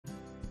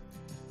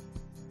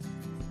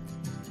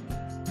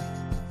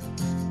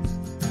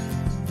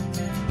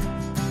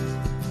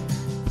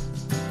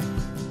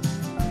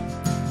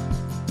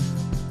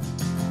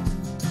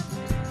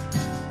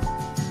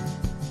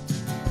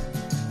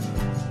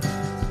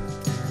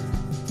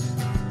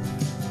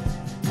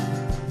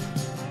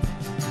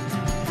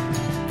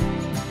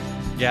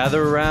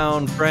Gather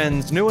around,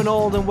 friends, new and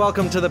old, and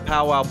welcome to the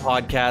Powwow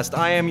Podcast.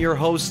 I am your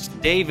host,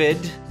 David.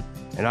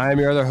 And I am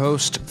your other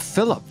host,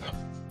 Philip.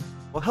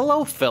 Well,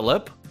 hello,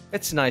 Philip.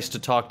 It's nice to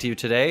talk to you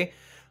today.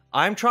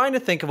 I'm trying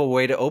to think of a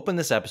way to open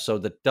this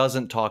episode that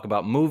doesn't talk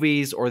about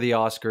movies or the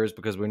Oscars,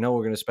 because we know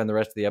we're going to spend the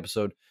rest of the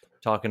episode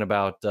talking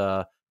about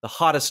the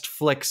hottest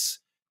flicks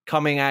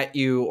coming at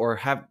you or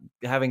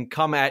having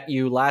come at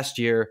you last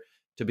year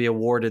to be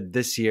awarded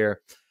this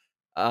year.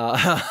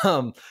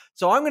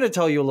 So I'm going to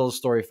tell you a little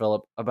story,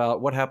 Philip,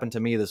 about what happened to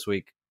me this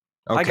week.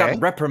 Okay. I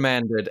got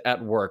reprimanded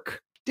at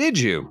work. Did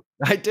you?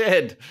 I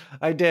did.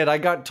 I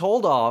got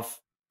told off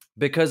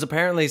because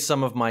apparently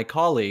some of my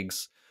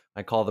colleagues,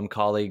 I call them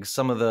colleagues,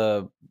 some of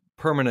the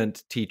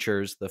permanent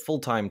teachers, the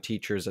full-time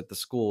teachers at the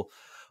school,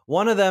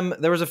 one of them,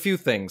 there was a few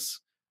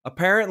things.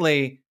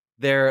 Apparently,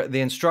 the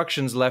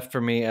instructions left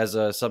for me as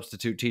a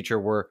substitute teacher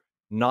were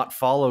not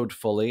followed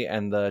fully,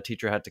 and the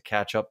teacher had to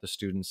catch up the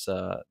students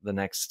the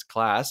next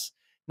class.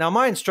 Now,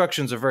 my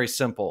instructions are very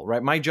simple,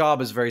 right? My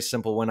job is very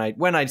simple when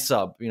I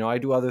sub. You know, I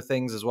do other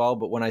things as well,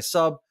 but when I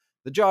sub,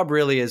 the job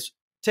really is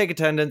take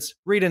attendance,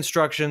 read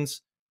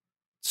instructions,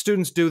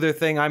 students do their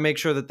thing. I make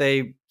sure that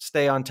they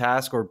stay on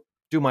task or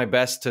do my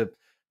best to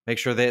make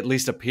sure they at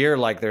least appear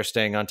like they're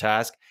staying on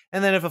task.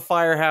 And then if a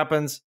fire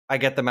happens, I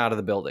get them out of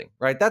the building,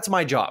 right? That's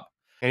my job.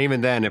 And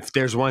even then, if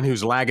there's one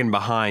who's lagging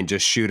behind,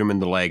 just shoot him in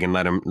the leg and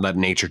let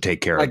nature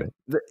take care of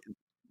it.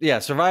 Yeah,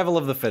 survival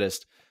of the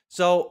fittest.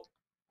 So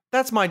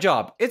that's my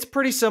job. It's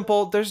pretty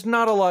simple. There's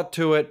not a lot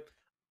to it.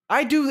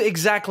 I do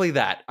exactly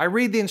that. I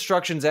read the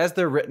instructions as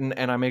they're written,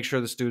 and I make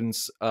sure the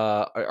students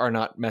are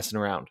not messing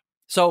around.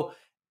 So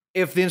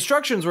if the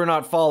instructions were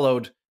not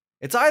followed,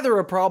 it's either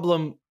a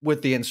problem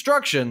with the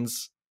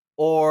instructions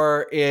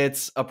or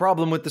it's a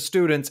problem with the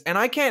students, and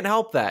I can't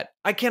help that.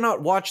 I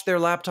cannot watch their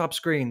laptop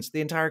screens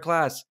the entire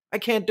class. I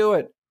can't do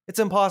it. It's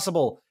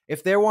impossible.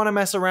 If they want to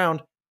mess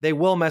around, they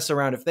will mess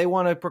around. If they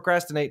want to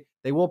procrastinate,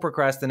 they will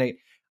procrastinate.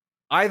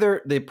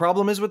 Either the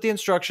problem is with the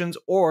instructions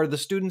or the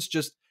students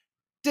just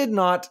did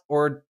not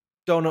or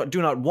do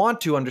not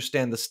want to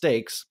understand the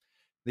stakes.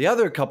 The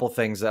other couple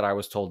things that I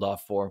was told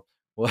off for,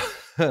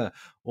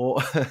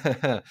 well,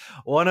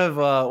 one of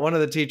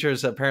the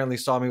teachers apparently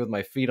saw me with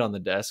my feet on the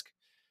desk.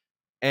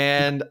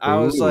 And I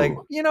was like,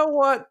 you know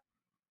what?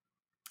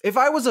 If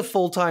I was a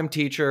full-time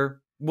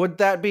teacher, would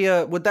that be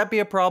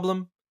a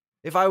problem?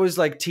 If I was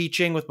like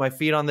teaching with my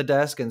feet on the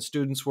desk and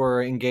students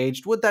were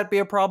engaged, would that be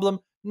a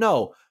problem?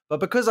 No. But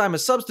because I'm a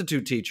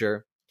substitute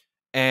teacher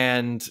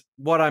and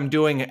what I'm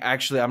doing,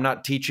 actually, I'm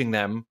not teaching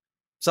them.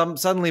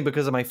 Suddenly,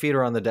 because of my feet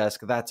are on the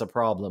desk, that's a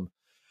problem.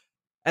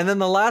 And then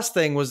the last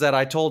thing was that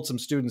I told some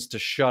students to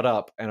shut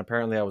up, and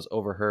apparently I was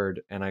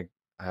overheard. And I,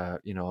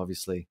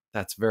 obviously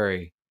it's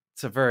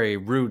a very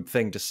rude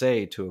thing to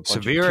say to a bunch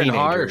of teenagers. Severe and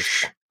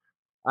harsh.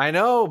 I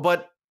know,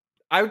 but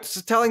I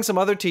was telling some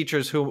other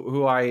teachers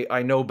who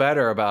I know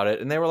better about it,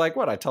 and they were like,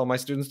 what? I tell my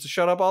students to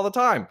shut up all the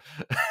time.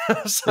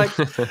 It's like,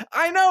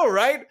 I know,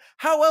 right?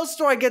 How else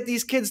do I get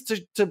these kids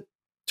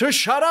to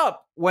shut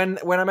up when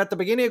I'm at the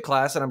beginning of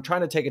class and I'm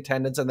trying to take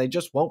attendance and they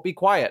just won't be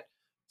quiet?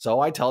 So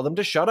I tell them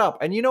to shut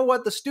up. And you know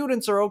what? The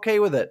students are okay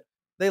with it.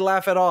 They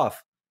laugh it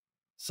off.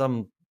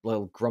 Some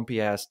little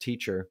grumpy-ass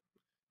teacher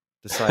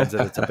decides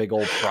that it's a big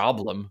old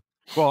problem.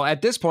 Well,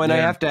 at this point, I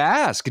have to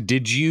ask,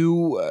 did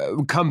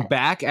you come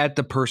back at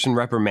the person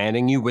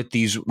reprimanding you with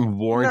these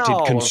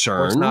warranted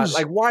concerns? Of course not.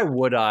 Like, why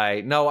would I?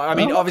 No, I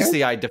mean,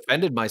 obviously, I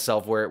defended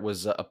myself where it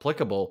was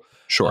applicable.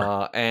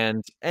 Sure.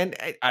 And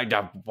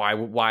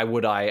why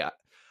would I?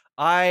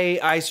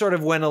 I sort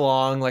of went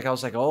along, like, I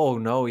was like, oh,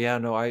 no, yeah,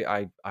 no,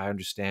 I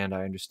understand.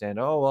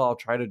 Oh, well, I'll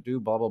try to do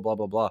blah, blah, blah,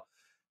 blah, blah.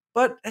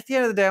 But at the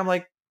end of the day, I'm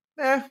like,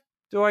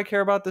 do I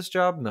care about this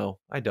job? No,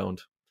 I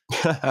don't.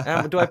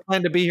 Do I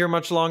plan to be here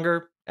much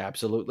longer?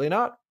 Absolutely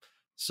not.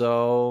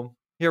 So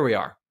here we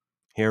are.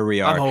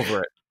 I'm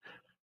over it.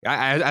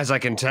 As I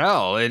can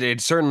tell,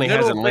 it certainly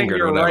hasn't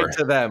lingered. Right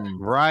to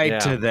them.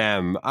 Right to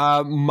them.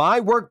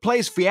 My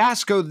workplace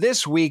fiasco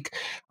this week,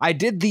 I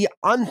did the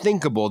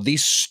unthinkable, the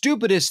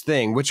stupidest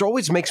thing, which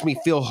always makes me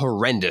feel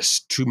horrendous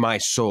to my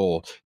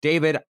soul.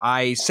 David,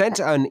 I sent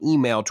an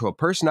email to a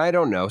person I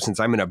don't know, since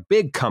I'm in a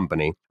big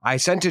company. I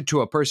sent it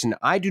to a person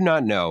I do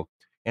not know,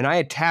 and I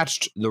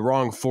attached the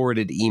wrong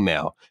forwarded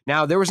email.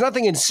 Now, there was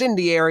nothing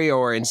incendiary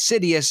or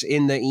insidious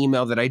in the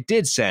email that I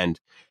did send.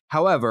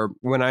 However,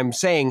 when I'm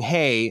saying,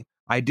 hey,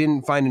 I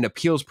didn't find an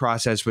appeals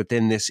process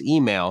within this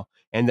email,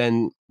 and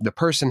then the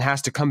person has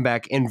to come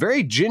back and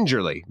very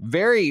gingerly,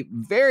 very,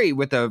 very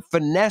with a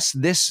finesse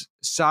this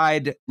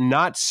side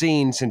not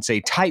seen since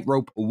a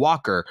tightrope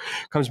walker,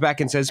 comes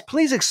back and says,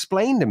 please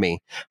explain to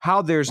me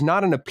how there's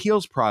not an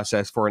appeals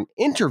process for an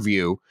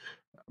interview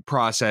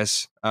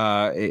process.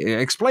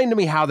 Explain to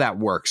me how that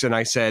works. And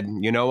I said,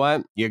 you know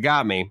what? You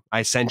got me.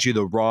 I sent you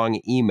the wrong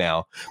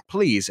email.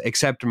 Please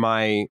accept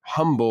my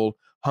humble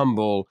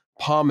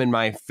palm in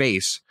my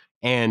face,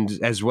 and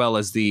as well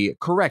as the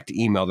correct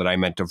email that I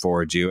meant to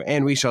forward you,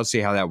 and we shall see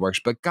how that works.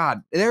 But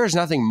God, there is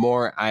nothing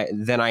more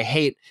than I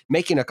hate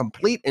making a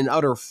complete and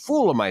utter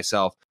fool of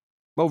myself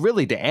Well,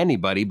 really to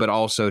anybody, but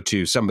also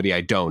to somebody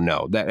I don't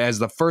know. That as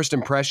the first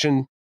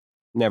impression,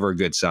 never a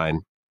good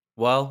sign.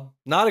 Well,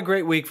 not a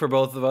great week for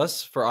both of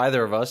us, for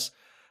either of us.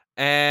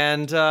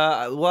 And,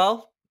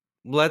 well,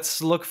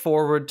 let's look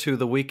forward to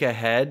the week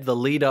ahead, the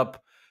lead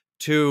up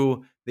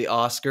to the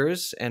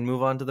Oscars, and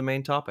move on to the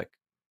main topic.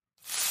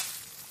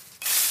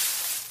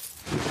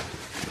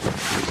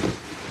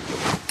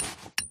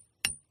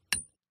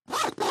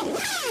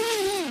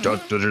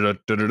 And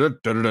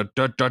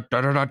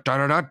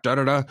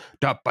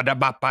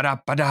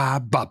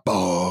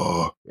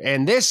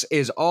this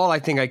is all I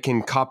think I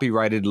can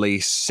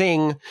copyrightedly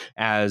sing,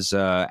 as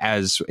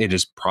it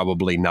is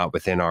probably not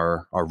within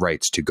our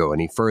rights to go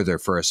any further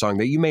for a song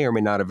that you may or may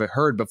not have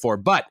heard before.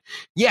 But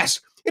yes,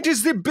 it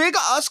is the big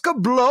Oscar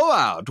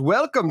blowout.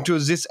 Welcome to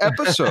this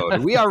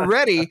episode. We are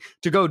ready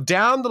to go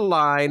down the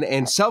line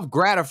and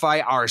self-gratify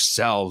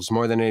ourselves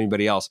more than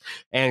anybody else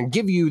and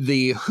give you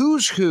the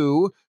who's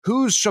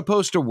who's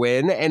supposed to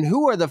win, and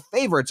who are the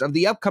favorites of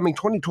the upcoming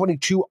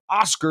 2022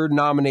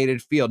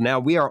 Oscar-nominated field. Now,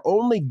 we are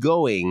only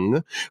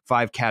going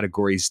 5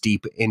 categories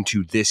deep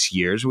into this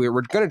year's. We're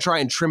going to try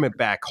and trim it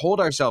back, hold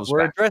ourselves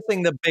back. We're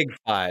addressing the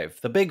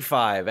big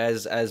five,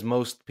 as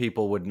most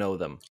people would know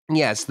them.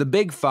 Yes, the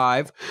big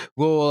 5.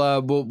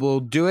 We'll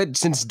do it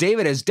since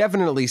David has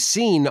definitely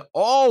seen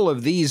all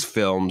of these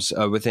films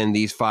within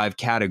these 5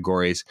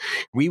 categories.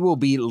 We will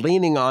be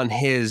leaning on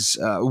his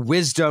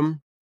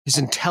wisdom, his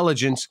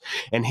intelligence,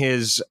 and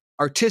his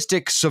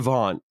artistic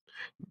savant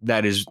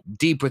that is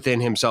deep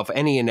within himself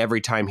any and every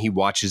time he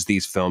watches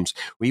these films.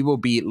 We will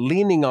be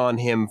leaning on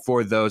him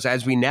for those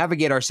as we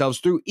navigate ourselves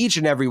through each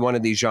and every one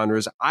of these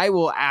genres. I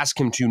will ask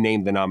him to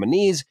name the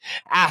nominees,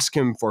 ask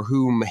him for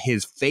whom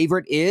his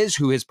favorite is,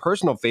 who his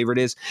personal favorite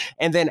is,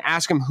 and then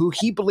ask him who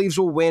he believes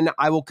will win.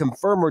 I will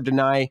confirm or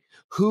deny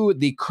who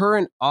the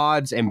current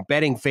odds and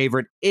betting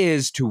favorite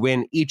is to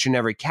win each and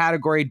every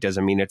category.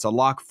 Doesn't mean it's a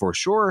lock for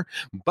sure,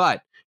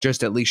 but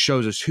just at least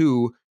shows us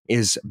who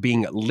is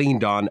being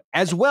leaned on,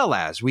 as well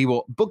as we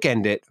will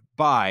bookend it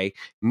by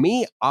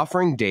me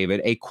offering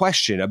David a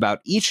question about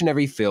each and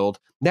every field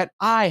that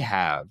I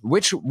have,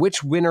 which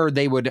winner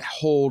they would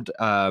hold,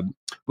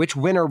 which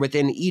winner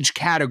within each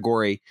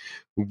category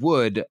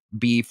would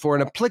be for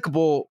an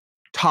applicable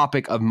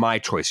topic of my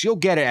choice. You'll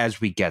get it as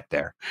we get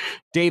there.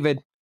 David,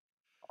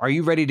 are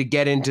you ready to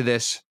get into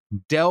this,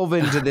 delve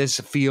into this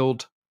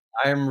field?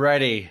 I'm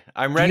ready.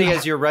 I'm ready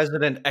as your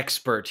resident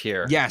expert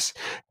here. Yes.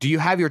 Do you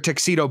have your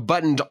tuxedo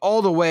buttoned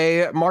all the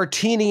way,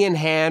 martini in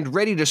hand,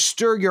 ready to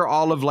stir your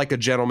olive like a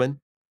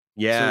gentleman?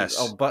 Yes.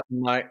 So,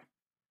 button my...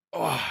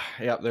 Oh,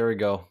 yep, there we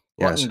go.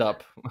 Yes. Buttoned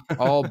up.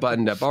 All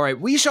buttoned up. All right.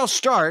 We shall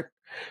start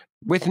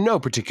with no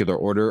particular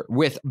order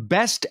with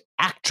Best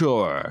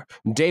Actor.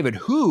 David,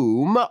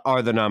 whom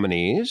are the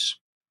nominees?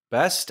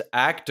 Best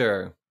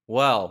Actor.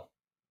 Well,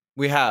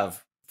 we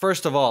have,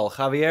 first of all,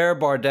 Javier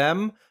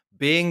Bardem,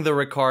 Being the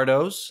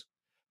Ricardos,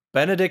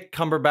 Benedict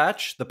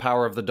Cumberbatch, The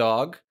Power of the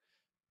Dog,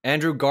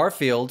 Andrew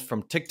Garfield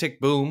from Tick, Tick,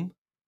 Boom,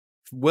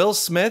 Will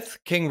Smith,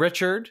 King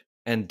Richard,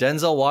 and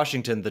Denzel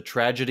Washington, The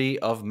Tragedy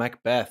of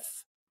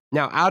Macbeth.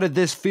 Now, out of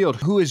this field,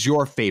 who is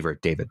your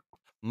favorite, David?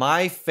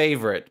 My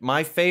favorite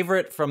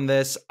from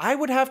this, I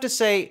would have to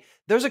say,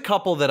 there's a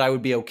couple that I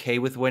would be okay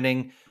with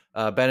winning.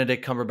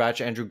 Benedict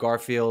Cumberbatch, Andrew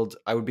Garfield,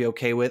 I would be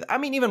okay with. I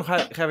mean, even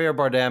Javier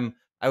Bardem,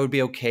 I would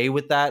be okay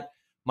with that.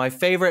 My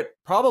favorite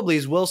probably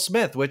is Will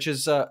Smith, which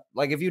is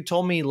like if you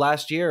told me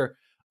last year,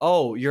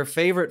 oh, your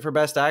favorite for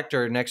Best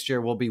Actor next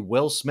year will be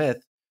Will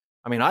Smith.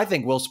 I mean, I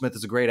think Will Smith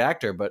is a great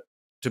actor, but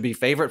to be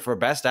favorite for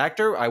Best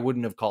Actor, I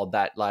wouldn't have called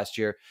that last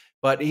year.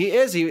 But he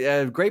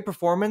a great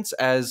performance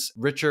as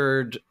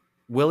Richard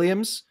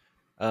Williams,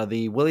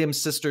 the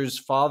Williams sisters'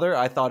 father.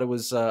 I thought it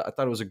was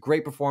a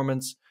great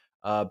performance,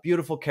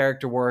 beautiful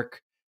character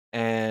work,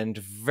 and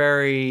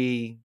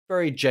very,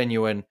 very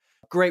genuine.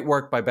 Great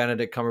work by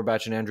Benedict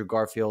Cumberbatch and Andrew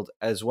Garfield,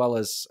 as well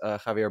as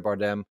Javier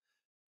Bardem.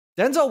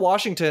 Denzel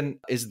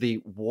Washington is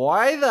the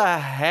why the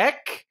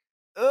heck?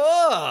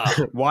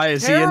 Ugh! Why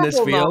is he in this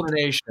field?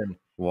 Nomination.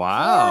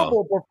 Wow.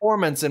 Terrible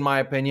performance, in my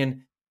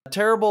opinion.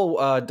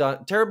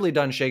 Terribly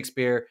done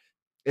Shakespeare.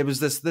 It was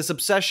this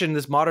obsession,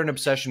 this modern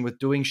obsession with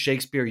doing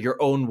Shakespeare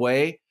your own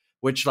way,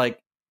 which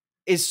like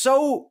is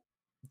so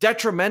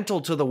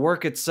detrimental to the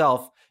work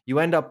itself. You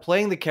end up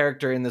playing the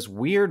character in this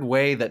weird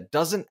way that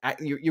doesn't...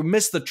 You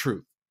miss the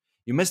truth.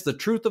 You miss the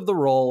truth of the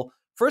role.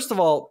 First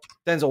of all,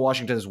 Denzel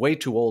Washington is way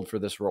too old for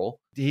this role.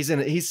 He's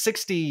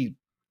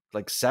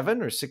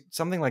 67 or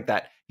something like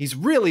that. He's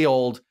really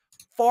old,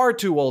 far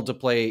too old to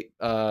play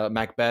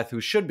Macbeth,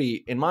 who should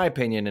be, in my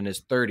opinion, in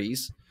his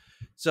 30s.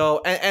 So,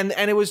 and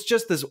it was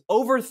just this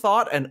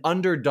overthought and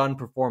underdone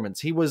performance.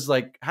 He was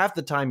like, half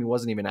the time he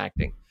wasn't even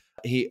acting.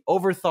 He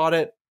overthought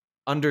it,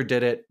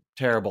 underdid it,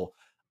 terrible.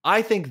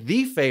 I think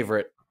the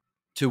favorite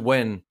to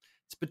win,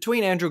 it's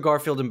between Andrew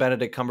Garfield and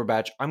Benedict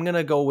Cumberbatch. I'm going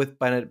to go with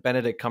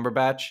Benedict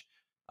Cumberbatch.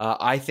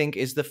 I think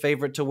is the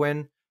favorite to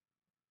win,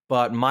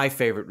 but my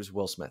favorite was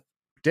Will Smith.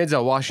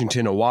 Denzel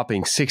Washington, a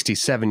whopping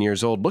 67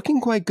 years old,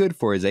 looking quite good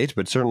for his age,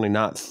 but certainly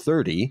not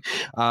 30.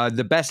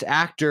 The best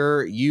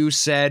actor, you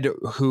said,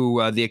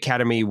 who the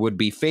Academy would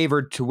be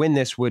favored to win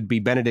this would be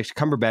Benedict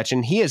Cumberbatch,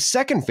 and he is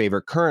second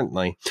favorite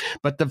currently.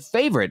 But the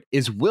favorite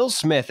is Will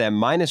Smith at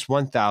minus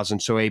 1,000,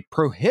 so a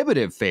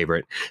prohibitive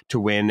favorite to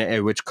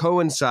win, which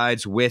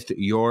coincides with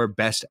your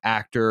best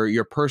actor,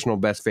 your personal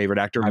best favorite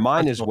actor, My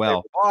mine as personal well.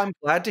 favorite. Oh, I'm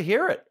glad to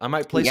hear it. I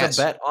might place a Yes.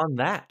 bet on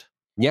that.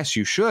 Yes,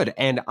 you should.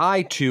 And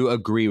I, too,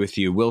 agree with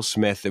you. Will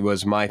Smith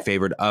was my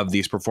favorite of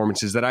these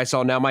performances that I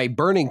saw. Now, my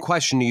burning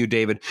question to you,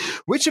 David,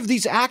 which of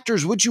these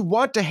actors would you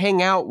want to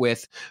hang out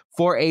with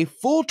for a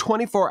full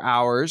 24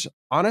 hours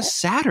on a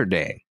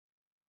Saturday?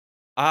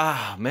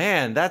 Ah,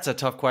 man, that's a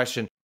tough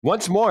question.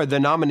 Once more, the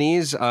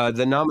nominees.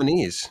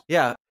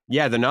 Yeah,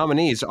 Yeah, the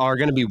nominees are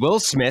going to be Will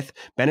Smith,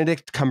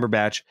 Benedict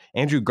Cumberbatch,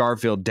 Andrew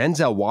Garfield,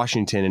 Denzel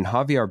Washington, and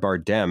Javier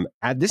Bardem.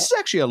 This is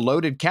actually a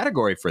loaded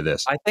category for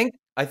this. I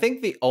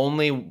think the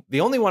only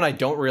one I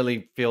don't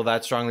really feel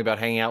that strongly about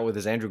hanging out with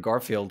is Andrew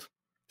Garfield.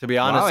 To be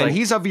Wow, honest, and like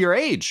he's of your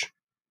age.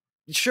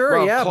 sure,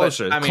 Well, yeah, but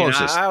closest. I mean,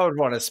 I would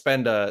want to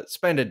spend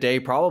a day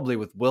probably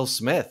with Will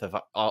Smith of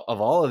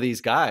all of these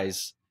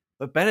guys.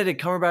 But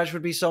Benedict Cumberbatch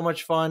would be so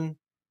much fun,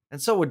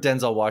 and so would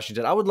Denzel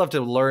Washington. I would love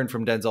to learn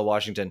from Denzel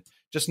Washington,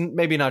 just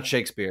maybe not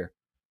Shakespeare.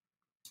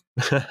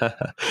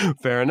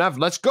 Fair enough.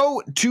 Let's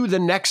go to the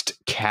next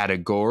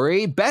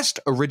category, Best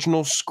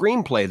Original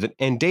Screenplay.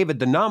 And David,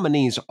 the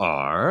nominees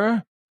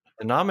are...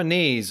 The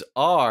nominees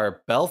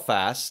are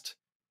Belfast,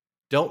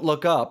 Don't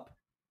Look Up,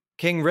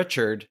 King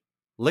Richard,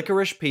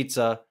 Licorice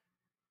Pizza,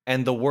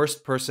 and The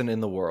Worst Person in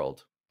the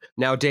World.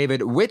 Now,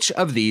 David, which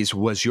of these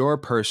was your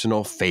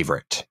personal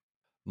favorite?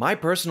 My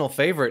personal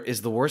favorite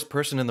is The Worst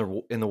Person in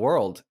the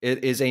World.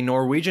 It is a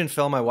Norwegian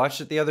film. I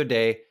watched it the other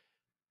day.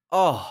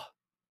 Oh,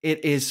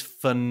 it is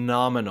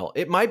phenomenal.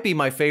 It might be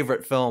my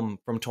favorite film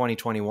from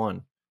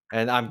 2021.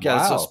 And so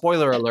Wow.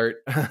 spoiler alert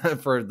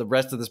for the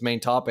rest of this main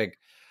topic.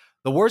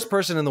 The Worst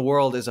Person in the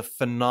World is a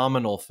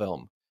phenomenal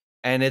film.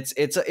 And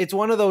it's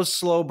one of those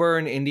slow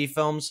burn indie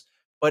films,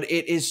 but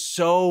it is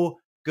so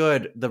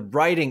good. The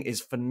writing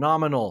is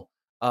phenomenal.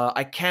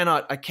 I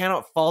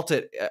cannot fault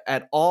it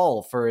at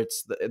all for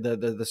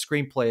the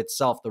screenplay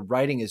itself. The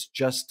writing is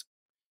just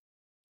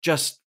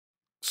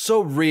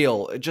so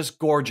real, just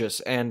gorgeous,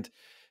 and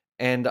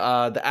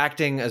the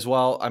acting as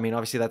well. I mean,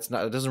 obviously it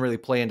doesn't really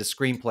play into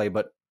screenplay,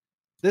 but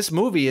this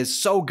movie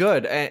is so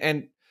good,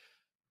 and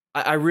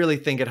I really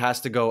think it has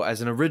to go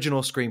as an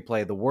original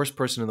screenplay. The Worst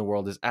Person in the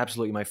World is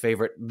absolutely my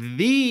favorite.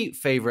 The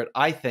favorite,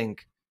 I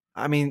think.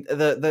 I mean,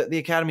 the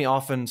Academy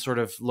often sort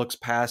of looks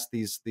past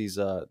these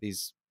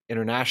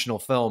international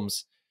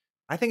films.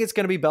 I think it's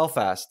going to be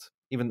Belfast,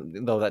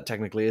 even though that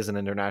technically is an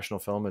international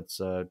film. It's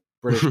a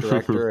British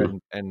director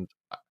and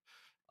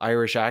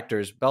Irish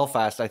actors.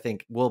 Belfast, I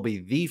think, will be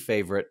the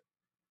favorite.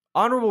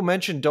 Honorable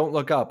mention, Don't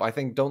Look Up. I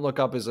think Don't Look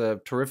Up is a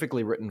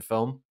terrifically written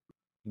film,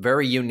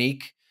 very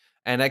unique,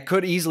 and it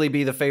could easily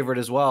be the favorite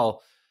as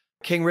well.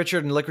 King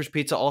Richard and Licorice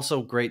Pizza,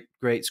 also great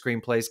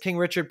screenplays. King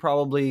Richard,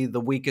 probably the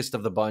weakest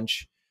of the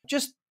bunch.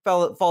 Just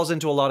falls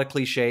into a lot of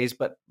cliches,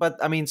 but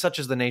I mean, such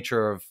is the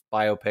nature of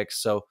biopics.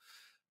 So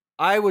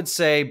I would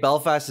say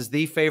Belfast is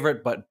the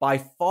favorite, but by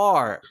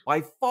far,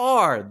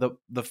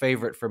 the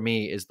favorite for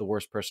me is The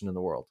Worst Person in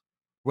the World.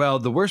 Well,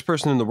 The Worst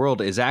Person in the World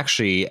is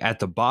actually at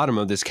the bottom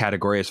of this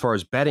category as far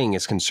as betting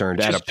is concerned.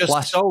 Which at is a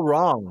plus. just so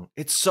wrong.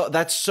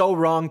 That's so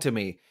wrong to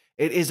me.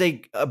 It is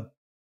a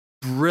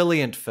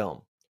brilliant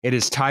film. It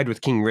is tied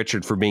with King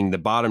Richard for being the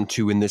bottom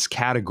two in this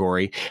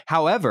category.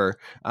 However,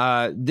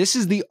 this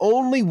is the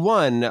only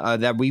one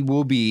that we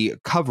will be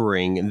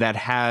covering that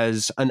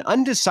has an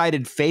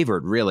undecided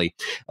favorite, really.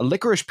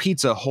 Licorice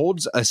Pizza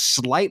holds a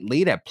slight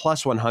lead at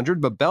plus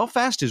 100, but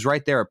Belfast is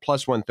right there at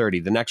plus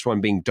 130. The next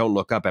one being Don't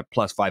Look Up at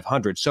plus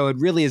 500. So it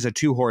really is a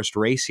two-horse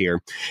race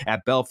here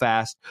at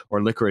Belfast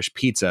or Licorice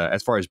Pizza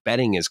as far as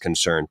betting is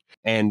concerned.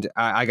 And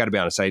I got to be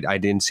honest, I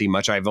didn't see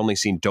much. I've only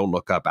seen Don't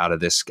Look Up out of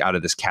this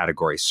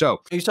category. So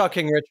You saw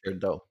King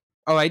Richard, though.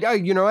 Oh,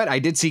 you know what? I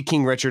did see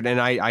King Richard, and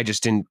I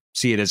just didn't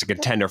see it as a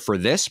contender for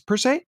this per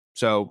se.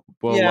 So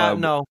we'll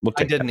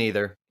I didn't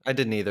either.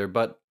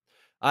 But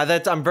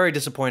I'm very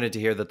disappointed to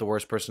hear that The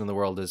Worst Person in the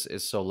World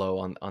is so low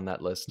on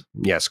that list.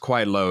 Yes,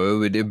 quite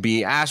low. It'd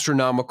be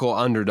astronomical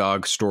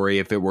underdog story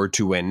if it were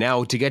to win.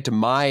 Now, to get to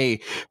my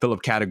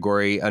Philip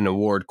category, an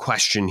award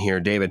question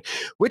here, David.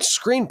 Which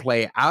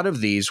screenplay out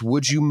of these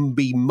would you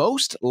be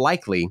most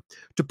likely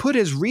to put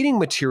as reading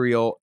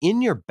material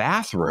in your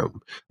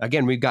bathroom?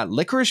 Again, we've got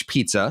Licorice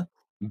Pizza,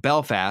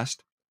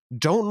 Belfast,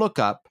 Don't Look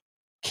Up,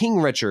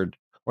 King Richard,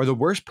 or The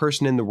Worst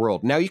Person in the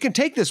World. Now, you can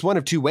take this one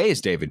of two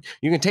ways, David.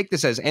 You can take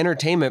this as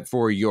entertainment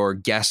for your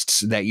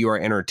guests that you are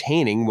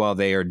entertaining while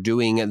they are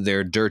doing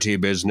their dirty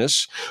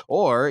business,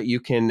 or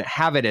you can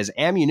have it as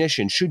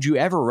ammunition should you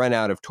ever run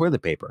out of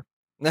toilet paper.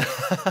 Oh,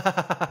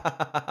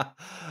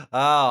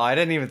 I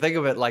didn't even think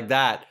of it like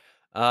that.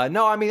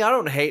 No, I mean, I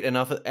don't hate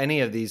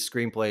any of these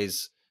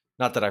screenplays.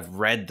 Not that I've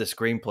read the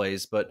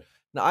screenplays, but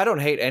no, I don't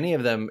hate any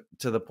of them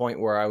to the point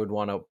where I would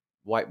want to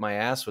wipe my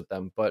ass with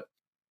them. But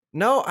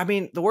No, I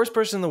mean, the worst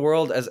person in the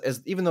world,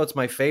 as even though it's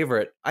my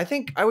favorite, I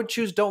think I would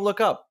choose Don't Look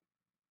Up.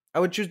 I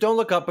would choose Don't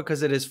Look Up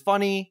because it is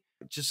funny,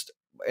 just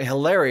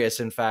hilarious,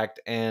 in fact.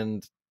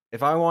 And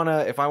if I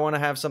wanna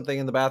have something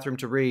in the bathroom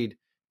to read,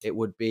 it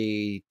would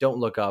be Don't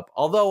Look Up.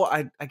 Although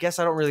I guess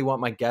I don't really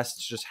want my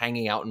guests just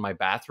hanging out in my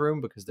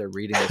bathroom because they're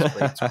reading this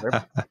great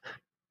script.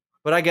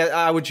 But I guess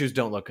I would choose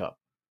Don't Look Up.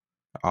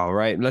 All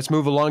right, let's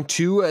move along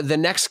to the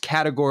next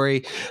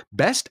category,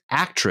 Best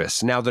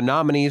Actress. Now, the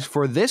nominees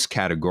for this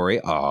category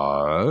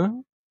are...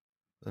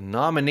 The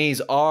nominees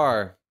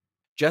are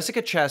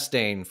Jessica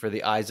Chastain for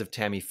The Eyes of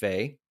Tammy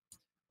Faye,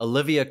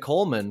 Olivia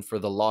Colman for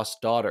The Lost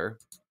Daughter,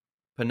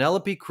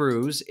 Penelope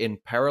Cruz in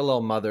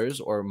Parallel Mothers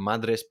or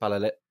Madres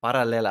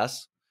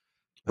Paralelas.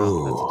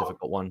 Oh, that's a Ooh.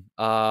 difficult one.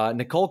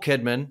 Nicole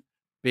Kidman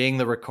being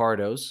the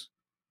Ricardos,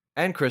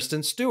 and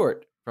Kristen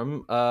Stewart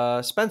from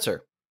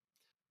Spencer.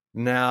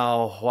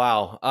 Now,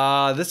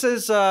 wow, this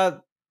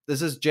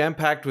is jam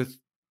packed with.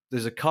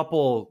 There's a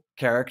couple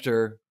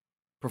character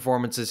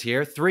performances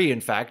here, three in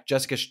fact.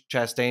 Jessica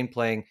Chastain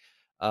playing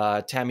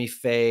Tammy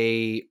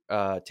Faye.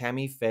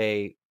 Tammy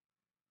Faye.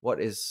 What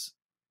is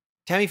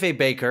Tammy Faye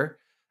Baker?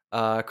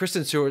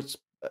 Kristen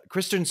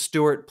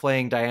Stewart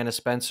playing Diana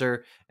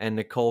Spencer, and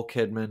Nicole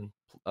Kidman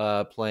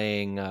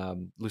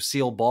playing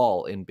Lucille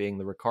Ball in Being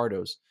the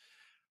Ricardos.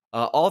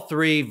 All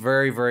three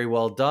very, very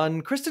well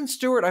done. Kristen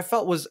Stewart, I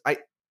felt was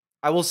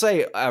I will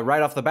say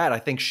right off the bat, I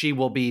think she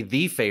will be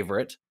the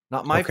favorite,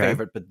 not my Okay.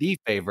 favorite, but the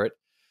favorite.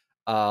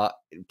 Uh,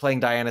 Playing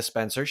Diana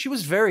Spencer, she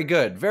was very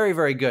good, very,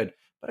 very good.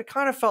 But it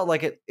kind of felt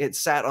like it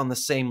sat on the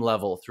same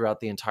level throughout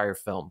the entire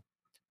film.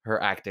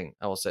 Her acting,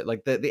 I will say,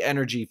 like the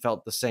energy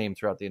felt the same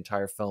throughout the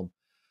entire film.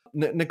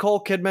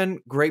 Nicole Kidman,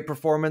 great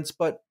performance,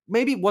 but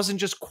maybe it wasn't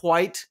just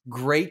quite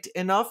great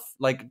enough.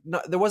 Like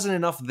there wasn't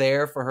enough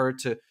there for her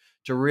to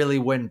really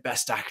win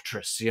Best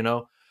Actress, you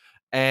know.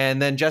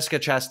 And then Jessica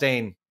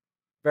Chastain,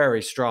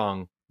 very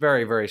strong,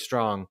 very, very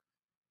strong,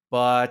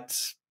 but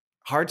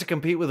hard to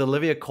compete with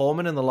Olivia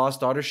Colman in The Lost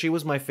Daughter. She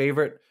was my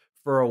favorite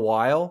for a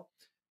while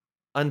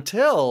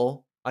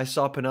until I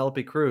saw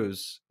Penelope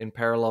Cruz in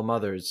Parallel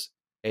Mothers,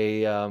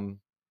 a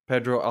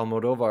Pedro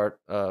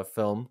Almodovar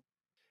film.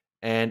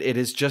 And it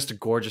is just a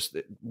gorgeous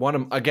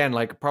one. Again,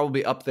 like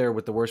probably up there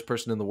with The Worst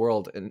Person in the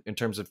World in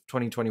terms of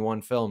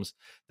 2021 films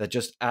that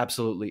just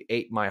absolutely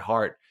ate my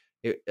heart.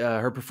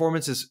 Her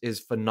performance is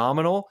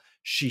phenomenal.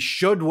 She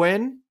should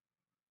win.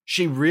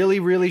 She really,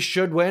 really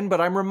should win.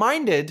 But I'm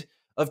reminded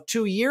of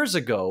 2 years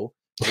ago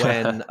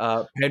when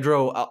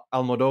Pedro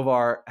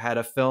Almodovar had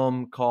a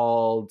film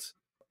called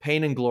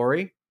Pain and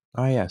Glory.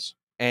 Oh, yes.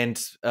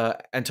 And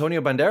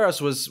Antonio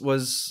Banderas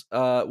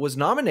was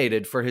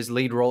nominated for his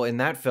lead role in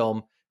that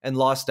film and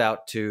lost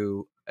out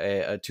to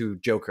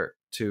Joker,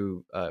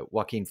 to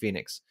Joaquin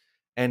Phoenix.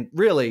 And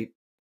really,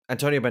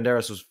 Antonio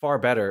Banderas was far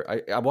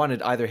better. I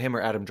wanted either him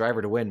or Adam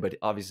Driver to win, but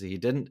obviously he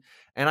didn't.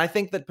 And I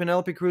think that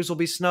Penelope Cruz will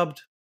be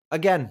snubbed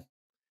again.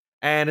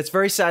 And it's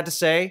very sad to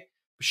say.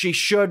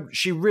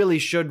 She really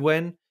should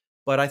win,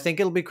 but I think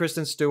it'll be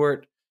Kristen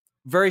Stewart.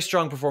 Very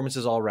strong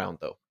performances all around,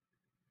 though.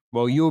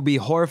 Well, you will be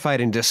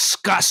horrified and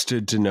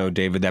disgusted to know,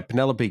 David, that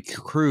Penelope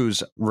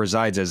Cruz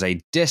resides as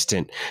a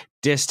distant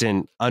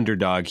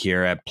underdog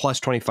here at plus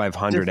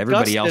 2,500.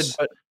 Everybody else...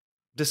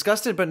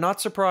 Disgusted, but not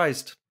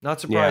surprised.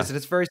 Not surprised, and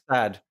it's very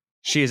sad.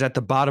 She is at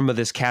the bottom of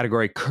this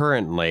category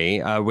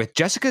currently, with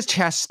Jessica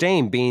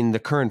Chastain being the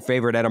current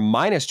favorite at a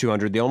minus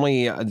 200. The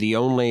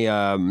only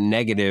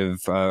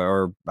negative,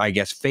 or I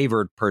guess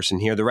favored person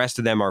here. The rest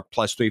of them are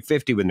plus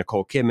 350 with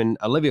Nicole Kidman.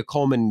 Olivia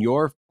Colman,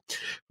 your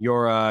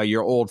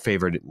old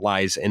favorite,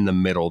 lies in the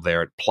middle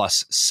there at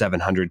plus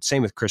 700.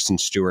 Same with Kristen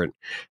Stewart.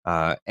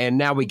 And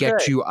now we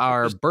get to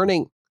our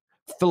burning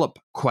Philip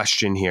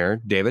question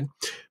here, David.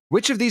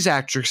 Which of these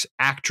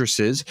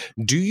actresses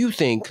do you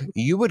think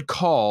you would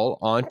call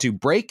on to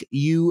break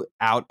you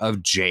out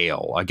of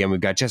jail? Again,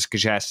 we've got Jessica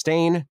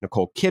Chastain,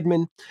 Nicole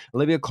Kidman,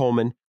 Olivia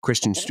Colman,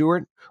 Kristen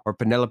Stewart, or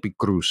Penelope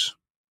Cruz.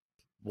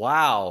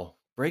 Wow.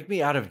 Break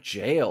me out of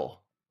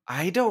jail.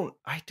 I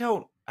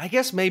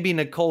guess maybe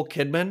Nicole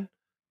Kidman.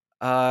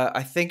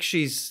 I think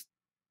she's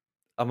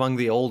among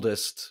the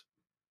oldest,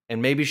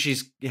 and maybe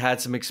she's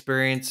had some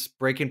experience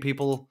breaking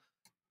people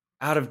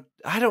out of,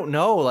 I don't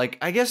know. Like,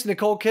 I guess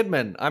Nicole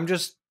Kidman. I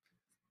just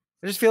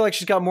feel like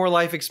she's got more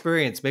life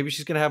experience. Maybe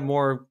she's going to have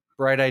more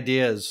bright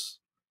ideas.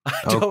 I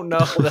don't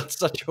know. That's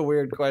such a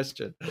weird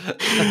question.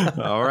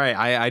 All right.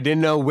 I didn't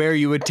know where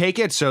you would take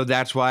it, so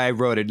that's why I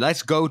wrote it.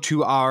 Let's go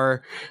to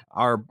our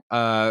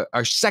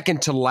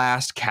second to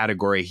last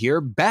category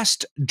here.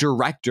 Best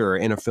director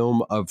in a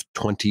film of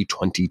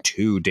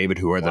 2022. David,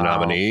 who are the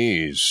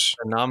nominees?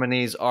 The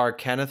nominees are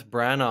Kenneth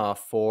Branagh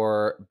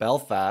for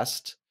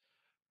Belfast.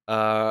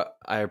 I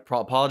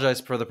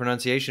apologize for the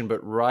pronunciation,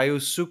 but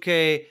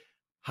Ryusuke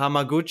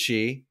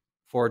Hamaguchi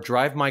for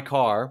Drive My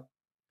Car,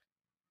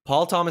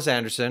 Paul Thomas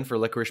Anderson for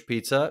Licorice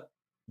Pizza,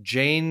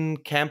 Jane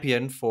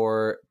Campion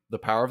for The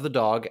Power of the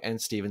Dog,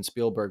 and Steven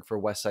Spielberg for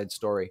West Side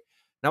Story.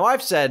 Now,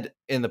 I've said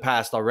in the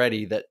past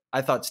already that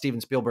I thought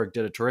Steven Spielberg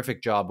did a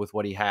terrific job with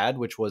what he had,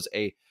 which was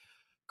a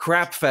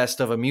crap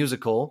fest of a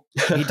musical.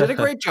 He did a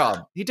great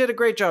job. He did a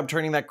great job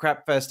turning that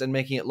crap fest and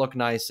making it look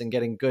nice and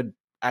getting good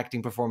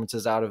acting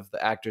performances out of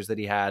the actors that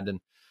he had.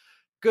 And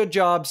good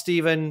job,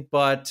 Steven.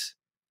 But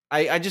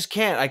I just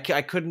can't.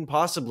 I couldn't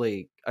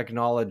possibly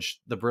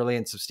acknowledge the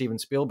brilliance of Steven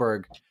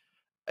Spielberg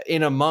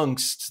in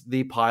amongst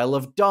the pile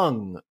of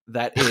dung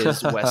that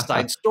is West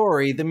Side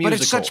Story, the musical.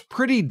 But it's such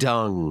pretty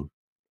dung.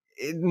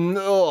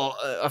 No,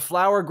 a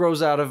flower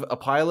grows out of a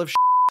pile of shit.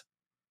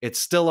 It's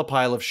still a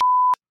pile of shit.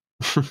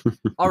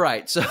 All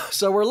right,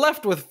 so we're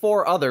left with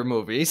 4 other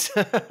movies.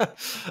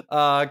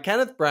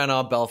 Kenneth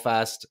Branagh,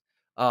 Belfast.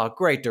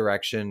 Great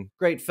direction,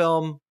 great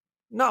film.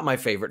 Not my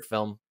favorite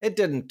film. It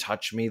didn't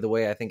touch me the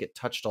way I think it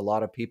touched a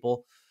lot of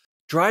people.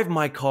 Drive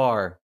My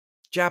Car,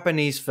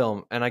 Japanese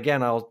film. And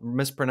again, I'll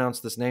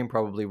mispronounce this name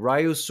probably.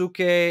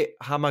 Ryusuke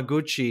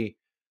Hamaguchi.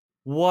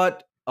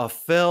 What a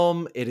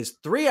film. It is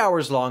 3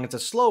 hours long. It's a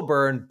slow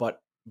burn, but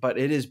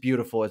it is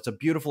beautiful. It's a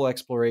beautiful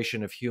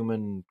exploration of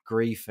human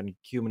grief and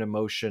human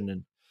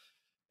emotion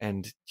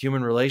and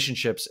human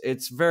relationships.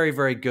 It's very,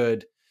 very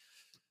good.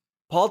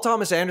 Paul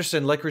Thomas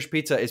Anderson, Licorice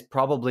Pizza, is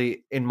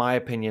probably, in my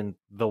opinion,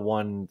 the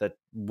one that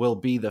will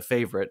be the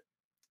favorite.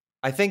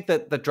 I think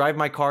that the Drive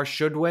My Car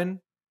should win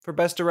for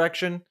Best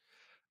Direction.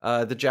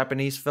 The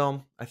Japanese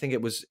film, I think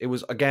it was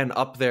again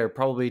up there,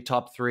 probably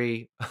top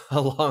 3,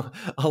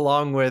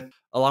 along with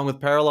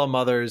Parallel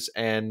Mothers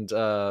and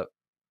The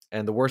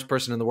Worst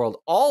Person in the World.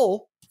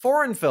 All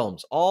foreign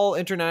films, all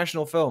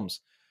international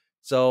films.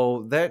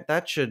 So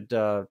that should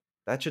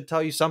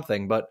tell you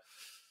something. But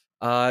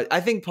I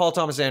think Paul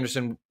Thomas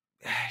Anderson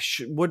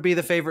would be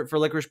the favorite for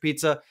Licorice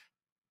Pizza.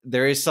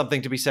 There is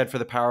something to be said for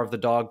The Power of the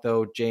Dog,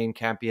 though. Jane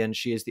Campion,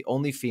 she is the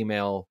only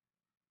female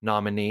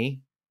nominee,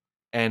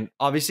 and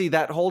obviously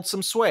that holds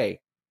some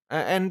sway.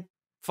 And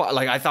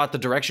like, I thought the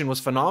direction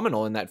was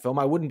phenomenal in that film.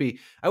 I wouldn't be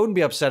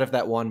upset if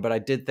that won, but I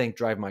did think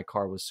Drive My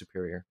Car was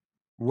superior.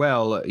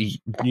 Well,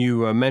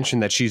 you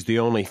mentioned that she's the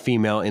only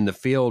female in the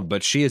field,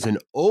 but she is an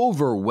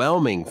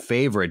overwhelming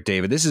favorite,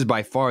 David. This is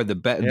by far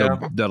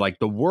the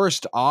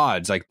worst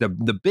odds, like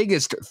the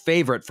biggest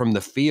favorite from the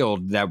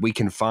field that we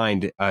can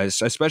find,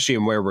 especially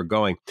in where we're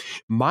going.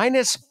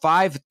 Minus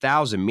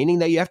 5,000, meaning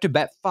that you have to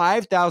bet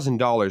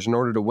 $5,000 in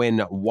order to win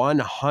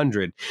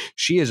 100.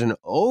 She is an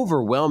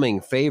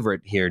overwhelming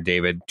favorite here,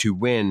 David, to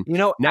win. You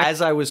know,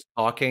 as I was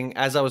talking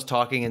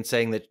and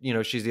saying that, you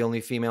know, she's the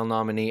only female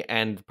nominee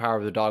and Power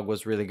of the Dog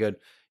was really good.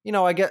 You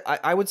know,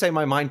 I would say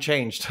my mind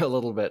changed a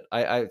little bit.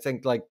 I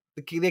think like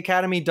the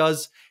Academy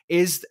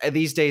is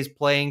these days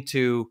playing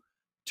to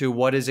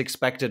what is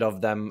expected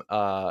of them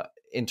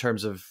in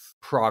terms of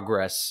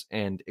progress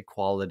and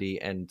equality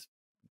and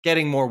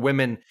getting more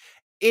women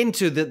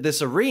into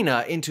this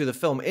arena, into the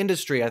film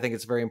industry. I think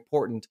it's very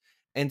important.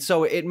 And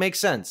so it makes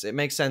sense. It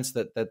makes sense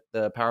that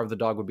the Power of the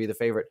Dog would be the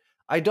favorite.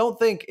 I don't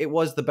think it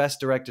was the best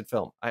directed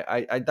film.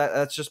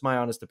 That's just my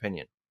honest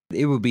opinion.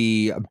 It would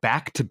be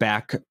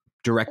back-to-back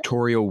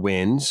directorial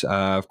wins.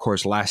 Of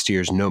course, last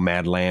year's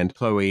Nomadland,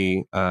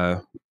 Chloe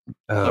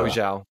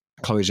Zhao,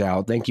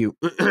 thank you.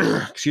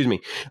 Excuse me.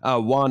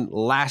 Won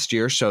last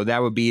year, so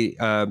that would be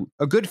a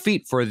good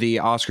feat for the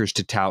Oscars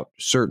to tout,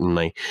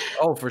 certainly.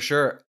 Oh, for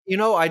sure. You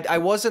know, I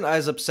wasn't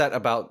as upset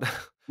about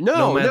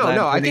No.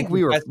 I think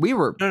we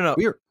were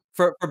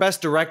for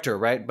best director,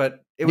 right?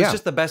 But it was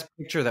just the best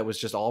picture that was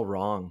just all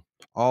wrong.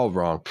 All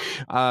wrong.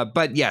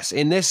 But yes,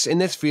 in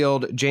this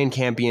field, Jane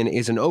Campion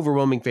is an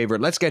overwhelming favorite.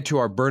 Let's get to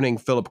our burning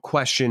Philip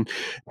question.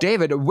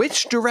 David,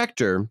 which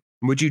director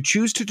would you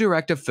choose to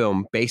direct a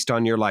film based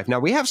on your life? Now,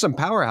 we have some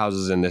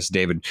powerhouses in this,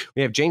 David.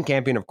 We have Jane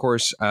Campion, of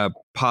course,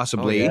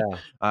 possibly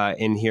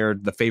in here,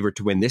 the favorite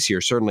to win this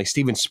year. Certainly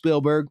Steven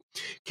Spielberg,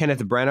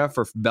 Kenneth Branagh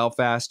for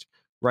Belfast,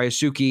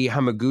 Ryusuke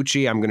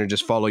Hamaguchi, I'm going to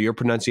just follow your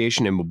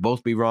pronunciation and we'll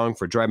both be wrong,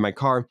 for Drive My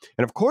Car.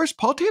 And of course,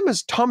 Paul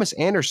Thomas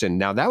Anderson.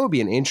 Now, that would be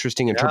an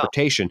interesting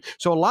interpretation.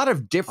 So a lot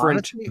of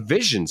different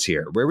visions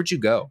here. Where would you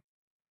go?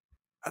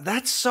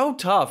 That's so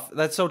tough.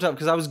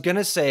 Because I was going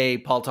to say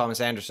Paul Thomas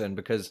Anderson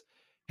because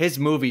his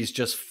movies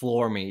just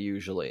floor me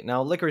usually.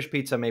 Now, Licorice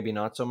Pizza, maybe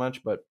not so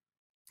much, but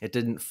it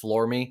didn't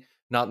floor me.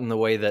 Not in the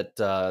way that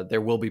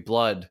There Will Be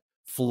Blood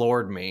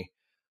floored me.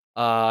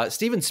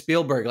 Steven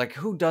Spielberg, like,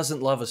 who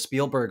doesn't love a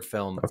Spielberg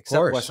film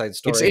except West Side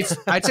Story?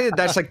 I'd say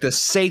that's like the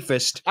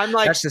safest. I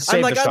love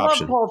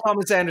Paul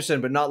Thomas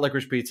Anderson, but not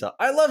Licorice Pizza.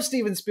 I love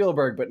Steven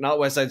Spielberg, but not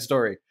West Side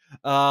Story.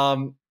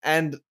 And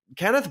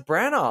Kenneth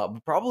Branagh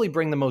would probably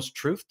bring the most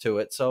truth to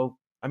it. So,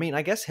 I mean,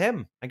 I guess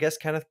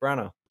Kenneth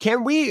Branagh.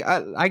 Can we?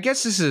 I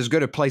guess this is as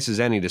good a place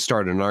as any to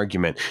start an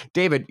argument.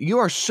 David, you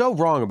are so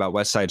wrong about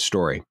West Side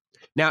Story.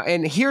 Now,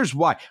 and here's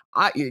why.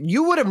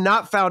 You would have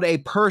not found a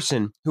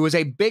person who was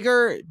a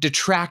bigger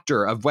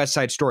detractor of West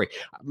Side Story.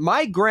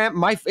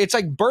 It's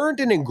like burned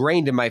and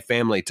ingrained in my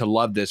family to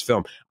love this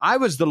film. I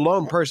was the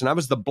lone person. I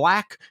was the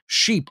black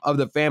sheep of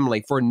the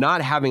family for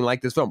not having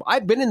liked this film.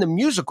 I've been in the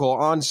musical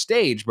on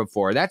stage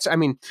before. There's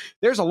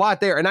a lot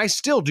there, and I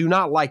still do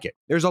not like it.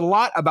 There's a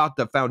lot about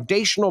the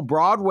foundational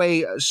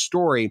Broadway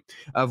story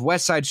of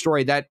West Side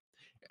Story that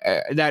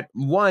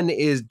one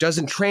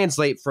doesn't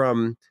translate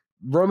from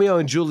Romeo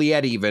and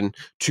Juliet even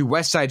to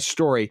West Side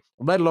Story,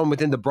 let alone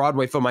within the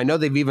Broadway film. I know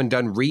they've even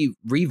done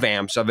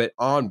revamps of it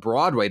on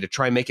Broadway to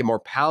try and make it more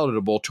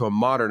palatable to a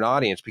modern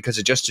audience because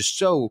it just is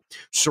so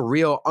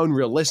surreal,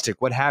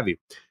 unrealistic, what have you.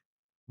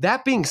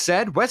 That being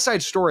said, West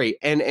Side Story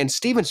and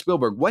Steven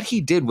Spielberg, what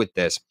he did with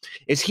this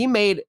is he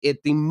made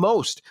it the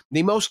most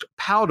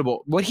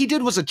palatable. What he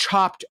did was a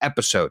chopped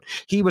episode.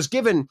 He was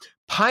given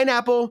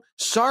pineapple,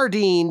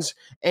 sardines,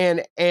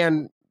 and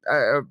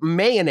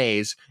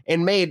mayonnaise,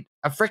 and made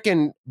a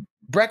freaking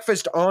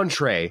breakfast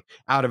entree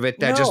out of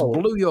it that just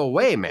blew you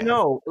away, man.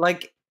 No,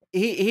 like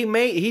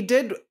he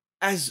did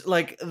as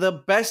like the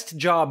best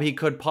job he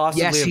could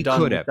possibly have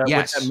done with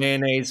that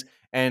mayonnaise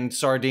and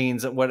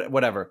sardines and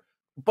whatever.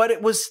 But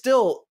it was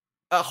still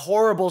a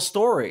horrible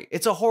story.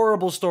 It's a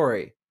horrible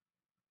story.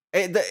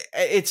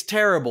 It's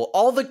terrible.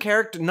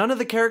 None of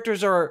the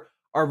characters are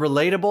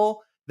relatable.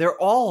 They're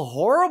all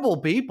horrible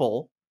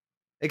people,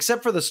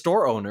 except for the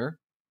store owner.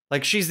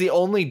 Like, she's the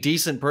only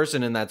decent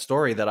person in that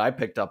story that I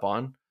picked up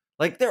on.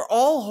 Like, they're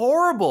all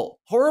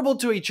horrible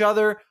to each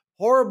other,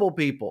 horrible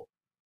people.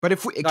 But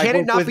if can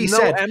it not be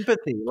said,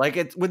 empathy, like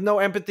it's with no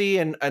empathy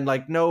and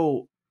like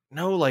no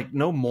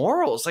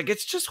morals. Like,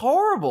 it's just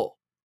horrible.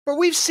 But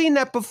we've seen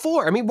that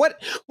before. I mean, what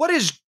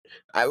is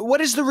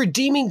the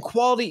redeeming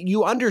quality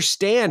you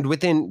understand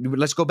within?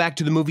 Let's go back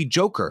to the movie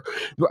Joker.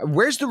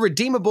 Where's the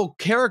redeemable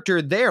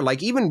character there?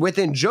 Like, even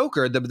within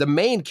Joker, the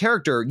main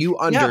character you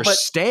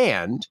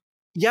understand.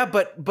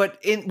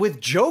 With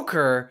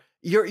Joker,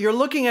 you're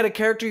looking at a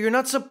character you're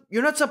not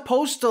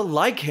supposed to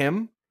like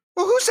him.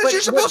 Well, who says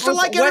you're supposed to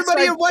like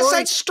everybody in West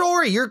Side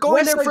Story? You're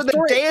going there for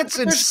the dance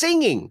and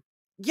singing.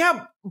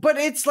 Yeah, but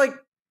it's like,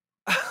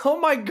 oh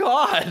my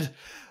God.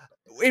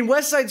 In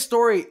West Side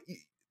Story,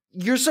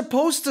 you're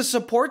supposed to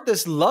support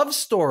this love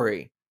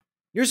story.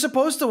 You're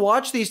supposed to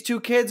watch these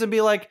two kids and be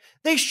like,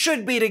 they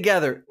should be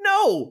together.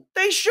 No,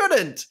 they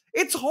shouldn't.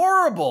 It's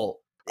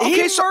horrible.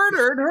 Okay, he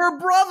murdered her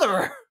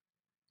brother.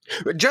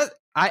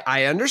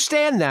 I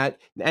understand that.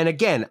 And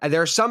again,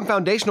 there are some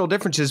foundational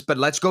differences, but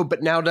let's go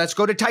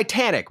to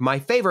Titanic, my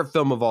favorite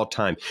film of all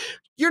time.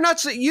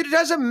 It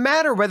doesn't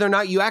matter whether or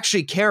not you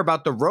actually care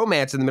about the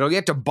romance in the middle. You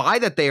have to buy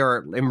that they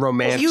are in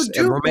romance. Well, you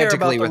do care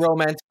about the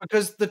romance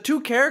because the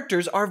two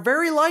characters are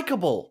very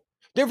likable.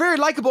 They're very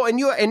likable, and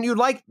you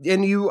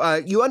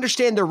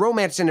understand their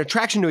romance and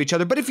attraction to each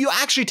other. But if you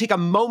actually take a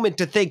moment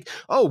to think,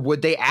 oh,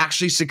 would they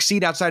actually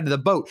succeed outside of the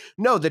boat?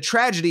 No, the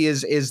tragedy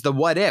is the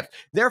what if.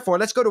 Therefore,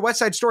 let's go to West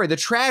Side Story. The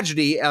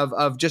tragedy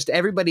of just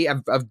everybody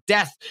of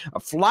death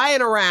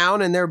flying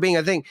around and there being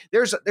a thing.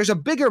 There's a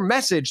bigger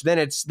message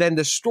than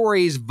the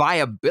story's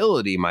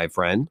viability, my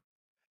friend.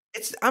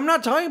 I'm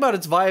not talking about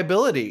its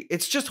viability.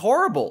 It's just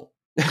horrible.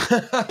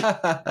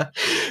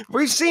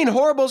 We've seen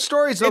horrible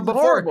stories though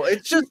before. Horrible.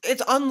 It's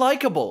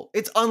unlikable.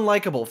 It's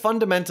unlikable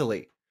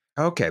fundamentally.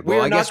 Okay,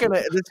 well, this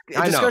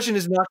discussion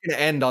is not going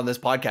to end on this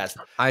podcast.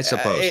 I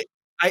suppose.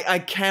 I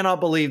cannot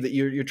believe that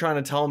you're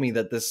trying to tell me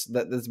that this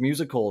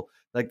musical,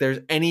 like, there's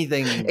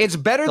anything. It's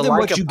better than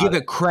what you give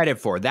it credit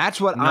for. That's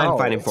what I'm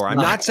fighting for. I'm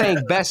not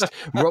saying best.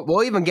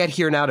 We'll even get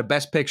here now to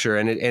Best Picture,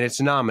 and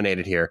it's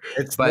nominated here.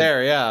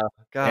 There, yeah.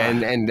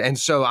 God. And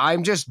so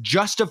I'm just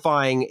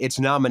justifying its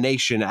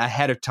nomination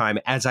ahead of time,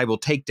 as I will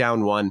take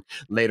down one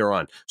later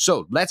on.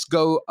 So let's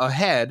go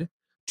ahead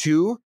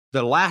to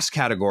the last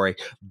category,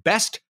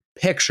 Best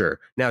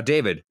Picture. Now,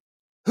 David,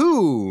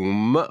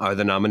 whom are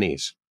the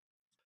nominees?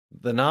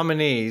 The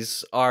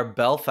nominees are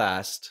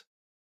Belfast,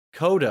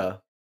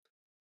 Coda,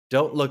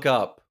 Don't Look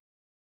Up,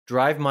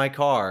 Drive My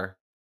Car,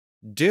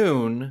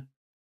 Dune,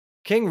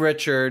 King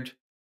Richard,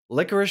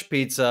 Licorice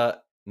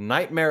Pizza,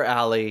 Nightmare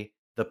Alley,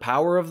 The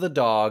Power of the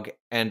Dog,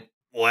 and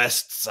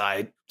West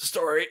Side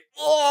Story.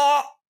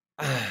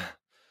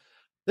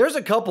 There's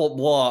a couple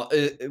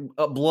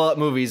blah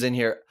movies in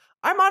here.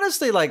 I'm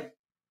honestly like,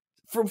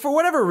 for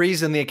whatever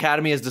reason, the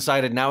Academy has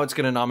decided now it's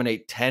going to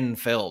nominate 10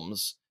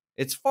 films.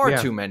 It's far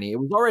too many. It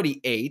was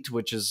already 8,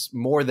 which is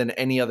more than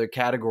any other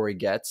category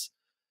gets,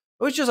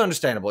 which is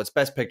understandable. It's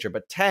Best Picture,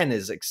 but 10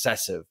 is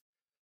excessive.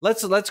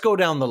 Let's go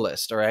down the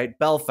list, all right?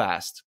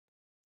 Belfast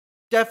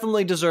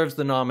definitely deserves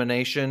the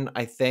nomination,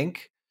 I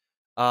think.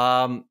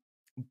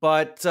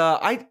 But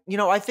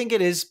I think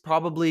it is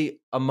probably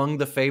among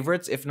the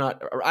favorites, if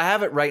not. I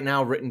have it right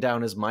now written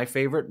down as my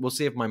favorite. We'll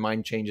see if my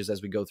mind changes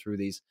as we go through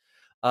these.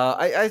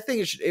 I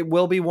think it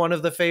will be one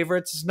of the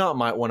favorites. It's not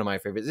one of my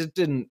favorites.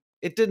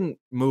 It didn't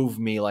move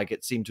me like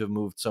it seemed to have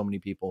moved so many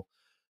people.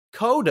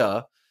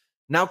 Coda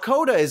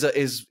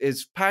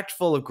is packed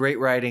full of great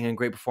writing and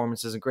great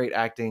performances and great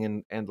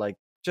acting and like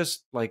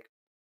just like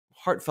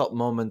heartfelt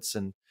moments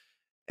and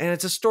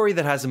it's a story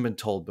that hasn't been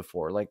told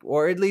before, like,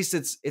 or at least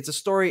it's a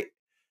story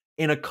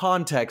in a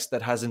context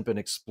that hasn't been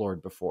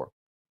explored before.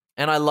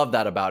 And I love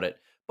that about it,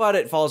 but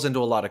it falls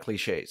into a lot of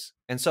cliches.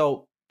 And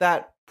so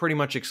that pretty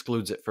much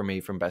excludes it for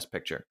me from Best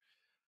Picture.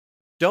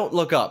 Don't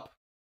Look Up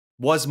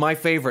was my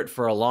favorite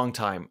for a long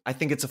time. I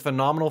think it's a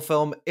phenomenal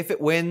film. If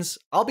it wins,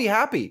 I'll be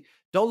happy.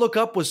 Don't Look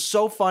Up was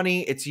so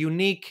funny. It's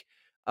unique.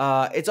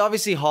 It's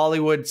obviously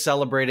Hollywood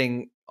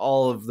celebrating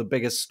all of the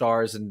biggest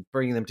stars and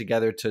bringing them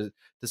together to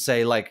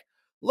say like,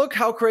 look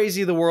how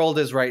crazy the world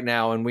is right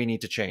now, and we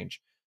need to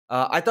change.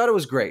 I thought it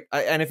was great,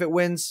 and if it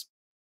wins,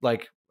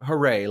 like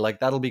hooray! Like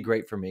that'll be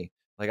great for me.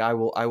 Like I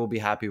will be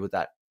happy with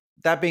that.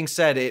 That being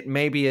said, it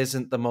maybe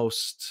isn't the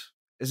most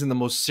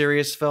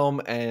serious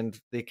film, and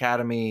the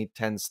Academy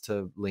tends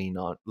to lean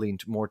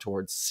more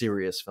towards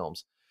serious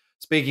films.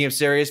 Speaking of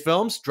serious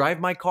films,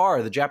 Drive My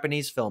Car, the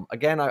Japanese film.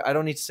 Again, I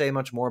don't need to say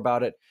much more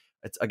about it.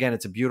 It's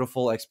a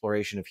beautiful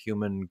exploration of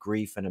human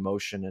grief and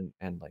emotion,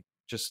 and like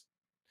just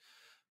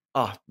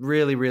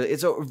really, really,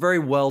 it's a very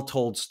well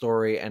told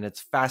story, and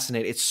it's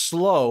fascinating. It's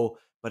slow,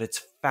 but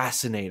it's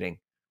fascinating.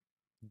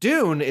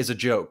 Dune is a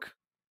joke.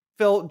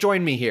 Phil,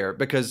 join me here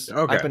because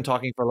I've Okay. been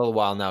talking for a little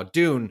while now.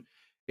 Dune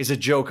is a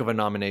joke of a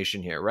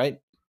nomination here, right?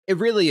 It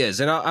really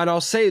is. And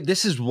I'll say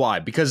this is why,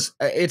 because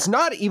it's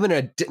not even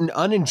an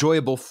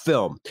unenjoyable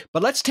film,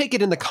 but let's take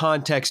it in the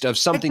context of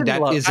something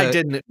that is I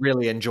didn't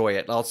really enjoy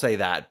it. I'll say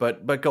that,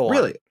 but go on.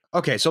 really.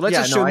 Okay, so let's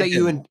Yeah, no, assume I that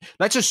didn't.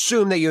 let's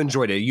assume that you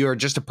enjoyed it. You're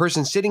just a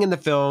person sitting in the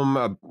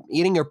film,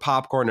 eating your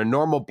popcorn, a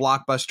normal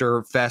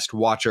blockbuster fest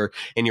watcher,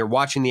 and you're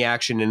watching the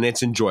action, and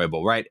it's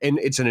enjoyable, right? And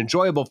it's an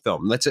enjoyable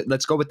film.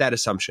 Let's go with that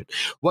assumption.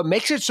 What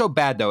makes it so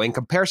bad, though, in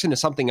comparison to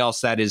something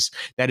else that is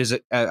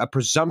a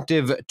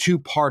presumptive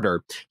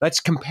two-parter,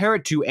 let's compare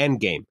it to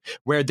Endgame,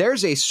 where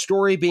there's a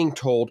story being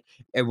told,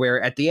 and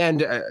where at the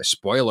end,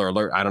 spoiler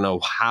alert, I don't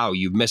know how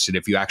you missed it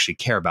if you actually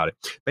care about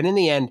it, but in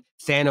the end,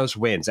 Thanos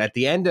wins. At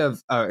the end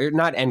of,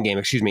 not Endgame,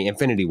 excuse me,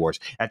 Infinity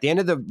Wars. At the end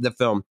of the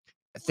film,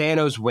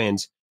 Thanos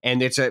wins.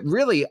 And it's a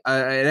really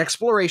an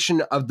exploration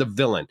of the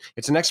villain.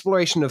 It's an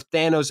exploration of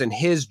Thanos and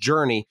his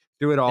journey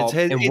through it all.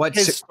 And It's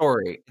his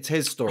story. It's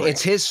his story.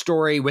 It's his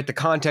story with the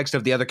context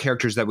of the other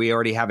characters that we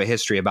already have a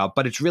history about,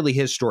 but it's really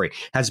his story. It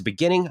has a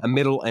beginning, a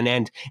middle, an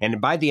end, and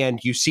by the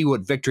end, you see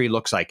what victory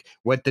looks like,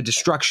 what the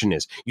destruction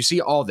is. You see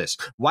all this.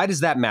 Why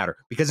does that matter?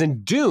 Because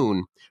in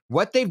Dune,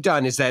 what they've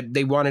done is that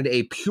they wanted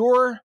a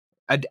pure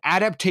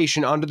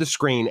adaptation onto the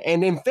screen.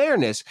 And in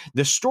fairness,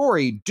 the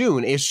story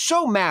Dune is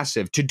so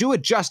massive to do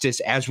it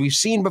justice, as we've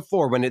seen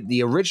before when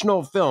the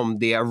original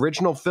filmed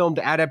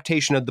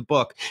adaptation of the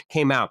book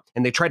came out,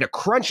 and they tried to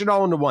crunch it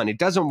all into one. It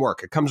doesn't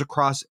work. It comes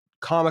across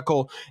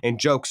comical and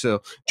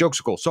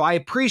jokesical. So I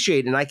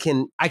appreciate and I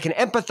can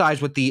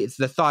empathize with the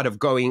thought of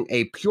going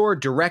a pure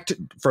direct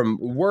from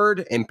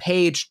word and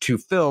page to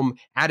film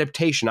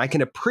adaptation. I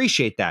can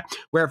appreciate that.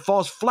 Where it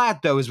falls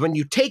flat though is when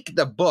you take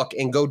the book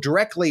and go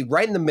directly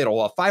right in the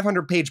middle, a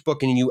 500-page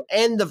book, and you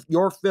end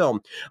your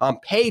film on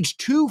page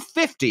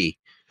 250,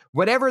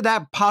 whatever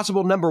that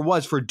possible number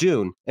was for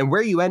Dune, and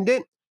where you end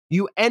it,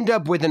 you end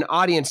up with an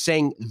audience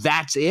saying,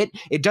 that's it.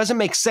 It doesn't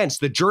make sense.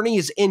 The journey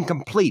is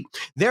incomplete.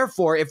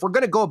 Therefore, if we're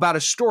going to go about a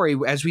story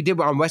as we did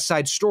on West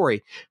Side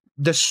Story,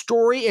 the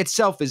story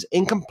itself is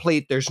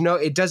incomplete.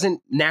 It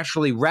doesn't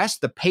naturally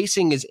rest. The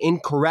pacing is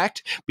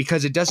incorrect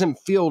because it doesn't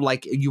feel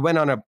like you went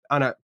on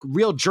a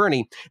real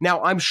journey.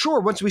 Now, I'm sure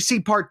once we see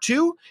part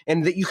 2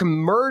 and that you can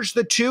merge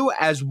the two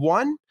as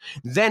one,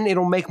 then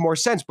it'll make more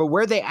sense. But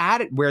where they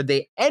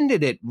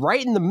ended it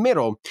right in the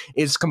middle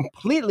is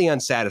completely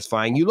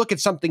unsatisfying. You look at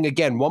something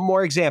again, one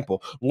more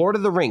example, Lord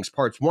of the Rings,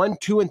 parts 1,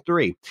 2, and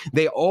 3.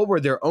 They all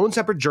were their own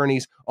separate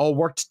journeys, all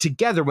worked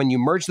together when you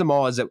merge them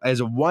all as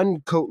a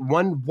one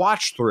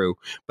watch through.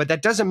 But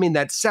that doesn't mean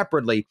that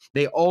separately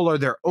they all are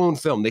their own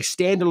film. They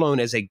stand alone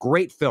as a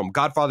great film.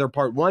 Godfather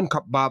Part 1,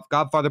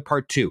 Godfather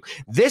Part 2.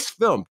 This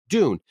film,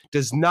 Dune,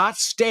 does not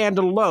stand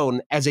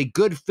alone as a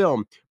good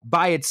film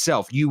by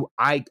itself.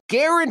 I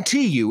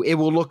guarantee you it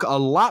will look a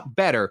lot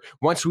better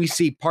once we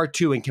see part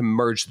 2 and can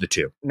merge the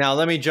two. Now,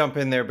 let me jump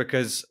in there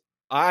because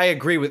I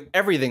agree with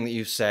everything that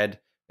you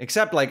said,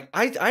 except like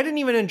I didn't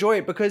even enjoy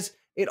it because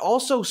it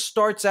also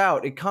starts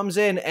out, it comes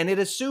in and it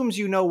assumes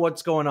you know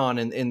what's going on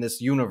in this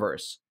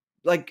universe.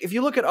 Like if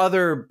you look at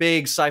other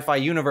big sci-fi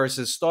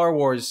universes, Star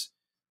Wars,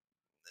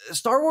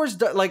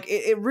 like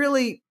it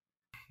really,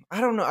 I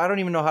don't know, I don't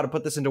even know how to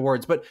put this into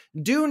words, but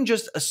Dune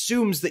just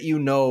assumes that you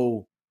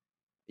know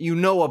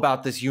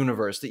about this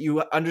universe, that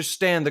you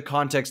understand the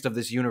context of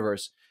this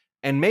universe.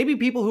 And maybe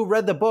people who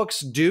read the books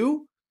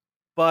do,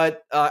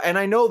 but and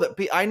I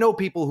know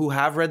people who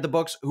have read the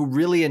books who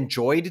really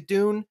enjoyed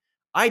Dune.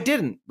 I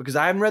didn't, because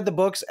I haven't read the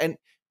books, and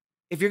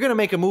if you're going to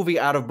make a movie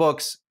out of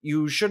books,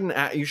 you shouldn't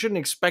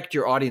expect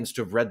your audience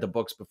to have read the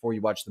books before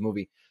you watch the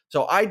movie.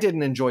 So I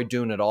didn't enjoy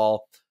Dune at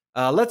all.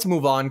 Let's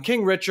move on.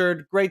 King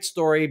Richard, great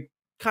story,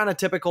 kind of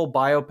typical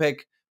biopic,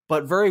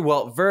 but very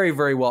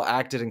very well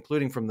acted,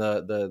 including from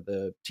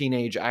the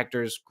teenage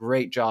actors.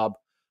 Great job.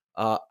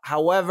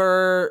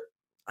 However,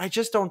 I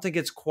just don't think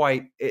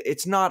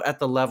it's not at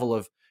the level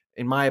of,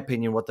 in my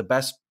opinion, what the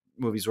best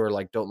movies were,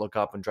 like Don't Look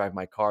Up and Drive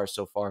My Car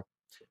so far.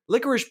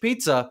 Licorice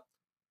Pizza,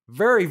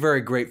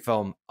 very great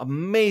film,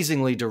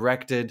 amazingly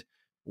directed,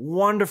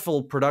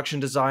 wonderful production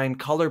design,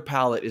 color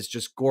palette is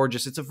just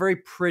gorgeous. It's a very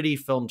pretty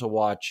film to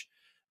watch,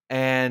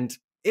 and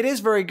it is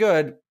very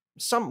good.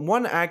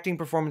 One acting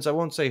performance, I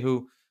won't say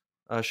who.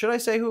 Should I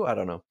say who? I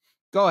don't know.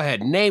 Go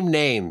ahead, name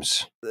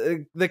names.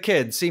 The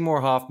kid,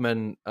 Seymour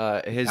Hoffman,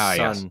 his son.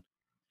 Yes.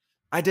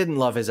 I didn't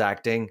love his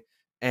acting,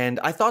 and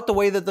I thought the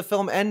way that the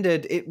film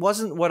ended, it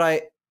wasn't what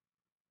I.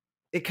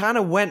 It kind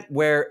of went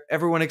where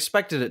everyone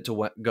expected it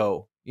to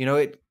go. You know,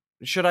 it.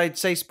 Should I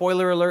say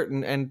spoiler alert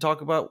and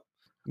talk about?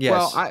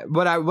 Well, Yes.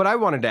 what I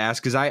wanted to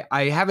ask is I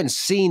haven't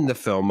seen the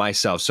film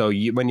myself. So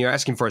when you're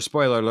asking for a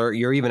spoiler alert,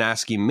 you're even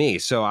asking me.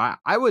 So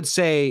I would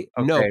say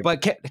no. Okay.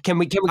 But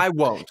I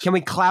won't. can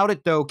we cloud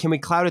it though? Can we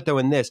cloud it though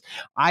in this?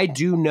 I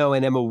do know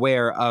and am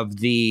aware of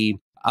the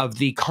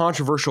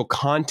controversial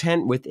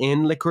content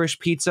within Licorice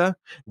Pizza,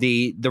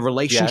 the Yes.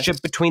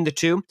 relationship between the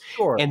two,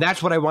 Sure. and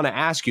that's what I want to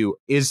ask you: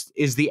 is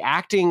the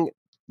acting?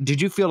 Did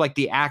you feel like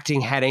the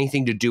acting had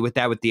anything to do with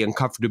that, with the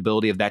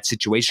uncomfortability of that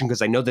situation?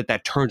 Because I know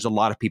that turns a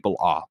lot of people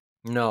off.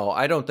 No,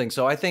 I don't think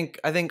so. I think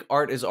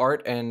art is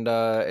art, and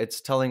it's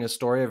telling a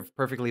story, a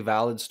perfectly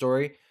valid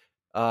story,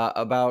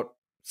 about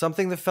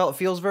something that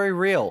feels very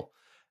real.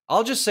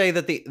 I'll just say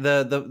that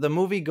the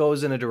movie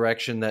goes in a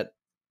direction that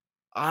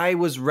I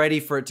was ready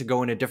for it to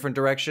go in a different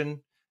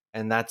direction,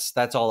 and that's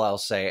all I'll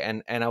say.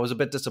 And I was a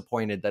bit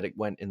disappointed that it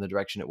went in the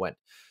direction it went.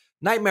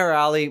 Nightmare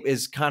Alley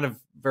is kind of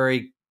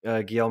very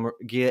Guillermo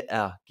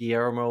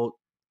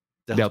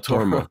del Del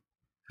Toro.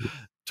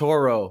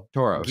 Toro.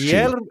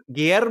 Excuse me.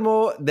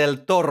 Guillermo del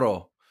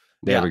Toro.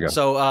 There Yeah. we go.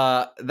 So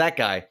that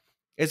guy.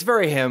 It's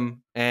very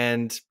him,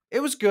 and it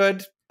was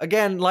good.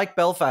 Again, like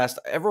Belfast,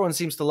 everyone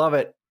seems to love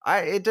it.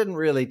 It didn't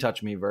really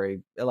touch me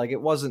very, like, it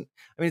wasn't.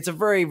 I mean, it's a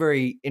very,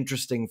 very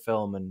interesting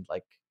film, and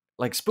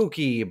like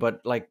spooky,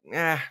 but like,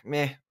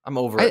 meh. I'm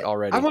over it I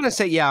already. want to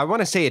say, yeah, I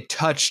want to say it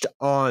touched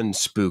on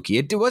spooky.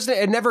 It wasn't.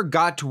 It never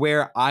got to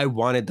where I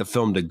wanted the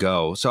film to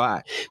go.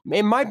 So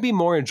it might be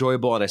more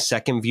enjoyable on a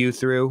second view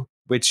through,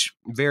 which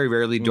very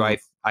rarely do Mm,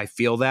 I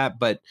feel that.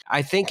 But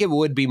I think it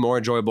would be more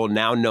enjoyable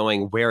now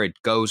knowing where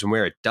it goes and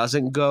where it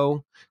doesn't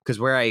go. Because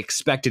where I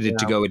expected it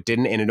to yeah. go, it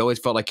didn't, and it always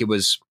felt like it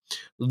was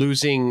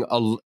losing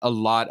a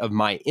lot of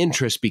my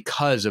interest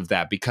because of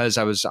that. Because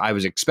I was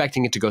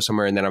expecting it to go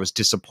somewhere, and then I was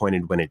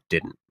disappointed when it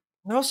didn't.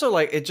 And also,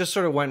 like, it just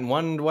sort of went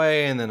one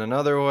way and then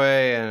another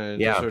way, and it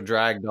just Yeah. sort of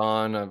dragged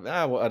on.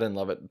 Well, I didn't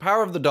love it.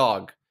 Power of the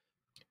Dog.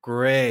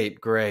 Great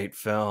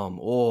film.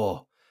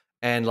 Oh,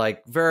 and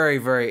like very,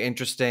 very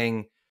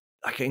interesting,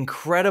 like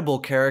incredible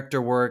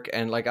character work.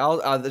 And like,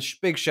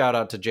 big shout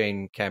out to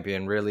Jane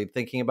Campion. Really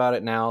thinking about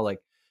it now, like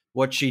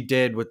what she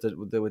did with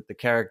the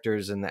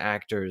characters and the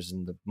actors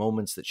and the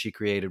moments that she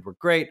created were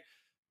great.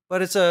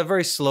 But it's a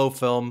very slow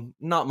film,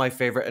 not my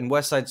favorite. And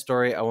West Side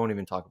Story, I won't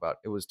even talk about.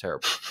 It was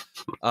terrible.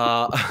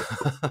 Uh,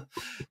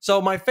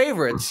 so my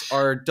favorites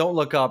are Don't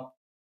Look Up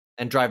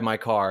and Drive My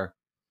Car.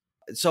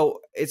 So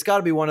it's got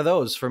to be one of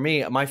those for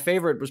me. My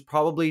favorite was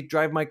probably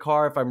Drive My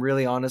Car, if I'm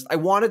really honest. I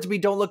want it to be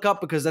Don't Look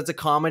Up because that's a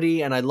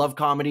comedy, and I love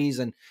comedies,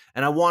 and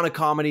I want a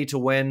comedy to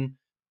win.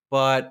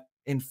 But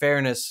in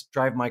fairness,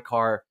 Drive My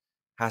Car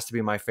has to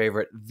be my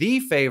favorite. The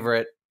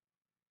favorite,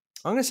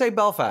 I'm going to say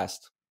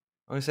Belfast.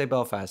 I'm going to say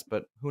Belfast,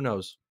 but who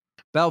knows?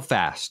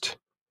 Belfast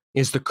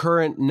is the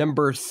current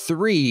number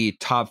 3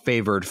 top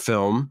favored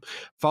film,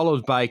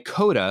 followed by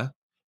Coda,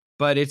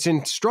 but it's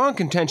in strong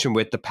contention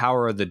with The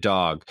Power of the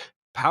Dog.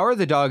 Power of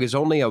the Dog is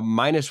only a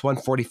minus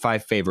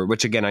 145 favorite,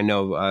 which again, I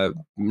know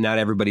not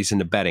everybody's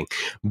into betting,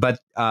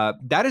 but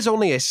that is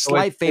only a So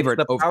slight favorite.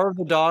 it's The Power of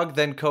the Dog,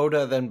 then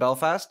Coda, then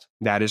Belfast?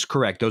 That is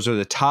correct. Those are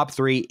the top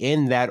 3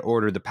 in that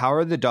order. The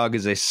Power of the Dog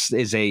is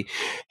a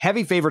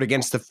heavy favorite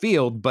against the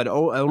field, but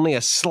only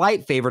a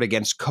slight favorite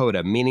against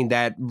Coda, meaning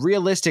that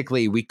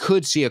realistically we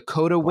could see a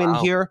Coda win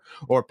Wow. here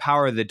or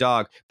Power of the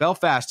Dog.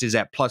 Belfast is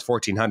at plus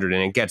 1400,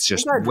 and it gets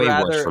just way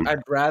worse from there.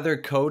 I'd rather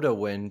Coda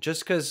win just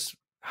because.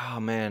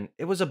 Oh man,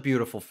 it was a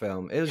beautiful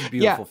film. It was a Yeah,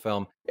 beautiful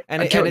film,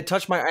 and it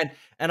touched my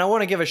and I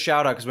want to give a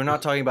shout out because we're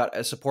not talking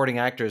about supporting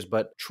actors,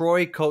 but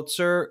Troy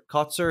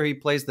Kotzer, he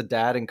plays the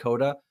dad in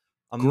Coda.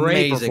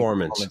 great Amazing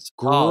performance.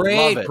 Oh, love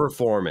Great it,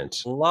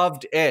 performance.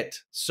 loved it.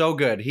 So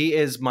good. He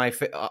is my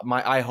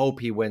my. I hope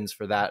he wins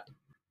for that.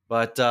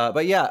 But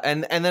yeah,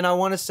 and then I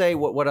want to say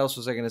what else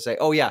was I going to say?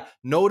 Oh yeah,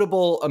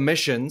 notable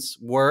omissions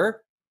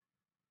were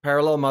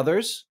Parallel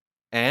Mothers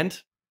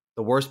and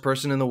The Worst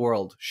Person in the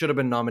World. Should have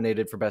been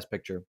nominated for Best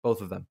Picture,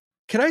 both of them.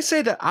 Can I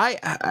say that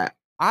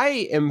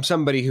I am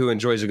somebody who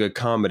enjoys a good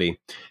comedy.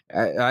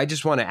 I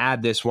just want to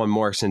add this one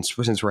more since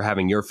we're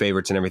having your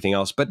favorites and everything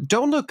else. But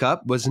Don't Look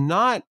Up was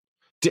not,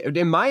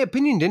 in my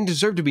opinion, didn't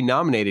deserve to be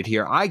nominated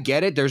here. I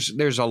get it.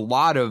 There's a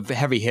lot of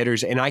heavy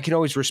hitters, and I can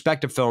always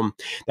respect a film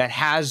that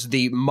has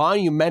the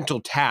monumental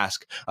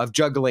task of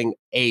juggling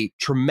a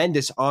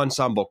tremendous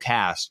ensemble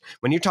cast.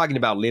 When you're talking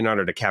about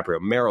Leonardo DiCaprio,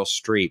 Meryl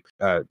Streep,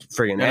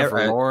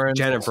 Jennifer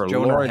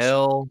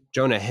Lawrence,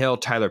 Jonah Hill,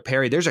 Tyler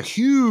Perry. There's a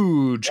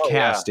huge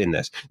cast in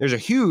this. There's a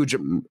huge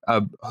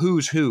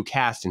who's who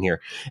cast in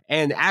here,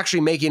 and actually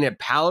making it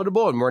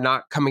palatable. And we're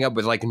not coming up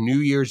with like New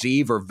Year's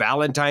Eve or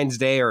Valentine's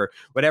Day or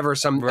whatever,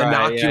 some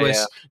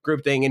innocuous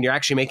group thing, and you're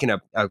actually making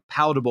a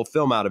palatable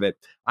film out of it.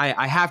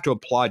 I have to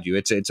applaud you.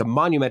 It's a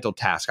monumental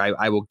task.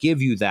 I will give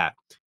you that.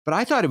 But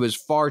I thought it was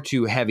far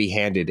too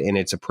heavy-handed in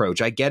its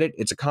approach. I get it;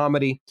 it's a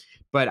comedy,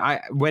 but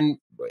when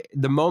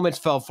the moments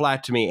fell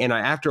flat to me. And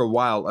after a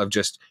while of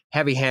just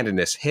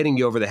heavy-handedness, hitting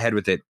you over the head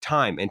with it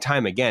time and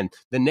time again,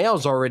 the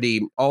nail's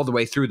already all the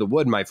way through the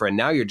wood, my friend.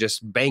 Now you're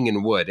just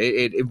banging wood.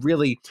 It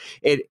really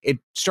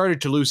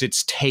started to lose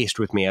its taste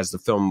with me as the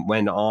film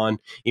went on,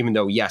 even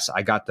though, yes,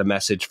 I got the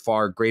message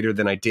far greater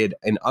than I did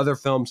in other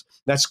films.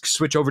 Let's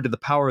switch over to The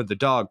Power of the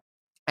Dog.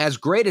 As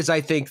great as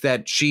I think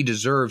that she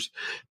deserves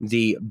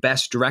the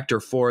best director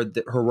for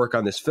her work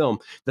on this film,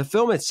 the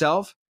film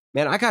itself,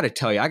 man, I got to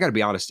tell you, I got to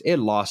be honest, it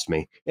lost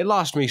me. It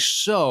lost me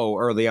so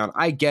early on.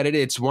 I get it.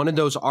 It's one of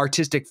those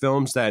artistic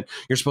films that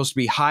you're supposed to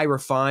be high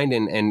refined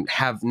and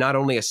have not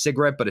only a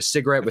cigarette, but a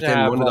cigarette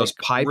within one of those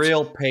pipes.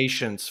 Real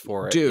patience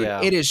for it. Dude,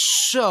 it is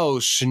so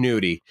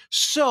snooty.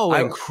 So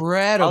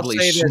incredibly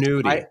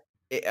snooty.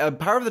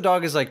 Power of the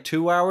Dog is like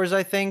 2 hours,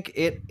 I think.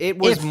 It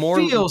was more.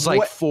 It feels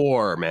like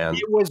 4, man.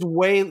 It was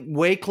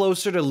way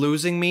closer to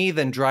losing me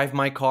than Drive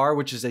My Car,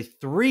 which is a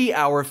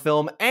 3-hour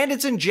film, and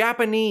it's in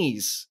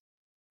Japanese.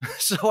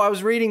 So I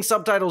was reading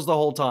subtitles the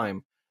whole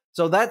time.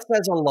 So that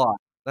says a lot.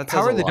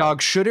 Power of the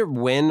Dog, should it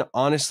win,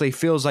 honestly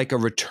feels like a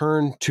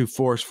return to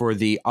force for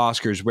the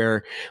Oscars,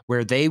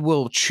 where they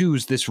will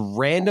choose this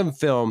random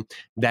film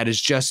that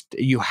is just,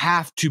 you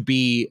have to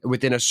be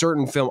within a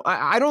certain film.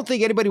 I don't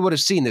think anybody would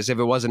have seen this if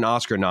it wasn't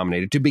Oscar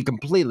nominated, to be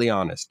completely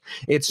honest.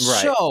 It's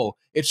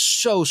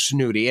so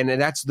snooty, and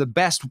that's the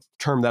best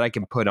term that I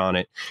can put on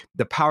it.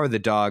 The Power of the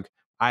Dog,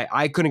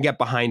 I couldn't get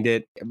behind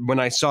it. When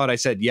I saw it, I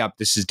said, yep,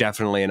 this is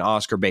definitely an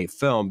Oscar bait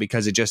film,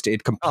 because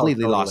it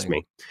completely lost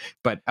me.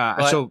 But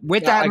so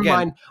with that in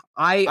mind,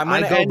 I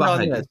go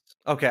behind it.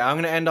 Okay, I'm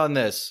going to end on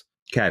this.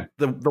 Okay.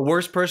 The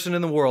Worst Person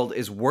in the World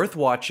is worth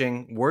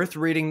watching, worth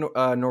reading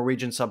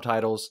Norwegian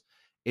subtitles.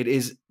 It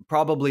is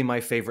probably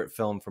my favorite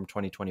film from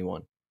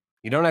 2021.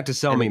 You don't have to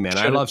sell me, man.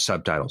 I love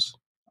subtitles.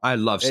 I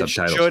love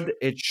subtitles.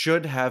 It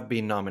should have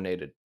been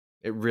nominated.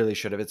 It really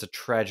should have. It's a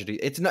tragedy.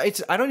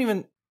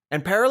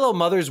 And Parallel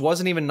Mothers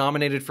wasn't even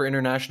nominated for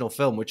International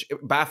Film, which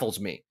baffles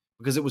me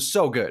because it was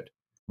so good.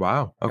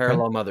 Wow. Okay.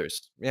 Parallel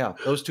Mothers. Yeah,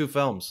 those two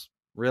films.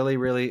 Really,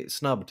 really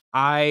snubbed.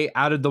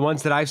 Out of the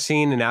ones that I've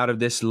seen and out of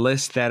this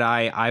list that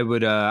I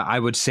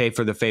would say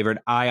for the favorite,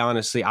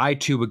 I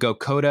too would go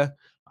Coda.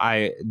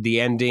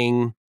 The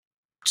ending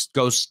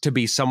goes to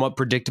be somewhat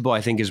predictable,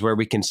 I think, is where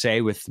we can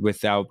say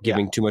without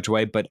giving too much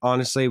away. But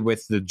honestly,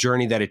 with the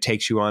journey that it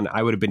takes you on,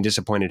 I would have been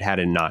disappointed had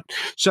it not.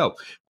 So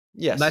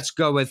yes, let's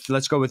go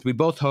with we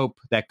both hope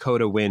that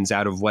Coda wins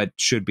out of what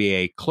should be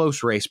a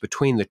close race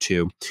between the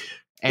two.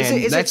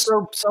 And is it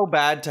so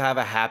bad to have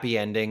a happy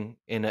ending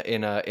in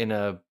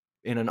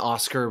an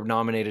Oscar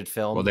nominated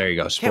film? Well, there you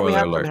go. Can't we Spoiler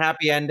have alert. some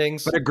happy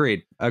endings? But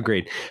agreed.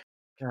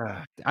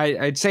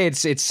 I'd say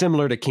it's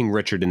similar to King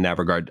Richard in that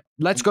regard.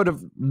 Let's go to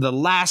the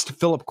last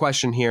Philip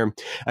question here.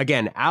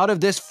 Again, out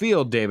of this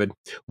field, David,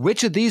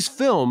 which of these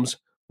films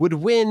would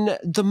win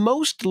the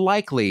most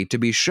likely to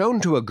be shown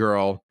to a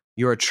girl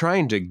you're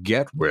trying to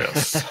get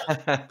with?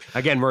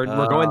 Again, we're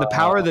going The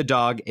Power of the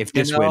Dog. If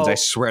this wins, I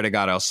swear to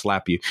God, I'll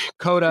slap you.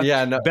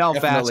 Coda,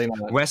 Belfast,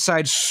 West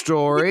Side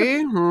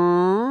Story,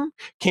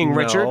 King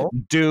Richard,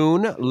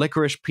 Dune,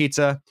 Licorice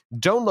Pizza,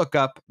 Don't Look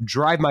Up,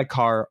 Drive My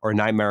Car, or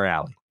Nightmare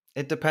Alley.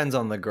 It depends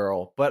on the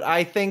girl, but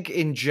I think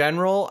in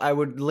general, I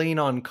would lean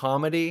on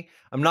comedy.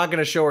 I'm not going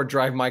to show her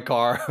Drive My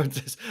Car,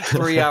 this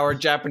 3-hour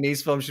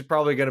Japanese film. She's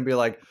probably going to be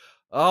like,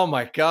 oh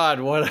my God,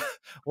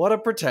 what a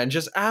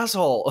pretentious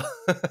asshole.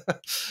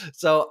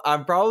 So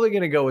I'm probably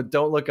going to go with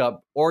Don't Look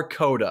Up or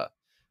Coda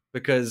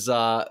because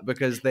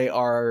they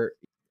are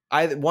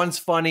one's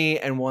funny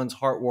and one's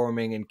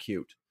heartwarming and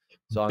cute.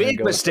 So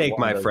big mistake,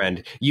 my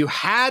friend. You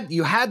had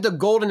the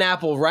golden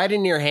apple right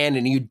in your hand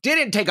and you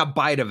didn't take a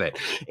bite of it.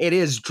 It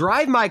is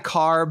Drive My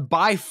Car,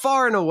 by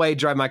far and away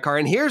Drive My Car.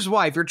 And here's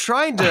why. If you're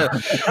trying to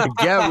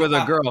get with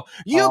a girl,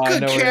 you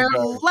could care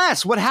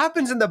less what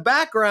happens in the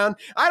background.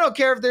 I don't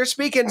care if they're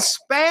speaking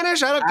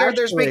Spanish. I don't care if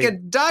they're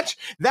speaking Dutch.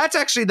 That's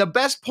actually the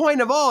best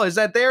point of all, is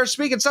that they're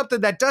speaking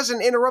something that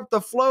doesn't interrupt the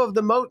flow of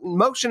the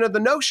motion of the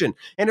notion.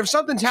 And if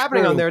something's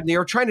happening on there and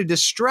you're trying to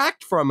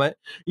distract from it,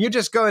 you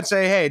just go and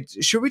say, hey,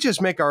 should we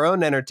just make our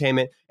own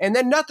entertainment? And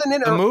then nothing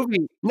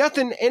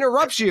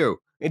interrupts you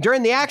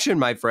during the action,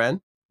 my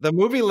friend. The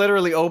movie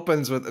literally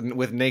opens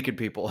with naked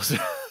people. So,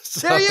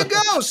 there you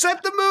go.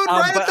 Set the mood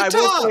right at the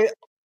top.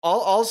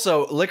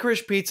 Also,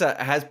 Licorice Pizza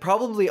has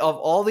probably, of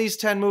all these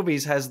 10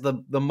 movies, has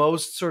the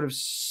most sort of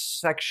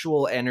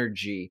sexual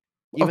energy.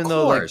 Even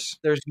though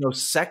there's no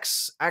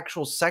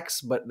actual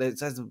sex, but it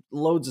has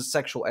loads of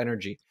sexual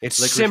energy. It's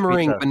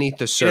simmering beneath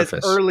the surface.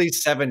 It's early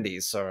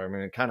 70s, so I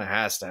mean, it kind of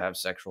has to have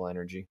sexual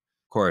energy.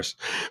 Course.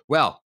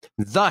 Well,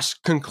 thus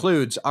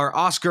concludes our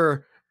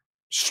Oscar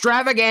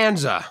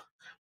Stravaganza.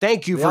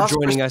 Thank you for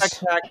joining us.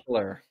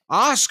 Spectacular.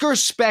 Oscar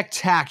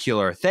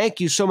Spectacular.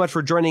 Thank you so much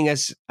for joining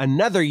us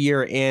another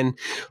year in.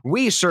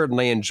 We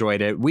certainly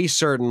enjoyed it. We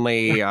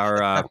certainly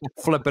are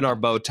flipping our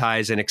bow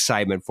ties in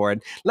excitement for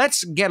it.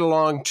 Let's get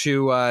along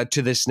to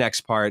this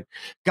next part.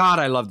 God,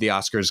 I love the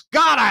Oscars.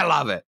 God, I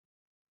love it.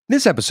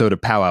 This episode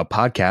of Powwow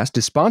Podcast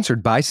is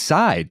sponsored by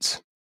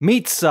Sides.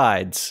 Meet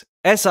Sides.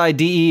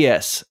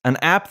 SIDES, an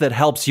app that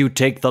helps you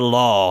take the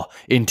law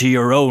into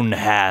your own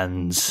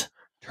hands.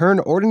 Turn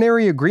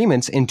ordinary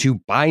agreements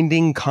into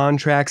binding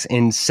contracts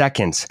in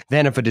seconds.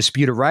 Then if a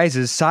dispute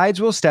arises,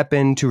 sides will step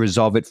in to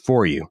resolve it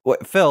for you.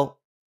 What, Phil,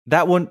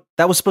 that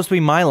was supposed to be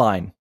my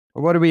line.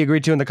 What did we agree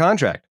to in the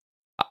contract?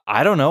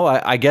 I don't know.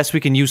 I guess we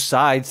can use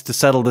sides to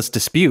settle this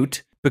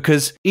dispute,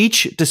 because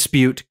each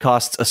dispute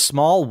costs a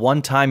small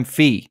one-time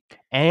fee.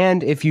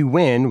 And if you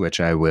win, which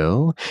I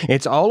will,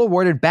 it's all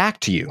awarded back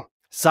to you.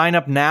 Sign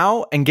up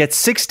now and get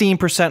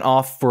 16%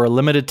 off for a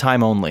limited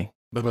time only.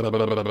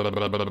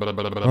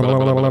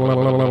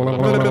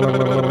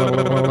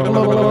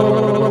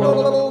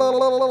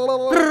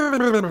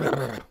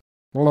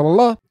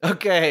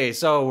 Okay,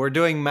 so we're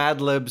doing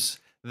Mad Libs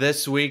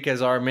this week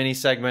as our mini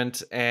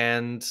segment,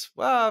 and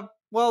well,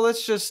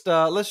 let's just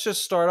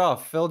start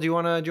off. Phil, do you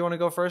wanna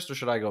go first, or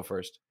should I go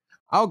first?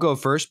 I'll go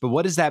first, but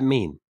what does that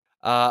mean?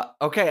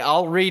 Okay,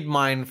 I'll read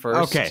mine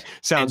first. Okay,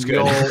 sounds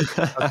good.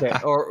 Okay,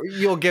 or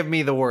you'll give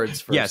me the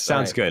words first. Yeah,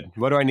 sounds good.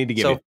 What do I need to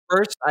give you? So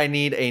first, I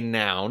need a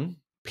noun.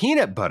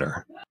 Peanut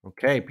butter.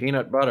 Okay,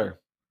 peanut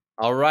butter.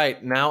 All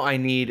right, now I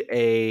need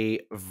a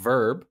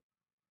verb.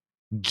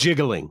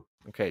 Jiggling.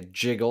 Okay,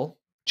 jiggle.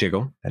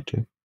 Jiggle, that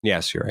too.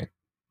 Yes, you're right.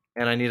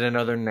 And I need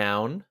another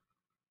noun.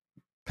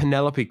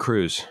 Penelope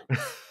Cruz.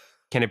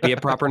 Can it be a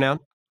proper noun?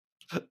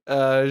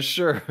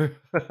 Sure.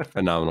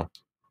 Phenomenal.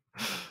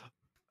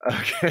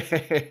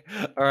 Okay.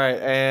 All right,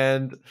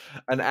 and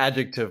an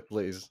adjective,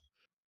 please.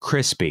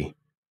 Crispy.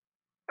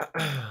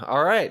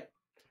 All right.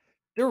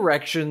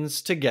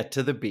 Directions to get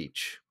to the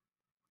beach.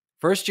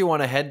 First, you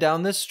want to head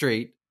down this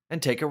street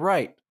and take a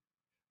right.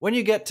 When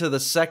you get to the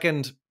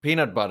second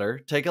peanut butter,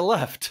 take a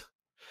left.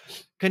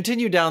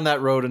 Continue down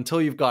that road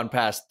until you've gone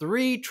past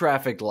 3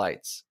 traffic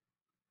lights.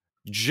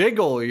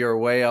 Jiggle your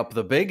way up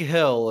the big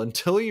hill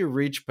until you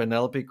reach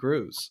Penelope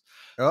Cruz.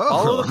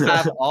 Follow the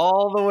path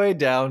all the way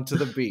down to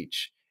the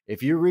beach.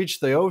 If you reach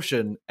the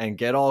ocean and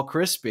get all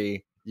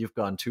crispy, you've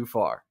gone too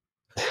far.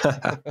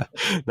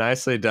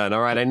 Nicely done.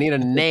 All right, I need a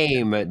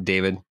name,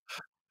 David.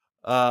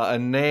 A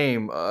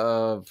name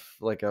of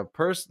like a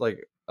person,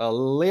 like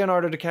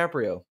Leonardo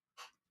DiCaprio.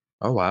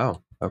 Oh,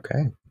 wow.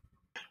 Okay.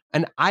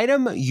 An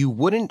item you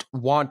wouldn't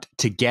want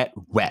to get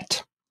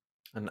wet.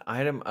 An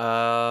item,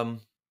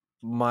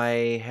 my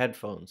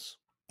headphones.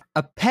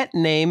 A pet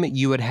name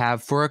you would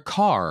have for a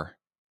car.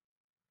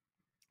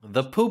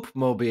 The Poop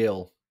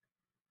Mobile.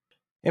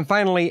 And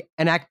finally,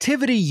 an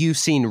activity you've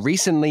seen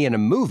recently in a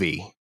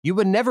movie you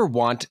would never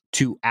want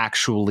to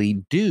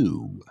actually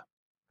do.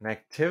 An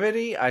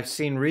activity I've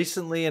seen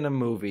recently in a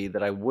movie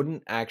that I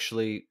wouldn't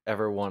actually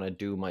ever want to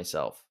do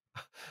myself.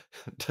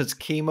 Does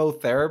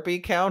chemotherapy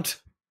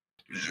count?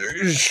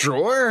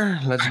 Sure,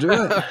 let's do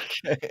it.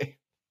 Okay.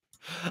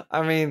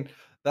 I mean,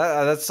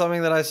 that's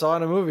something that I saw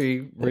in a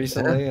movie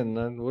recently, and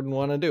I wouldn't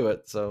want to do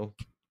it, so.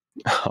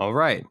 All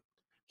right.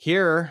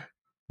 Here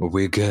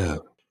we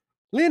go.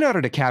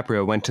 Leonardo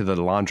DiCaprio went to the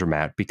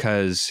laundromat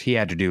because he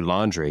had to do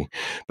laundry.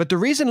 But the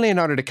reason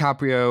Leonardo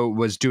DiCaprio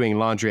was doing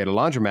laundry at a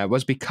laundromat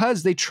was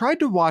because they tried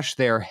to wash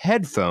their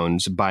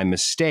headphones by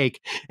mistake,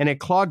 and it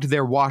clogged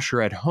their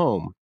washer at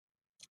home.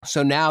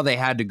 So now they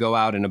had to go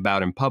out and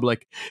about in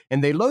public,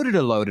 and they loaded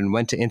a load and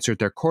went to insert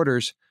their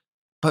quarters,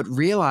 but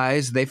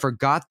realized they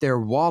forgot their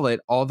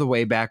wallet all the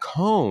way back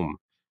home.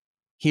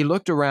 He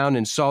looked around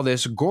and saw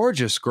this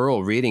gorgeous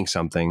girl reading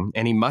something,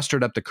 and he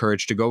mustered up the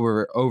courage to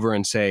go over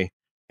and say,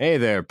 "Hey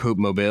there, Poop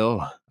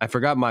Mobile. I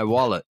forgot my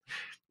wallet.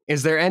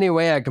 Is there any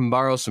way I can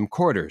borrow some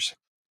quarters?"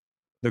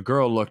 The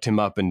girl looked him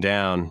up and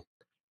down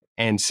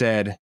and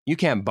said, "You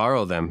can't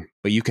borrow them,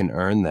 but you can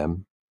earn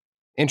them."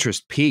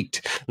 Interest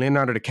piqued.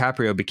 Leonardo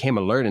DiCaprio became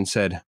alert and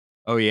said,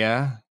 "Oh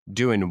yeah?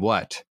 Doing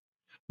what?"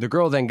 The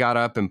girl then got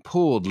up and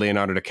pulled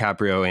Leonardo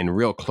DiCaprio in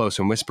real close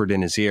and whispered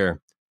in his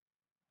ear,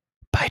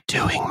 "By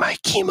doing my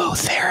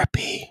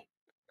chemotherapy."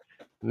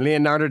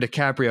 Leonardo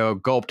DiCaprio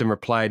gulped and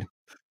replied,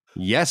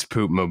 "Yes,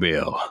 Poop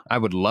Mobile. I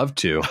would love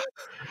to."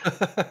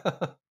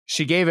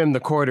 She gave him the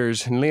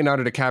quarters, and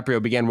Leonardo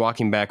DiCaprio began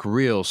walking back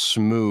real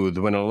smooth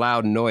when a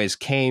loud noise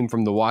came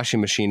from the washing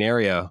machine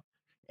area.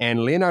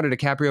 And Leonardo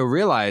DiCaprio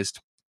realized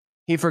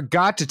he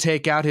forgot to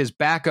take out his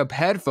backup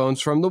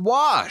headphones from the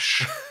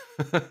wash.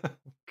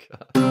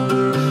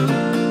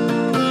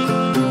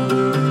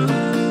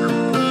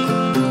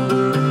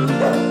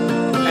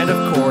 And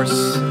of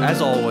course,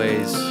 as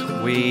always,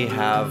 we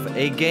have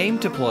a game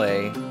to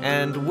play.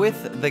 And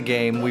with the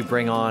game, we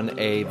bring on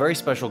a very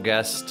special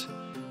guest,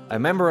 a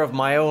member of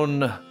my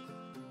own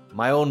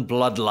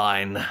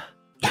bloodline,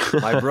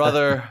 my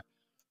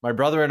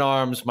brother in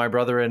arms, my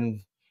brother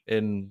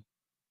in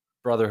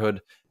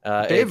brotherhood.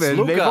 David,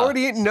 they've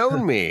already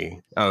known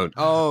me.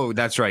 Oh,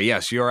 that's right.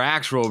 Yes, your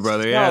actual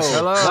brother. Yes,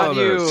 hello, not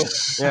Luke. you.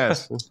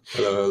 Yes,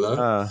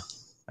 hello.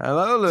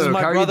 Hello, Luke. This is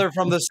my How brother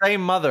from the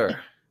same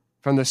mother.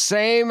 From the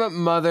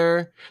same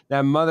mother,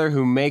 that mother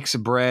who makes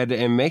bread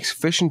and makes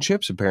fish and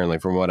chips, apparently,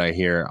 from what I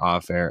hear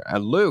off air.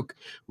 Luke,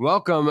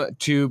 welcome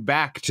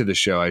back to the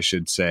show, I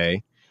should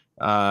say.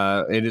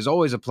 It is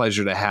always a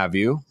pleasure to have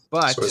you.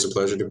 But It's always a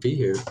pleasure to be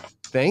here.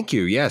 thank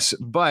you. Yes.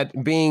 But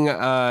being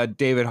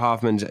David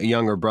Hoffman's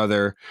younger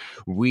brother,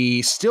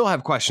 we still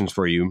have questions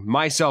for you.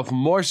 Myself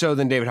more so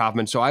than David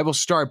Hoffman. So I will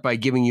start by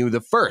giving you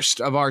the first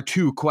of our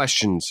 2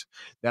 questions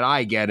that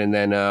I get. And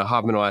then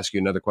Hoffman will ask you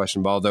another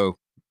question. But although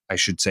I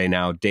should say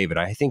now, David,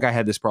 I think I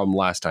had this problem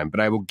last time, but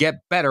I will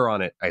get better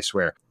on it, I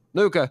swear.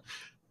 Luca,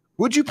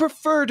 would you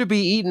prefer to be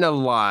eaten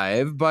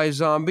alive by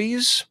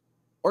zombies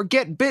or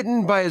get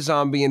bitten by a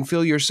zombie and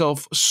feel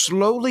yourself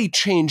slowly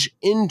change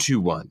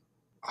into one?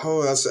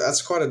 Oh,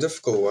 that's quite a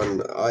difficult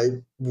one.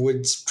 I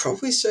would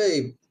probably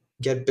say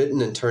get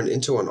bitten and turned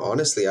into one.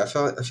 Honestly, I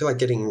feel like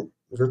getting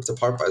ripped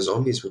apart by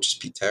zombies would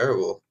just be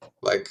terrible.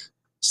 Like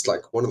it's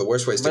like one of the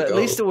worst ways to But go. at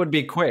least it would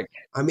be quick.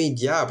 I mean,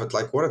 yeah, but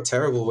like what a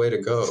terrible way to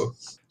go.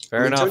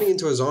 Fair enough. Turning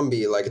into a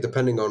zombie, like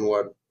depending on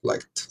what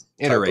like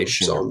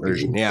Iteration type of or zombie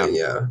version, yeah. thing,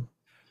 yeah.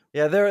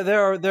 Yeah,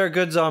 there are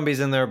good zombies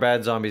and there are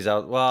bad zombies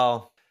out.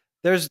 Well,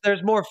 there's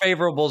more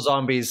favorable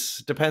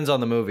zombies. Depends on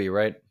the movie,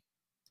 right?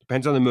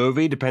 Depends on the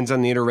movie, depends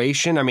on the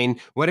iteration. I mean,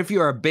 what if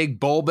you're a big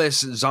bulbous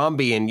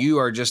zombie and you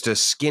are just a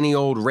skinny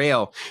old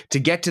rail? To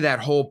get to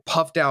that whole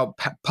puffed out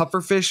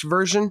pufferfish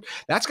version,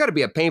 that's got to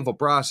be a painful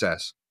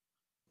process.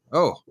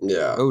 Oh,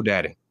 Yeah. oh,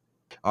 daddy.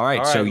 All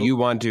right, so you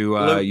want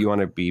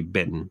to be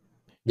bitten.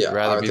 Yeah,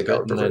 rather I be think I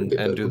would bitten prefer to be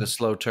and do bitten. the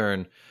slow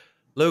turn.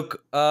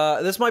 Luke,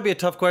 this might be a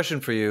tough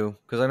question for you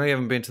because I know you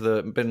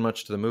haven't been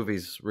much to the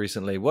movies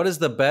recently. What is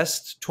the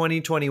best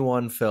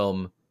 2021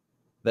 film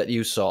that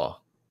you saw?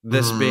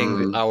 This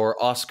being our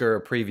Oscar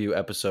preview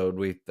episode,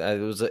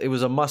 it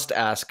was a must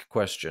ask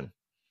question.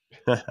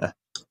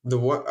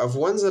 Of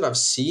ones that I've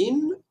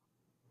seen,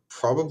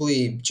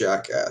 probably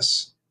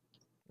Jackass.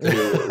 The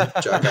new one,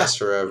 Jackass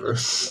Forever.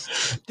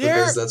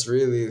 Because that's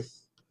really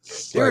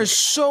there is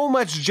so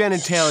much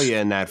genitalia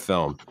in that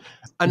film.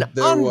 An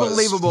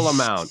unbelievable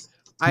amount.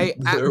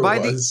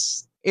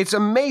 It's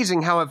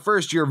amazing how at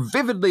first you're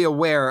vividly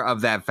aware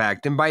of that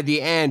fact, and by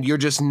the end you're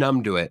just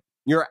numb to it.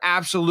 You're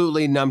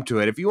absolutely numb to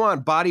it. If you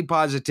want body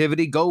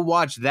positivity, go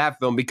watch that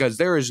film because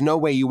there is no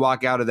way you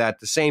walk out of that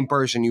the same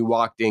person you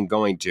walked in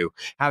going to,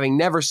 having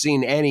never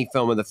seen any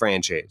film of the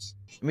franchise.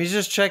 Let me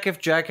just check if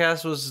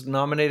Jackass was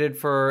nominated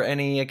for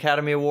any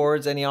Academy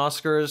Awards, any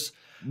Oscars.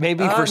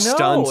 Maybe for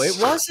stunts. No, it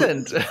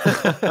wasn't.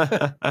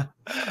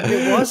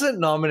 It wasn't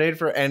nominated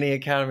for any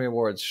Academy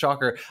Awards.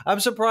 Shocker. I'm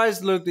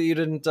surprised, Luke, that you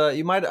didn't.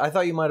 I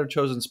thought you might have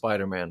chosen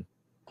Spider-Man.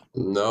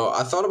 No,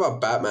 I thought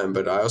about Batman,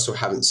 but I also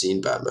haven't seen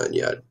Batman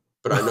yet.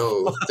 But I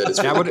know that it's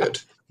really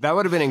good. That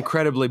would have been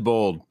incredibly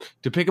bold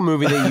to pick a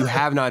movie that you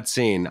have not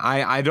seen.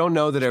 I don't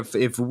know that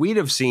if we'd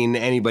have seen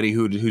anybody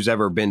who's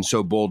ever been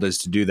so bold as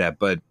to do that,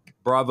 but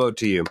bravo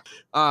to you.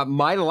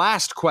 My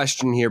last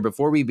question here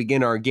before we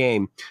begin our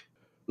game.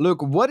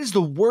 Luke, what is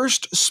the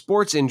worst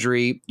sports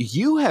injury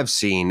you have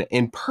seen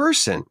in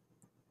person?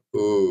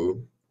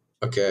 Ooh,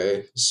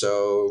 okay.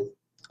 So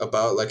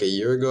about like a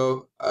year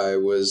ago, I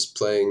was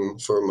playing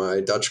for my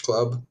Dutch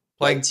club.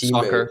 Playing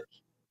soccer,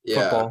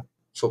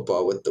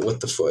 football with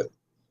the foot,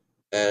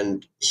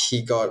 and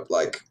he got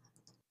like,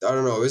 I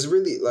don't know. It was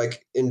really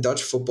like in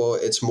Dutch football,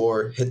 it's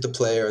more hit the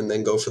player and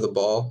then go for the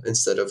ball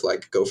instead of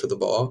like go for the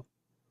ball.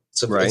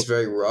 So It's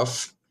very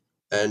rough,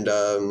 and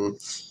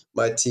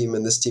my team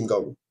and this team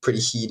got pretty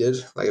heated.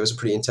 Like it was a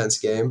pretty intense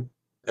game,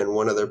 and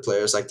one of their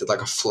players like did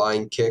like a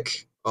flying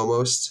kick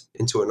almost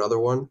into another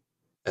one,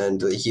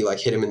 and he like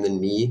hit him in the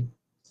knee,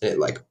 and it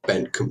like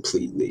bent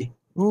completely.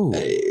 Ooh.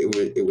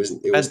 It was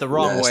bent the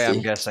wrong nasty. way,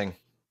 I'm guessing.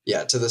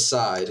 Yeah, to the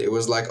side. It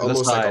was like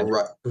almost like a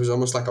right. It was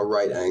almost like a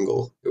right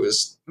angle. It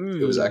was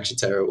actually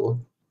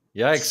terrible.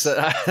 Yikes!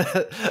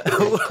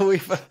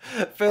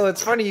 Phil,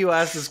 it's funny you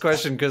asked this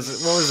question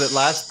because what was it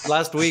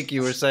last week?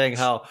 You were saying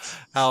how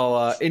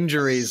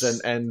injuries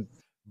and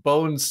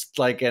bones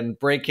like and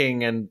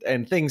breaking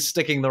and things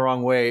sticking the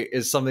wrong way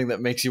is something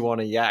that makes you want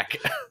to yak.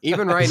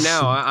 Even right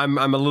now, I'm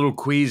a little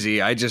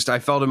queasy. I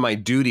felt in my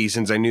duty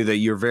since I knew that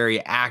you're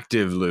very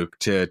active, Luke,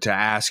 to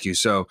ask you.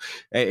 So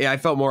I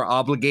felt more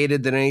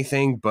obligated than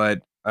anything.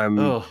 But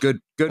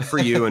good for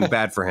you and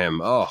bad for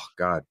him. Oh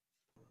God.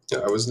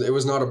 Yeah, it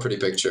was not a pretty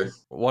picture.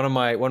 One of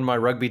my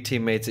rugby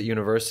teammates at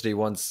university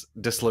once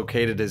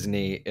dislocated his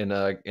knee in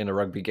a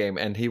rugby game,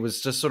 and he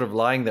was just sort of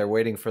lying there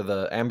waiting for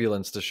the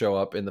ambulance to show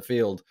up in the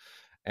field,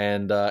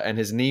 and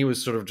his knee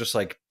was sort of just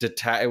like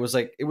detached.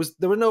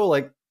 There were no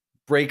like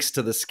breaks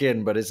to the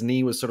skin, but his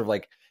knee was sort of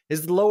like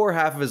his lower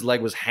half of his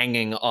leg was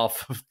hanging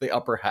off of the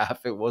upper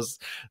half. They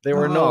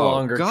were no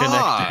longer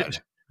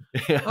connected.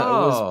 Yeah, It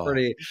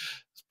was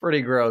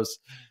pretty gross.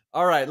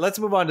 All right, let's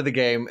move on to the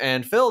game.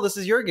 And Phil, this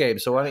is your game,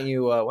 so why don't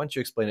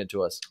you explain it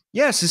to us?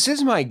 Yes, this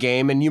is my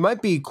game, and you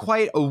might be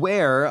quite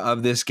aware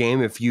of this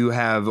game if you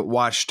have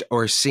watched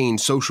or seen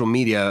social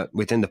media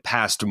within the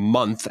past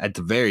month, at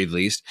the very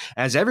least,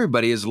 as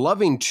everybody is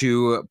loving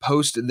to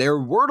post their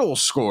Wordle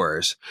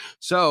scores.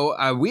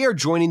 So we are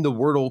joining the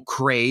Wordle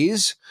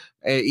craze.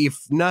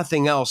 if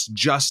nothing else,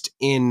 just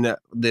in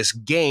this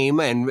game,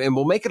 and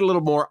we'll make it a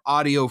little more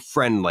audio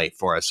friendly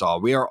for us all.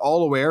 We are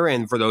all aware,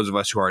 and for those of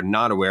us who are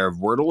not aware of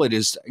Wordle, it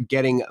is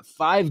getting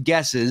 5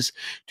 guesses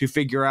to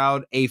figure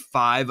out a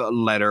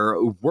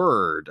 5-letter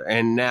word.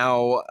 And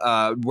now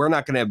we're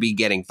not going to be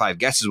getting 5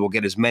 guesses. We'll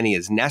get as many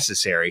as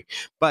necessary,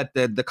 but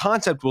the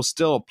concept will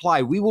still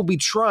apply. We will be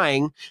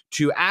trying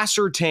to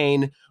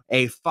ascertain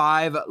a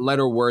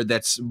 5-letter word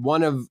that's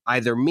one of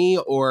either me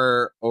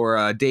or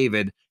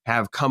David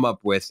have come up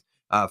with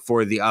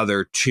for the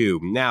other 2.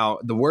 Now,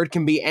 the word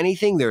can be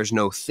anything. There's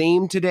no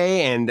theme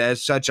today, and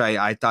as such,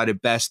 I thought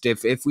it best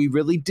if we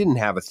really didn't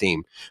have a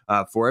theme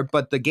for it.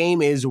 But the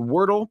game is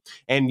Wordle,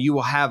 and you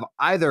will have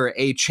either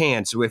a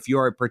chance, if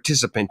you're a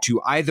participant,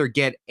 to either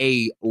get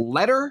a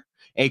letter,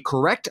 a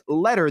correct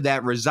letter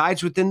that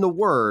resides within the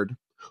word,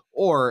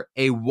 or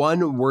a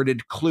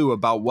one-worded clue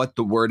about what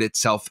the word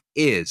itself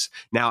is.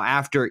 Now,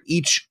 after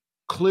each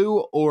clue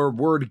or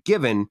word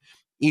given,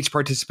 each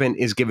participant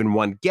is given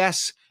 1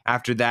 guess.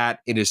 After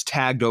that, it is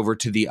tagged over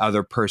to the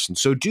other person.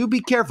 So do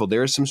be careful.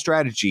 There is some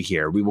strategy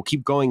here. We will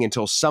keep going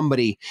until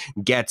somebody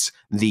gets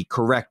the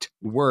correct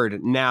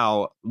word.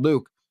 Now,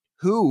 Luke,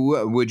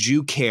 who would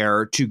you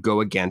care to go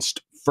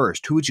against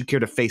first? Who would you care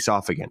to face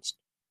off against?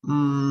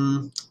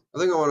 I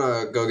think I want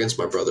to go against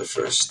my brother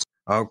first.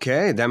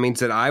 Okay, that means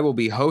that I will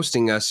be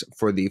hosting us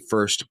for the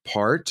first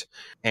part.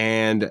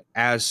 And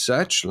as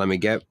such, let me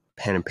get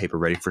pen and paper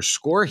ready for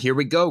score. Here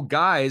we go,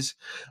 guys.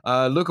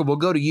 Luca, we'll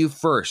go to you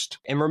first.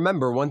 And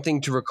remember, one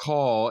thing to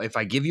recall, if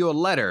I give you a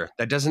letter,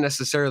 that doesn't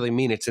necessarily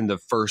mean it's in the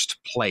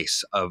first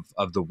place of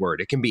the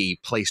word. It can be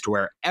placed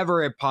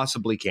wherever it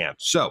possibly can.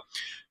 So,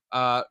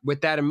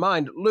 with that in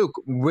mind,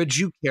 Luke, would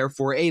you care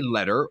for a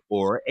letter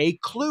or a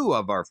clue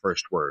of our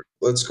first word?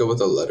 Let's go with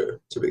a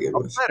letter to begin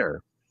with. A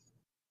letter.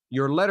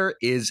 Your letter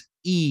is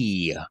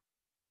E.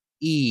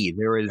 E.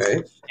 There is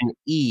an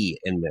E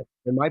in this.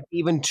 There might be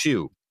even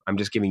 2. I'm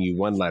just giving you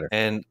 1 letter.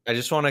 And I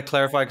just want to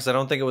clarify, because I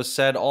don't think it was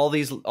said, all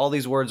these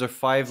words are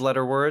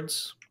 5-letter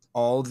words?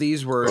 All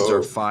these words are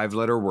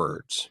 5-letter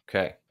words.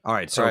 Okay. All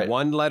right, so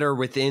 1 letter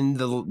within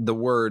the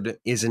word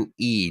is an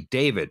E.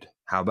 David,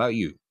 how about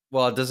you?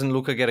 Well, doesn't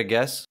Luca get a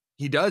guess?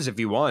 He does if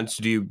he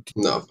wants.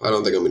 No, I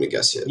don't think I'm going to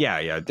guess yet. Yeah.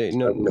 I have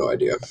no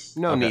idea.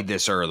 No need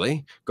this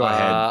early. Go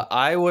ahead.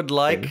 I would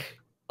like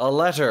a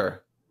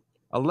letter.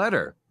 A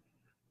letter.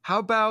 How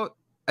about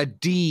a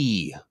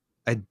D?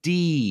 A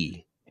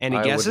D. Any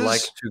guesses? I would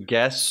like to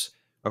guess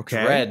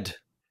dread,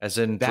 as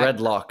in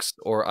dreadlocks,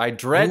 or I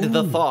dread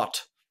the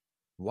thought.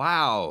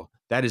 Wow,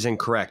 that is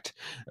incorrect.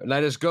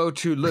 Let us go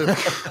to Luke.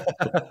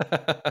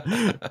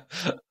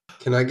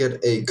 Can I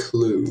get a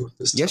clue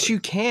this time? Yes, you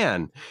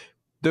can.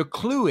 The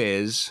clue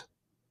is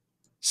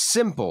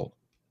simple.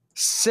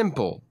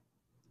 Simple.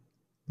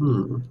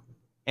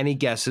 Any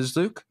guesses,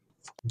 Luke?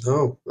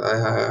 No,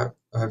 I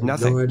have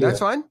nothing. No idea.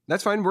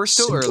 That's fine. We're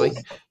still early.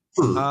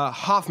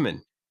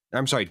 Hoffman.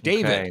 I'm sorry,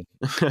 David.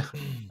 Okay.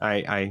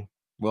 I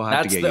will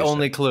have to get you. That's the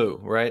only clue,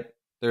 right?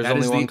 There's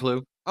only one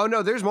clue? Oh,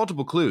 no, there's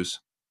multiple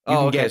clues.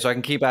 Okay, so I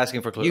can keep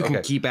asking for clues. You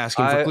can keep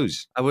asking for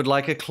clues. I would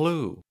like a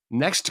clue.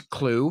 Next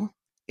clue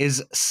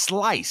is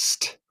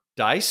sliced.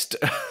 Diced?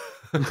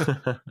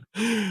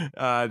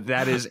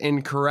 That is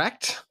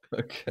incorrect.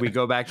 Okay. We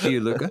go back to you,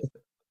 Luca.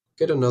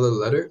 Get another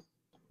letter.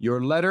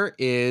 Your letter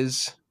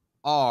is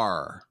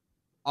R.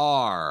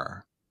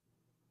 R.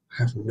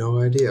 I have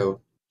no idea.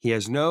 He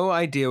has no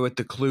idea what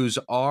the clues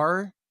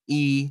R,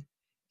 E,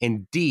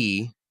 and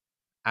D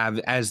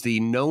as the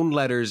known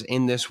letters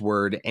in this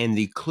word, and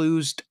the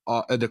clues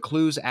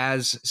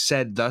as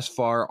said thus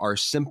far are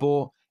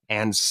simple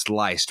and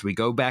sliced. We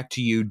go back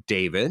to you,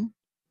 David.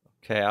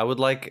 Okay, I would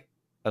like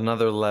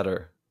another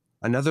letter.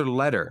 Another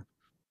letter.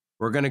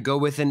 We're going to go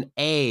with an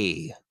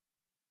A.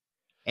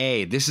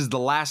 A. This is the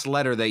last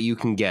letter that you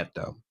can get,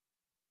 though.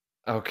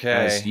 Okay.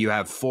 As you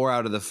have 4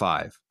 out of the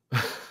 5.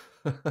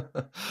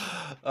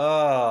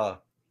 Oh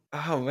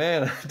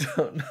man, I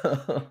don't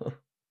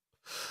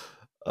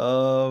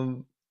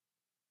know.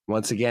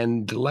 Once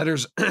again, the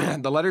letters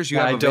you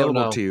have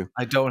available to you.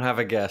 I don't have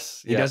a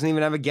guess. He doesn't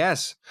even have a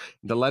guess.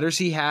 The letters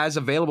he has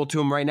available to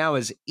him right now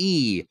is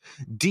E,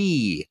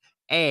 D,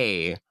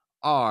 A,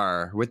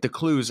 R, with the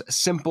clues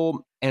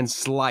simple and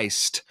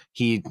sliced.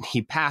 He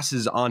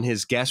passes on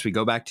his guess. We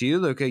go back to you,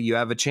 Luca. You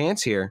have a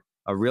chance here,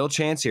 a real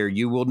chance here.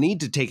 You will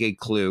need to take a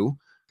clue.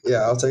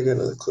 Yeah, I'll take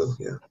another clue.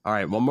 Yeah. All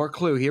right, one more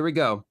clue. Here we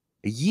go.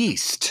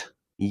 Yeast.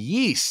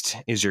 Yeast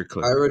is your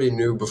clue. I already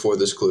knew before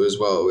this clue as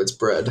well. It's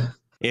bread.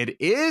 It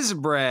is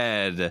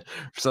bread.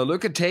 So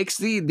Luca takes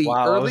the early lead.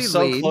 I was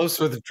so close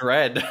with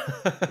dread.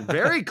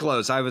 Very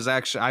close. I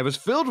was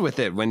filled with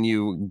it when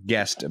you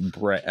guessed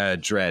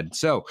dread.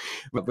 So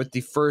with the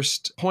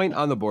first point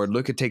on the board,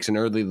 Luca takes an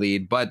early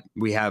lead, but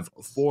we have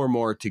 4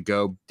 more to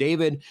go.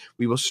 David,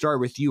 we will start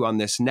with you on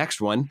this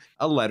next one.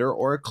 A letter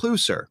or a clue,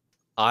 sir?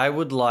 I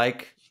would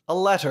like a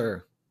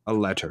letter. A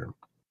letter.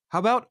 How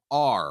about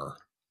R?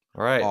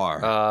 All right.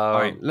 R. All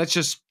right. Let's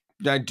just.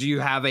 Do you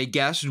have a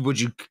guess? Would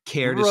you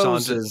care to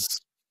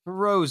roses?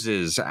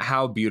 Roses.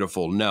 How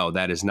beautiful. No,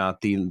 that is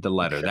not the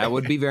letter. Okay. That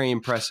would be very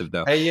impressive,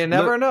 though. Hey, you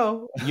never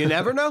know. You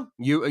never know.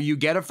 You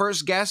get a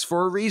first guess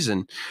for a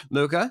reason.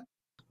 Luca?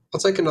 I'll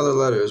take another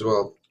letter as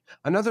well.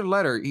 Another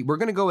letter. We're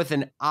going to go with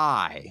an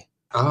I.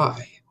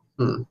 I.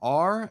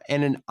 R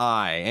and an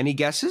I. Any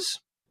guesses?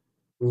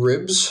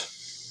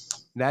 Ribs.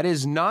 That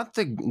is not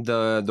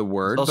the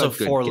word. Also but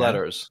good 4 guess.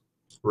 letters.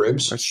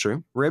 Ribs. That's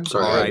true. Ribs,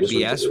 All right,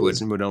 R-I-B-S,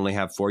 would only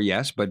have 4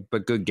 yes, but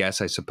good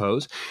guess, I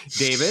suppose.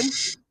 David?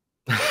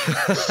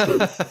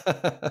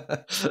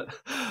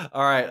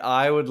 All right,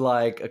 I would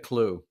like a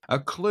clue. A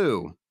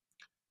clue.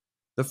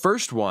 The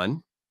first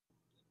one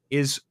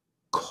is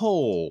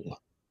coal.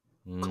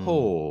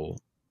 Coal.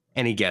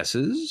 Any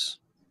guesses?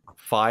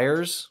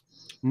 Fires?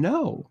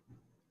 No,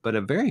 but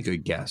a very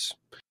good guess.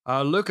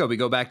 Luca, we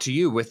go back to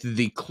you with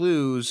the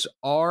clues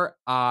R,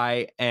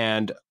 I,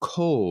 and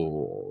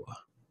coal.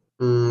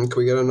 Can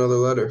we get another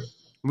letter?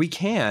 We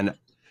can.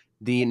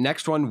 The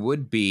next one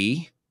would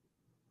be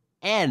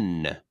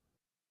N.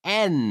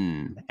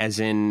 N, as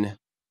in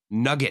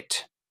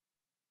nugget.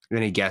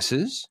 Any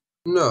guesses?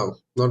 No,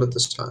 not at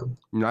this time.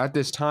 Not at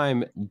this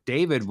time.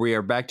 David, we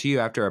are back to you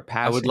after a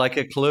pass. I would like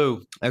a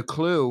clue. A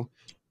clue.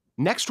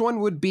 Next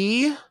one would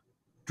be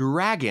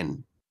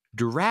dragon.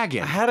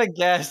 Dragon. I had a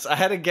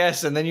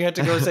guess, and then you had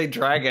to go say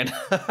dragon.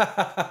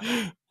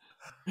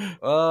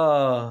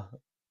 Oh.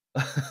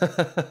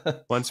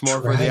 Once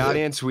more for the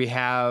audience, we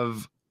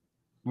have...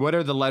 What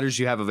are the letters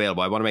you have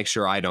available? I want to make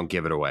sure I don't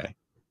give it away.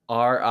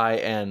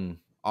 R-I-N.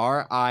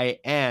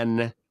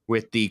 R-I-N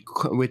with the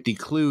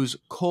clues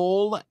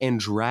coal and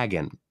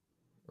dragon.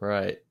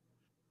 Right.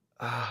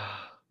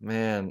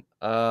 Man.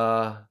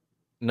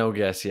 No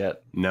guess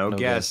yet. No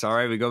guess. All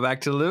right, we go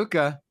back to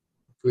Luca.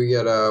 We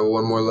get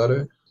one more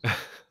letter.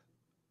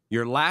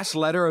 Your last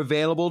letter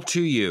available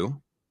to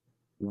you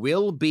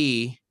will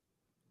be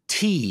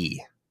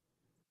T.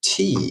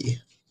 T.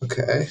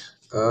 Okay.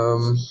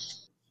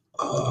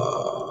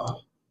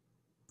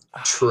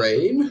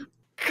 Train?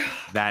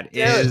 That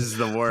is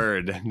the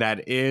word.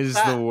 That is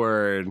the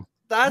word.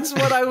 That's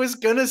what I was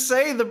gonna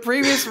say the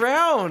previous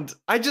round.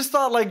 I just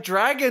thought like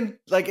dragon,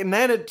 like, and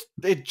then it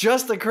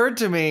just occurred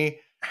to me.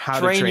 How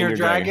train to train your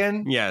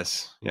dragon?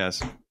 Yes.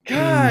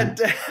 God,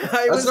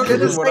 I was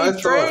gonna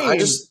say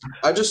train.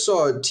 I just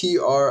saw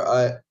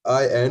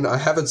T-R-I-N. I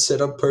have it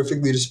set up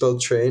perfectly to spell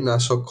train. I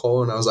saw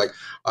coal, and I was like,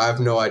 I have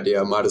no idea.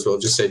 I might as well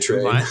just say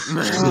train. Might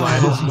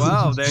as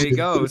well. There you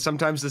go.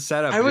 Sometimes the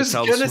setup. I was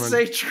gonna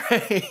say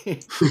train.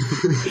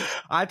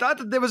 I thought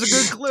that there was a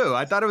good clue.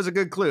 I thought it was a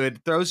good clue.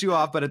 It throws you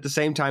off, but at the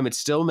same time, it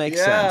still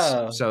makes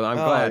sense. So I'm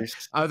glad.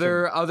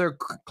 Other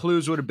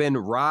clues would have been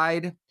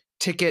ride,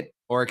 ticket,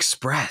 or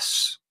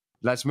express.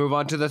 Let's move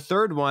on to the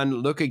third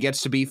one. Luca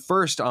gets to be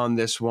first on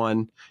this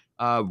one.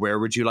 Where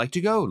would you like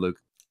to go, Luke?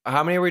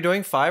 How many are we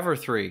doing? 5 or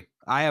 3?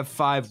 I have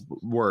 5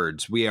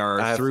 words. We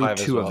are through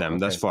 2 of them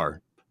thus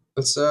far.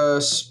 Let's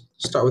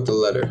start with the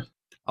letter.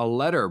 A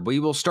letter. We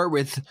will start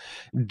with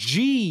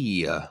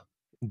G.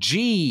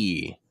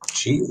 G.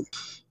 G.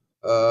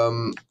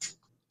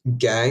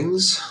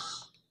 Gangs?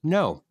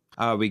 No.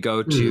 We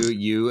go to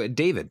you,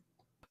 David.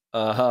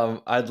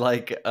 I'd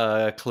like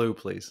a clue,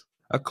 please.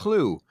 A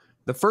clue.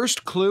 The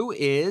first clue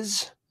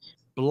is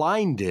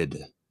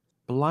blinded.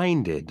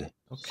 Blinded.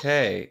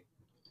 Okay.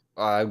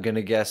 I'm going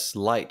to guess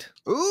light.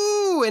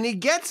 Ooh, and he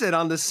gets it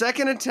on the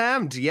second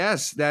attempt.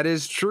 Yes, that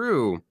is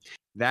true.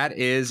 That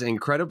is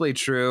incredibly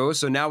true.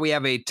 So now we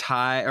have a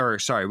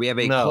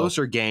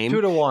closer game.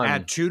 2-1.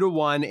 At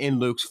 2-1 in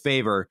Luke's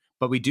favor.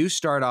 But we do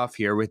start off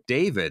here with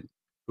David,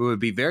 who would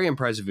be very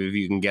impressive if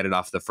you can get it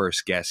off the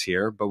first guess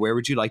here. But where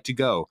would you like to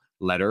go?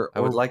 Letter or I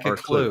would like a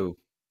clue.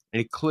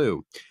 A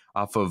clue.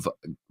 Off of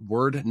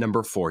word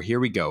number 4. Here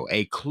we go.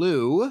 A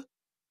clue.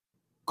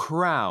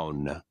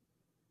 Crown.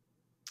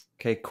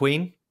 Okay,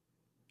 queen?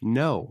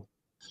 No.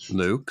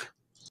 Luke?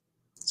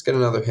 Let's get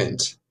another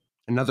hint.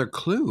 Another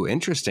clue.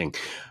 Interesting.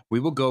 We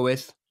will go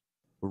with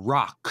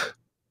rock.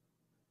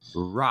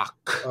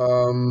 Rock.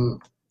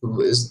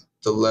 Is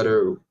the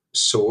letter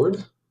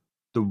sword?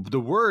 The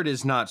word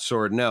is not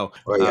sword, no.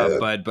 Oh, yeah.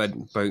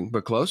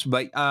 But close.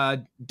 But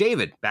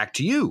David, back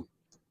to you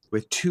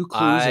with 2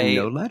 clues and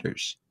no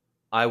letters.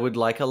 I would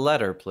like a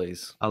letter,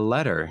 please. A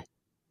letter.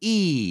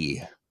 E.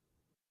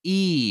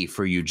 E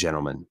for you,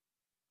 gentlemen.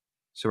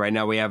 So right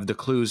now we have the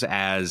clues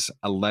as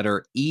a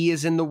letter E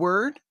is in the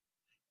word,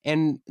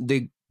 and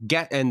the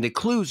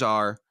clues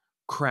are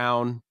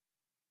crown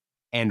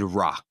and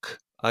rock.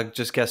 I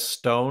just guess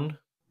stone.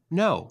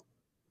 No.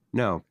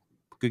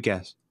 Good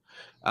guess.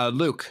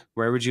 Luke,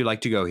 where would you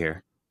like to go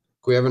here?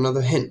 We have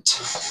another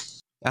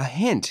hint. A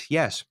hint,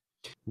 yes.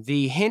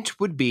 The hint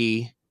would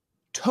be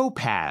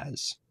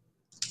topaz.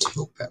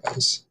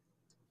 Topaz.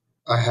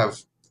 I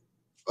have...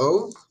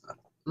 Oh?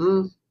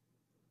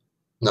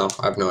 No,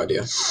 I have no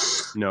idea.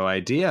 No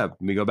idea.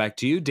 We go back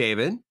to you,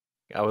 David.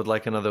 I would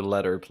like another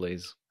letter,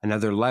 please.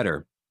 Another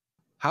letter.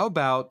 How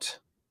about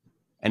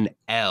an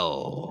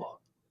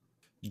L?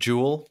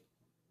 Jewel?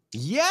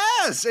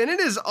 Yes, and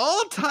it is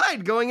all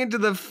tied going into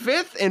the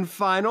fifth and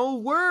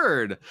final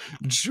word.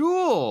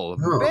 Jewel.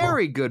 Oh.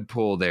 Very good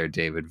pull there,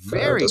 David. That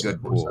Very does good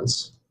make more pull.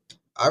 sense.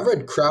 I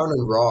read Crown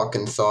and Rock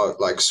and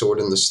thought like Sword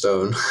in the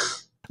Stone.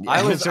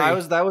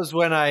 That was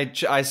when I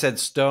said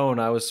stone.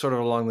 I was sort of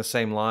along the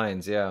same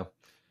lines, yeah.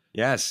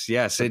 Yes.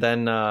 But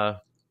then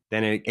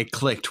it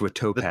clicked with the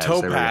topaz.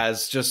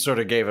 topaz just sort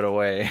of gave it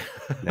away.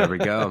 There we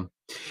go.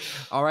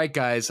 All right,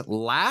 guys.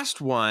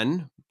 Last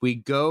one. We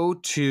go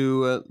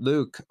to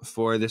Luke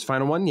for this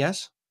final one.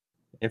 Yes,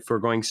 if we're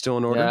going still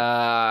in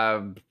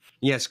order.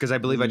 Yes, because I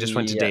believe I just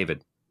went to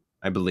David.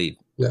 I believe.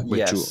 Yeah.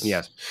 With Jewel.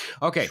 Yes.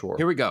 Okay. Sure.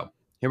 Here we go.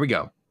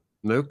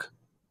 Luke,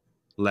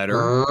 letter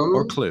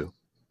or clue?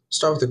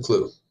 Start with a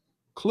clue.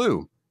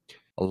 Clue.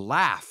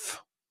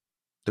 Laugh.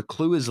 The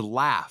clue is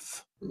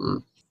laugh.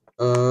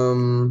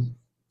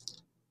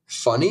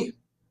 Funny?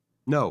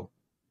 No,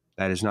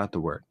 that is not the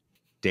word.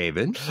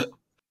 David?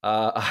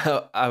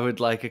 I would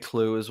like a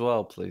clue as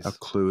well, please. A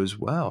clue as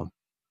well.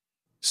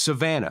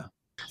 Savannah.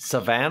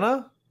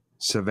 Savannah?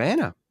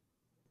 Savannah.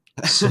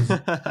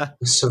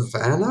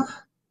 Savannah?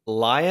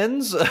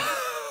 Lions?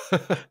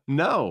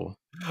 No.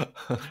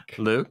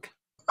 Luke?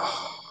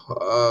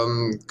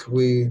 Could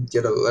we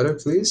get a letter,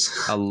 please?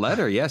 A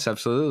letter, yes,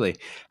 absolutely.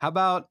 How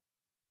about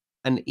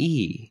an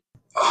E?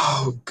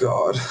 Oh,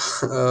 God.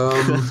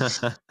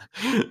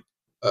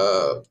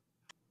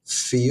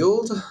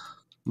 Field?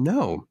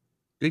 No.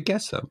 Good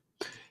guess, though.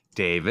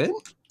 David?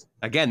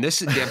 Again,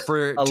 this is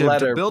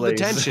to build the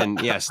tension.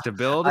 Yes, to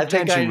build I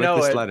think I know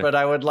with this it, letter. but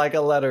I would like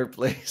a letter,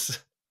 please.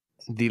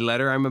 The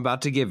letter I'm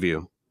about to give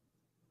you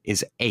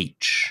is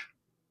H.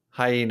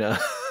 Hyena.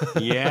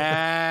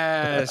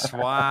 Yes.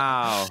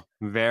 Wow.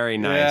 Very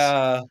nice.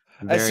 Yeah.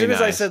 As soon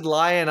as I nice. said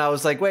lion, I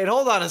was like, wait,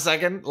 hold on a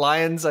second.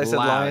 Lions. I said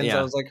lions. Yeah.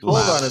 I was like, hold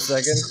on a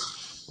second.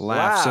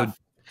 Laugh. So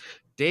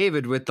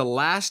David with the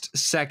last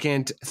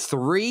second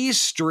 3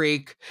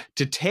 streak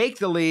to take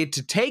the lead,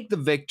 to take the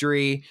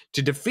victory,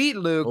 to defeat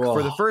Luke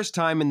for the first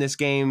time in this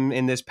game,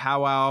 in this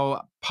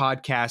Powwow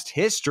podcast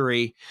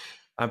history.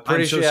 I'm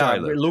pretty sure sorry,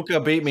 Luca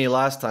beat me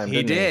last time.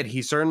 He did.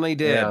 He certainly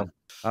did. Yeah.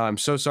 I'm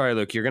so sorry,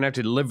 Luke. You're going to have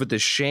to live with the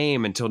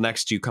shame until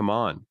next you come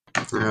on.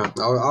 Yeah,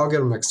 I'll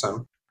get him next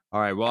time. All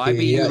right. Well, I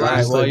beat you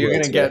last time. Well, you're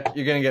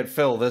gonna get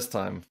Phil this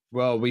time.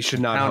 Well, we should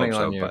not hope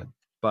so,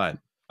 but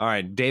all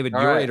right, David,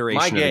 your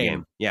iteration of the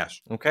game. Yes.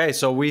 Okay,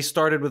 so we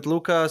started with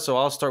Luca, so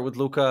I'll start with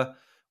Luca.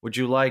 Would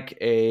you like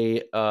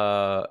a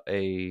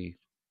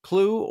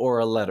clue or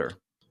a letter?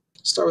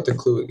 Start with the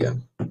clue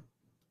again.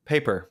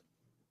 Paper.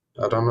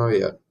 I don't know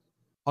yet.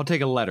 I'll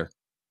take a letter.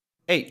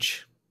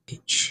 H.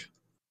 H.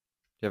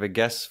 Do you have a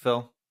guess,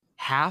 Phil?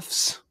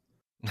 Halves?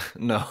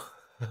 No.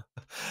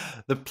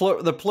 The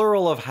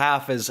plural of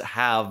half is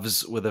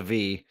halves with a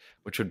V,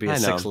 which would be a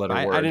 6-letter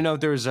word. I didn't know if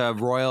there was a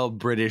royal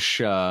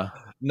British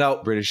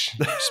British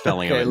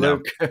spelling okay, of it.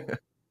 Luke. Can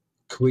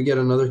we get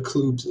another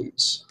clue,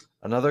 please?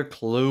 Another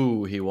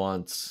clue he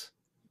wants.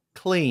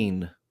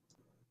 Clean.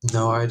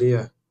 No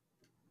idea.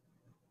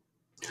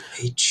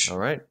 H. All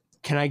right.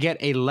 Can I get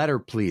a letter,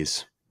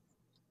 please?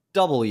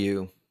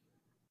 W.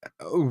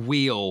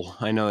 Wheel.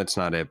 I know it's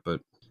not it,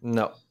 but...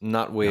 No,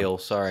 not wheel. No.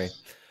 Sorry.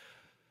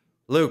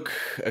 Luke,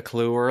 a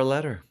clue or a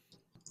letter?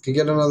 Can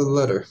you get another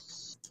letter?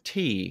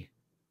 T.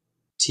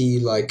 Tea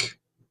like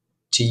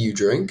tea you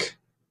drink?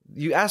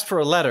 You asked for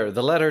a letter.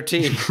 The letter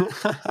T.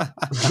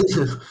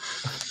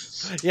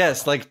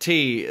 Yes, like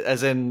tea,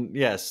 as in,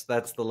 yes,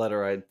 that's the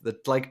letter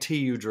like tea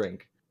you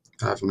drink.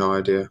 I have no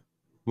idea.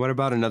 What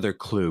about another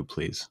clue,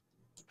 please?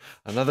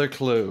 Another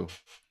clue.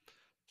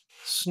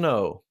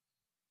 Snow.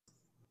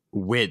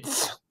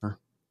 Width.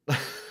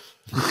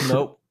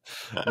 Nope,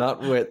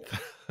 not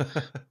width.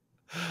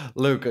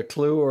 Luke, a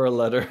clue or a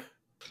letter?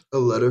 A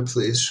letter,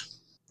 please.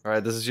 All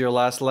right, this is your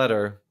last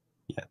letter.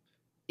 Yeah.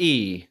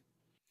 E.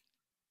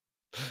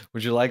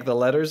 Would you like the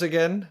letters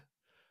again?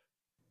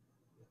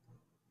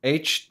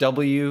 H,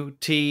 W,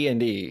 T,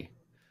 and E.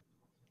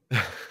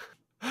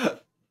 I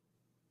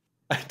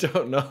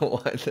don't know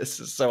why this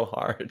is so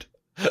hard.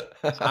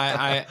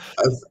 I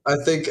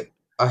think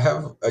I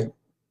have a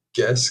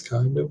guess,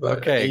 kind of.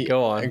 Okay,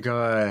 go on. Go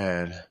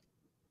ahead.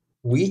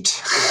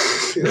 Wheat.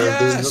 Yes.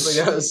 There's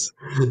nothing else.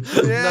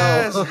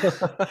 Yes.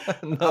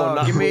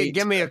 No,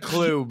 give me a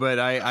clue, but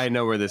I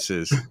know where this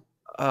is.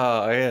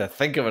 I gotta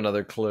think of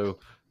another clue.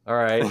 All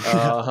right.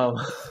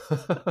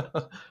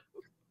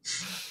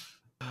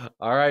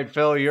 All right,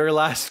 Phil, your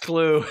last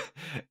clue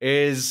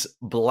is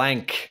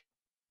blank.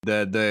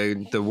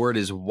 The word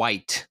is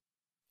white.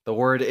 The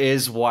word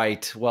is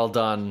white. Well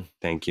done.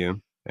 Thank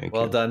you.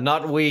 Well done.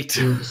 Not wheat.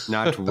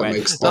 Not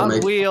wet.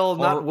 Not wheel,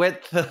 not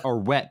width. Or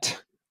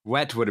wet.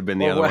 Wet would have been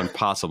the other one,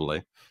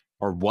 possibly.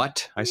 Or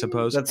what, I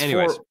suppose. That's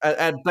anyways.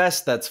 At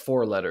best, that's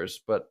 4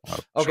 letters. But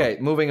okay,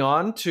 sure. Moving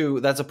on to,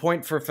 that's a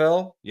point for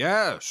Phil.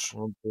 Yes.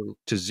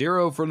 To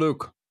 0 for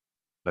Luke.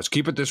 Let's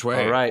keep it this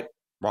way. All right.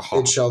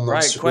 It shall not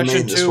right,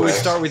 question 2. We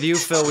start with you,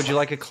 Phil. Would you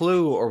like a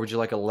clue or would you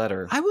like a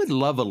letter? I would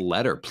love a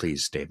letter,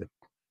 please, David.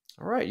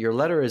 All right, your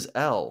letter is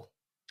L.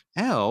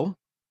 L?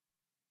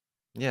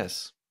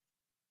 Yes.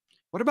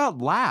 What about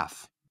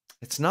laugh?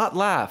 It's not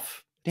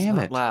laugh. Damn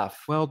it's it. not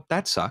laugh. Well,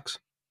 that sucks.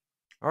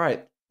 All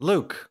right,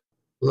 Luke.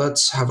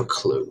 Let's have a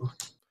clue.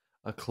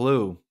 A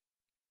clue.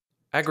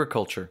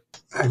 Agriculture.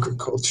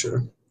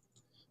 Agriculture.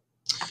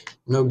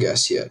 No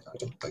guess yet, I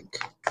don't think.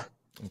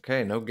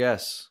 Okay, no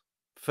guess.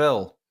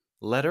 Phil.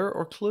 Letter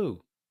or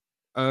clue?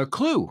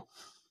 Clue.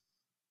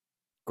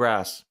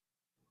 Grass.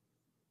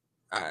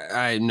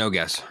 I no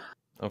guess.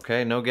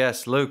 Okay, no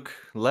guess. Luke.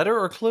 Letter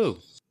or clue?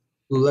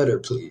 Letter,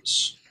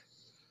 please.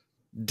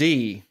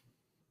 D.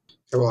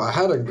 Well, I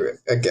had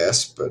a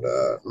guess, but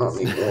not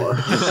anymore.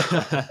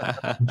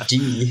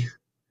 D.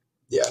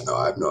 Yeah, no,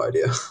 I have no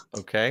idea.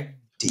 Okay.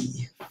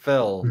 D.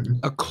 Phil.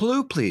 A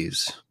clue,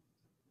 please.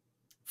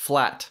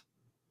 Flat.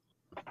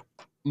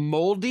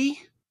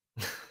 Moldy?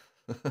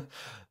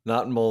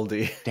 Not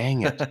moldy.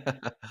 Dang it.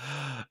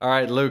 All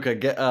right, Luke,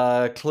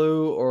 a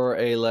clue or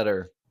a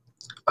letter?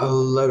 A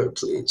letter,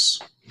 please.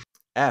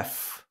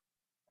 F.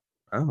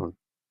 Oh.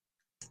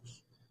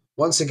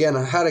 Once again,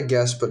 I had a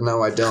guess, but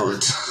now I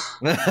don't.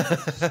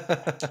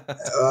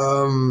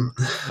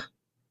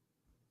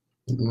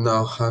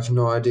 No, I have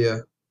no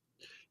idea.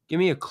 Give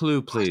me a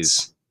clue,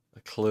 please. A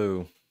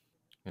clue.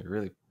 You're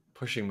really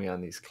pushing me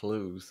on these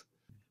clues.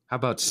 How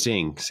about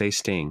sting? Say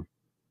sting.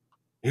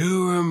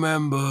 You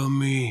remember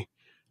me.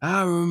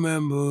 I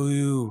remember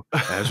you.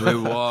 As we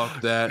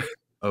walk that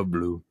a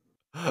blue.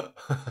 I'm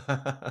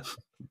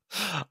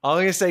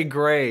gonna say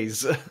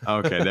graze.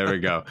 Okay, there we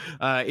go.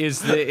 Is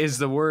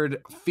the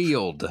word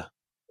field?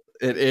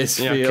 It is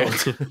Yeah,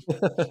 field.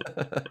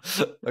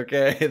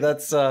 Okay,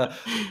 that's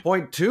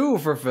 0.2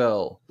 for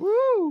Phil.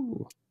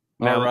 Woo!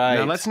 All right.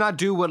 Now let's not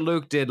do what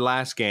Luke did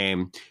last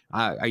game.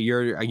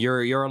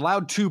 You're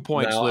allowed 2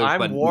 points, No, Luke, I'm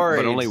but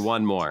worried. only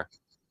one more.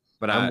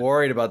 But I'm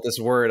worried about this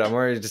word. I'm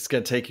worried it's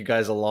going to take you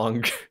guys a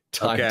long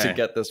time Okay. to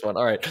get this one.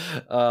 All right,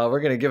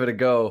 we're going to give it a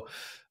go.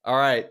 All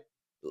right,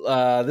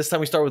 this time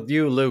we start with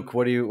you, Luke.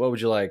 What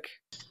would you like?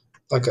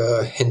 Like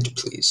a hint,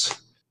 please.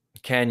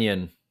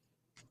 Canyon.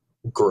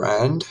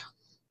 Grand.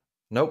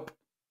 Nope.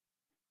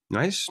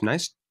 nice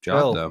job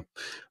Phil.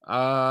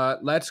 though.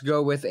 Let's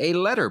go with a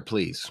letter,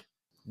 please.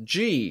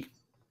 G.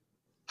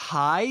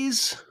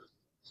 Highs.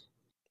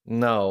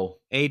 No.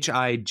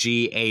 Highs.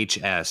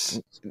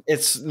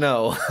 It's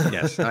no.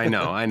 Yes, I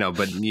know,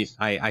 but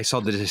I saw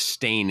the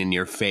disdain in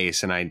your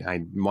face, and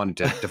I wanted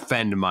to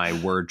defend my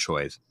word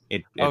choice.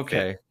 It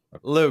Okay,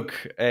 fit. Luke,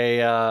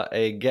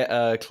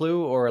 a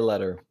clue or a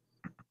letter?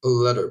 A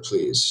letter,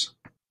 please.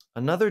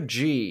 Another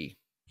G.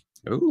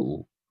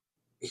 Ooh.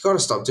 You gotta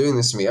stop doing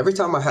this to me. Every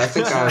time I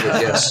think I have a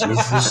guess, you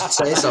should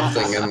say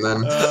something, and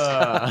then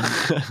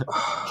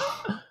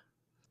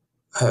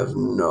I have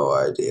no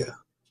idea.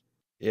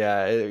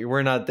 Yeah,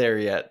 we're not there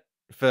yet.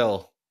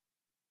 Phil.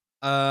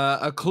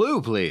 A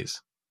clue,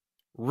 please.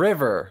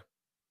 River.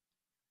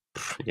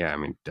 Yeah, I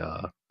mean,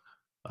 duh.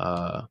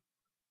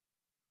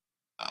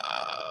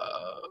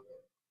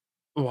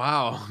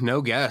 Wow,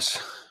 no guess.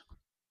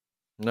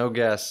 No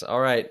guess. All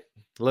right,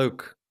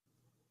 Luke.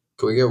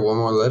 Can we get one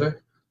more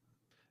letter?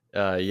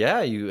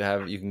 Yeah, you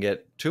can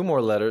get 2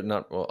 more letters.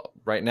 Not well,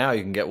 right now.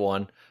 You can get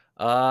one.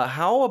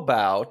 How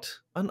about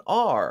an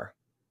R?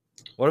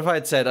 What if I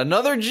had said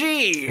another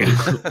G?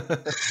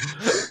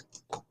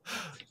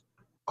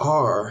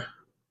 R.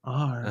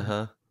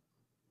 Uh-huh.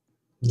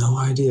 No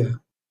idea.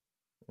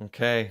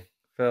 Okay,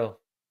 Phil.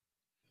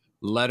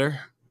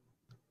 Letter.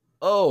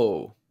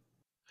 O.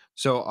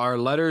 So our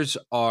letters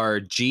are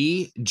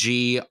G,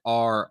 G,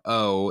 R,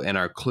 O, and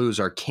our clues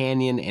are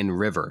canyon and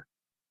river.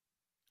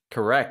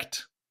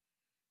 Correct.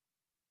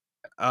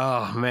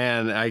 Oh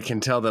man, I can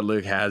tell that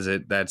Luke has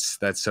it. That's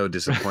so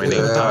disappointing.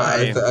 Yeah,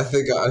 I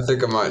think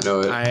I might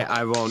know it.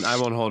 I won't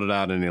hold it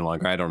out any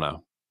longer. I don't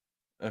know.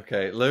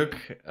 Okay, Luke.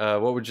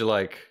 What would you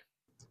like?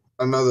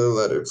 Another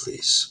letter,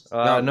 please.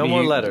 No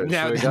more letters.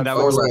 That, We got that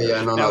Oh, was, right,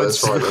 yeah, no,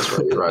 that's right.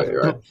 You're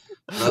right.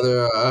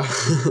 Another,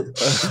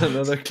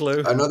 another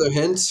clue. another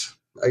hint,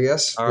 I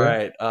guess. All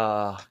right.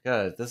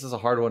 God, this is a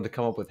hard one to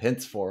come up with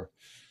hints for.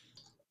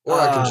 Or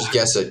I can just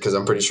guess it because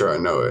I'm pretty sure I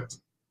know it.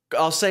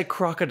 I'll say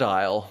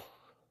crocodile,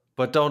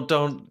 but don't.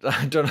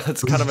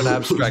 It's kind of an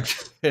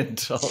abstract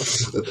hint.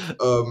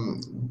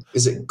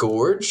 Is it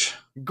gorge?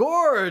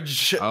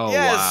 Gorge. Oh,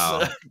 yes,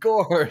 wow.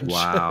 gorge.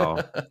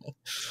 Wow.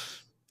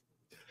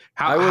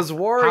 I was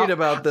worried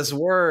about this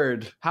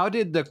word. How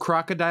did the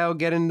crocodile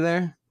get in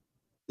there?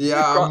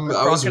 Yeah,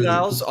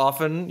 crocodiles.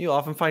 You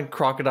often find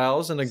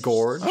crocodiles in a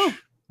gorge. Oh,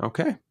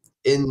 okay.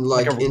 In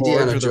like a gorge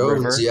Indiana with a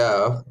river. Jones,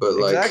 yeah, but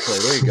like Exactly.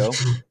 There you go.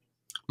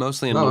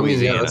 Mostly in No, I mean,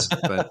 yeah,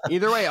 Louisiana. But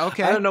either way,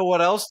 okay. I don't know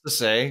what else to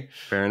say.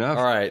 Fair enough.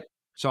 All right.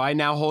 So I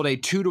now hold a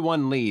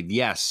 2-1 lead.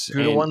 Yes.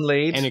 2-1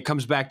 lead. And it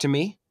comes back to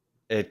me.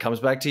 It comes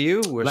back to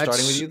you. We're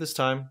starting with you this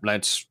time.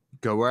 Let's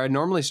go where I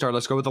normally start.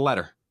 Let's go with the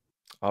letter.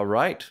 All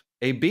right.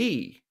 A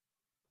B.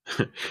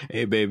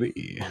 Hey,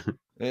 baby.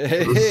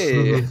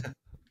 Hey.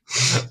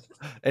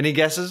 Any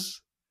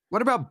guesses?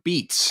 What about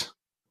beets?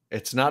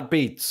 It's not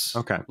beets.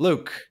 Okay.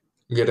 Luke.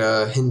 get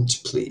a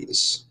hint,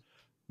 please.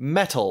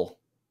 Metal.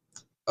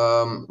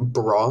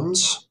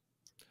 Bronze.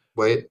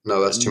 Wait,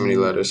 no, that's too many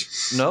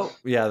letters. No,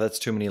 yeah, that's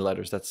too many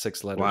letters. That's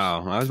 6 letters.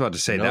 Wow, I was about to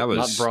say Nope,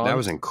 not that bronze.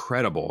 was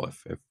incredible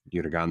if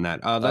you'd have gotten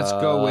that. Let's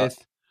go with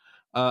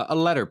a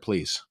letter,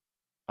 please.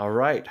 All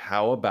right,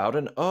 how about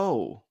an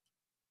O?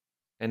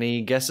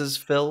 Any guesses,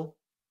 Phil?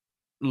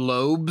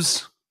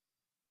 Lobes.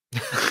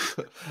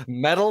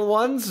 Metal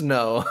ones?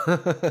 No.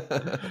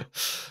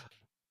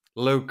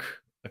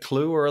 Luke, a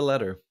clue or a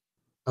letter?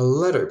 A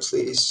letter,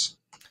 please.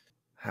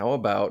 How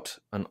about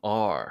an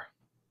R?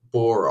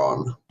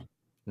 Boron.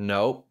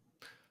 Nope.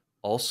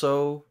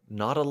 Also,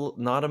 not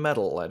a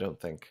metal, I don't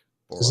think.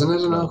 Boron. Isn't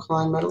it an No.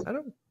 alkaline metal?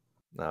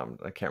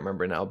 I can't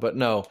remember now, but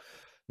no,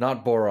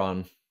 not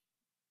boron.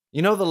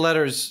 You know the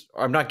letters,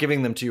 I'm not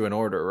giving them to you in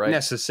order, right?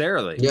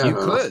 Necessarily. Yeah,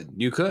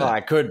 You could. Oh,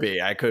 I could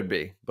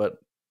be, but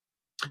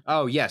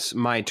Oh, yes,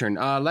 my turn.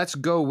 Let's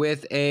go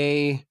with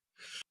a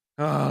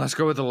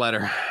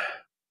letter.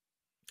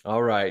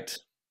 all right.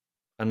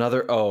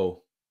 Another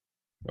O.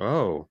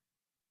 Oh.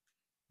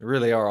 We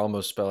really are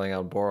almost spelling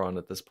out boron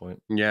at this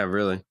point. Yeah,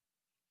 really.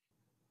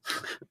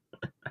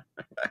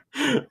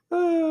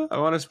 I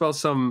want to spell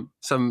some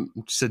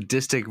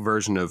sadistic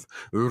version of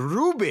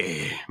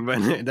ruby,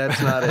 but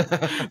that's not it.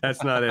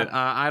 That's not it.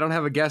 I don't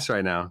have a guess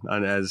right now,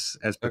 as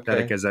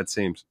pathetic as that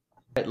seems.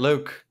 Right,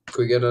 Luke.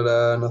 Could we get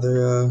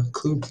another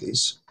clue,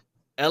 please?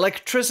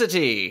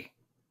 Electricity.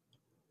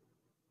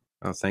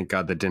 Oh, thank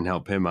God that didn't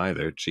help him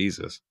either.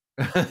 Jesus.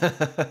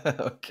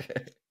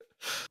 Okay.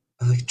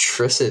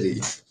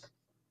 Electricity.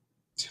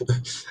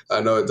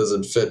 I know it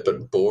doesn't fit,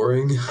 but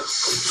boring.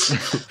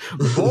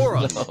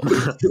 Boron.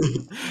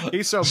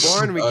 He's so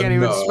boring we can't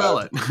even spell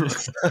it.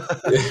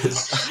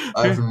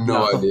 I have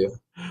no idea.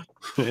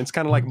 It's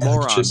kind of like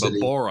moron, but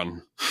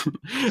boron.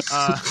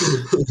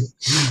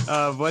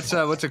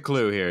 What's a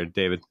clue here,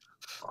 David?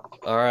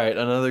 All right,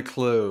 another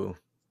clue.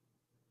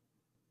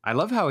 I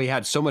love how he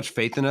had so much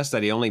faith in us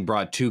that he only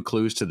brought 2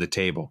 clues to the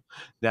table.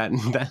 That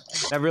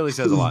really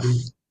says a lot.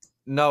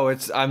 No,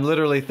 I'm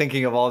literally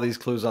thinking of all these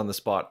clues on the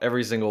spot.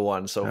 Every single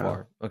one so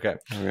far. Okay.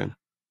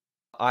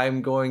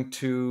 I'm going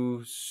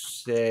to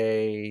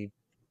say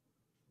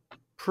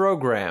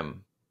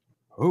program.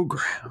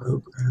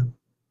 Program.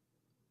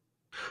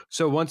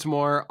 So once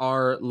more,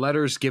 our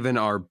letters given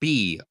are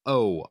B,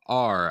 O,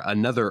 R,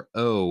 another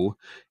O,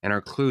 and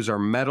our clues are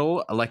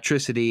metal,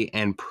 electricity,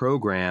 and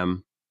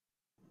program.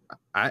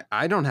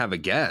 I don't have a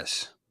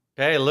guess.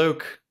 Okay,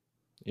 Luke,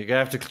 you're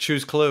going to have to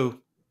choose clue.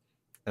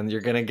 And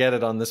you're going to get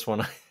it on this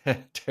one, I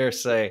dare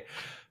say.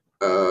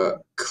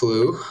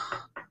 Clue?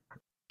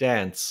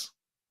 Dance.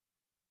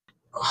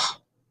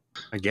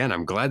 Again,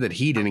 I'm glad that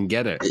he didn't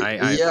get it.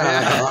 I'm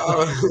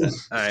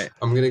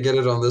going to get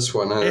it on this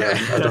one.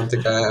 I don't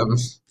think I am.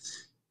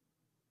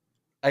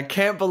 I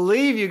can't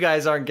believe you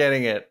guys aren't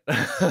getting it.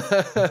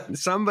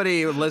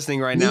 Somebody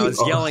listening right now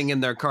is yelling in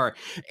their car,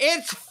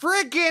 it's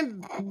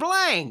freaking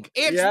blank.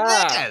 It's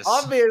this.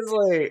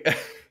 Obviously.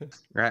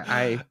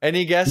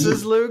 Any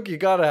guesses, Luke? You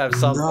got to have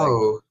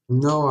something.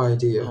 No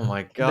idea. Oh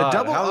my God. The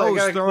double O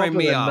is throwing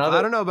me off.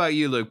 I don't know about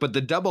you, Luke, but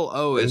the double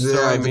O is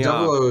throwing me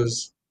off.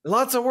 O's.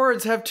 Lots of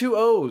words have 2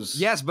 O's.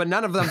 Yes, but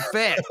none of them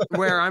fit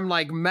where I'm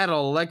like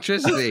metal,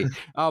 electricity.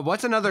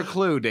 What's another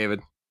clue, David?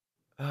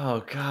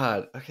 Oh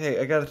God. Okay,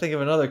 I got to think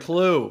of another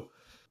clue.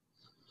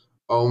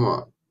 Oh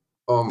my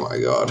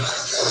God.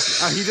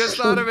 You just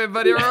thought of it,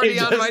 but you're already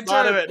on my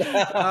turn.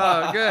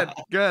 Oh,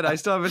 good. I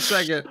still have a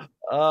second.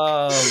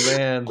 Oh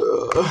man.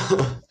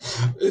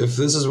 If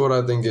this is what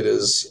I think it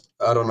is,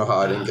 I don't know how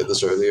I didn't get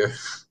this earlier.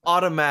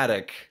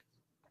 Automatic.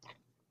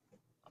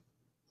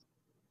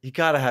 You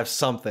got to have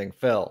something,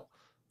 Phil.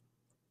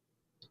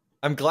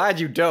 I'm glad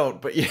you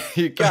don't, but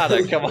you got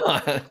to. Come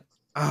on.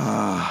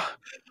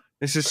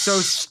 This is so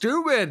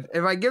stupid.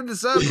 If I give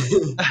this up,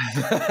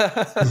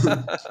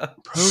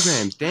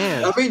 programs,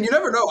 Dan. I mean, you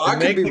never know. I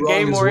could be wrong. Make the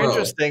game more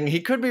interesting. He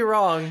could be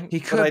wrong. He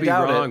could be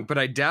wrong, but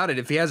I doubt it.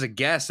 If he has a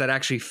guess that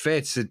actually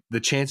fits, the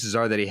chances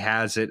are that he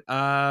has it.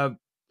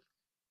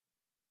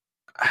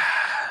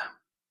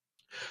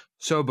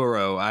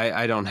 Soboro,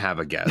 I don't have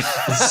a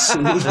guess.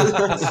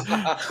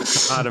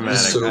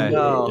 Automatic.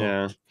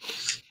 Yeah.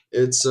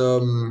 It's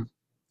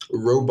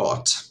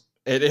robot.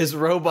 It is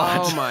robot.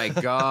 Oh my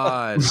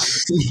God.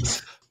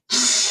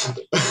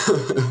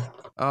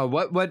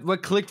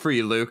 What clicked for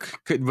you, Luke?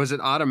 Was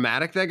it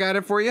automatic that got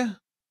it for you?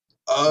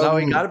 No,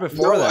 he got it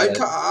before that.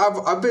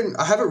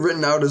 I have it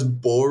written out as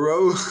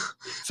Boro.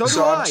 So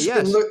do I.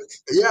 Yes.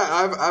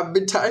 I've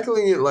been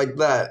tackling it like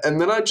that,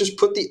 and then I just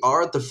put the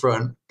R at the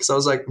front because I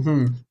was like,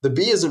 the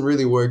B isn't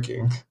really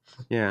working.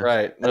 Yeah.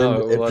 Right.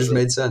 No, it just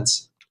made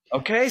sense.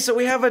 Okay, so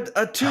we have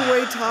a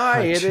two-way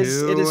tie. It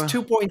is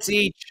 2 points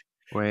each.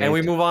 Wait. And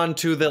we move on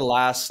to the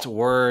last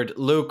word.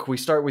 Luke, we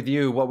start with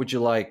you. What would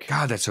you like?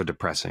 God, that's so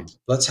depressing.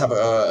 Let's have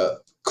a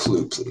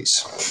clue,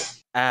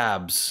 please.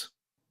 Abs.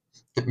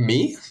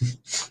 Me?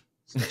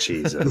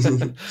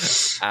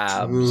 Jesus.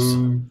 Abs.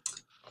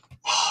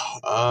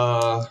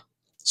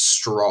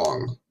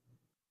 Strong.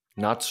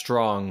 Not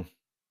strong.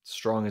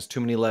 Strong is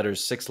too many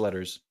letters. 6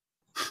 letters.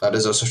 That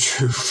is also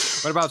true.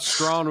 What about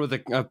strong with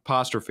an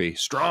apostrophe?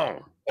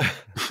 Strong.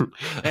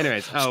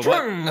 Anyways,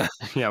 Strung.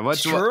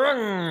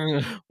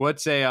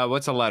 what's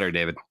a letter,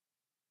 David?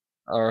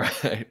 All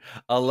right,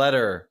 a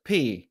letter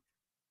P.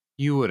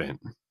 You wouldn't.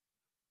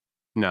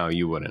 No,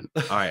 you wouldn't.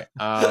 All right.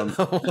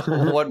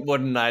 What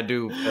wouldn't I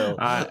do, Phil?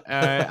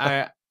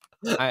 I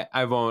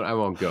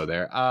won't go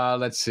there.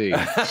 Let's see.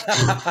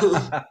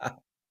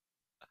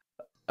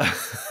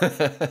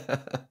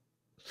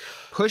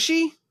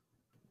 Pushy?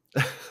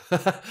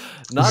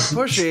 Not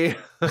pushy.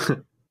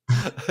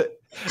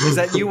 Is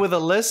that you with a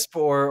lisp,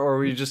 or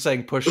were you just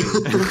saying pushy?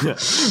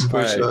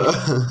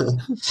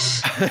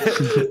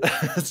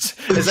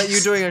 Is that you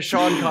doing a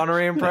Sean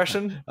Connery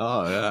impression?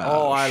 Oh yeah.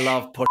 Oh, I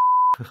love push.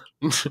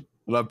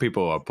 Love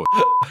people who are push.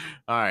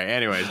 All right.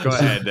 Anyways, go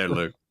ahead there,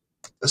 Luke.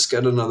 Let's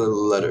get another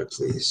letter,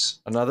 please.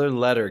 Another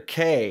letter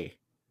K.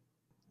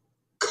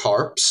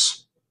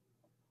 Carps.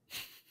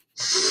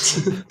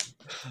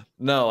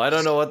 No, I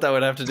don't know what that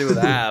would have to do with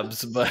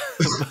abs, but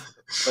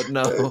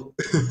no.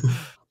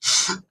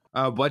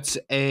 What's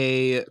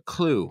a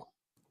clue?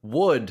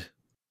 Wood.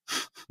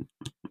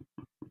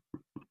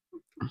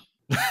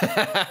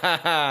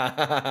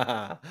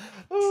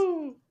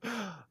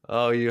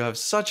 Oh, you have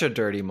such a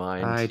dirty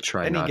mind. I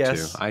try Any not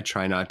guess? to. I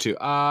try not to.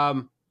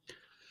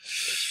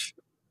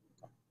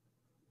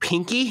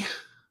 Pinky?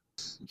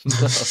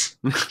 No.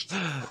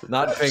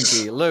 Not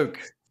pinky. Luke.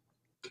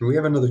 Can we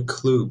have another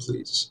clue,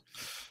 please?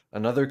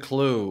 Another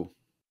clue.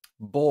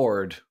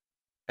 Board,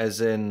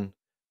 as in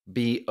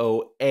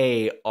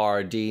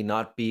BOARD,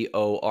 not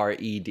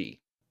BORED.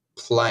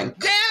 Plank.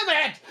 Damn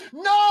it!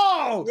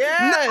 No!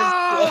 Yes!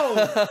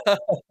 No!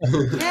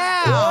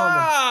 Yeah!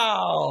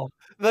 Wow!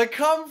 The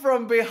come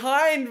from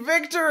behind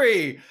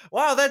victory.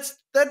 Wow, that's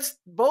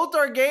both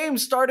our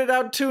games started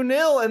out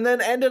 2-0 and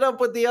then ended up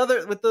with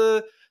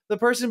the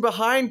person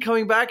behind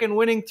coming back and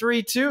winning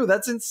 3-2.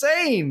 That's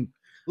insane.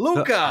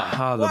 Luca.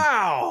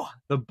 Wow.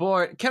 The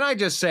board. Can I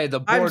just say the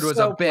board was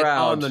so a bit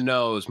proud. on the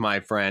nose, my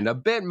friend. A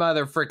bit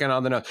mother freaking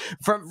on the nose.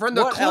 From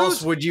the What clues,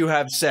 else would you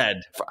have said?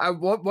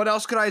 what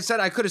else could I have said?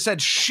 I could have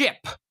said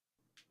ship.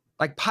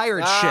 Like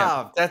pirate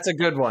ship. That's a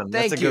good one.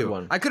 Thank That's a you. good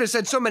one. I could have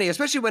said so many,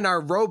 especially when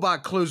our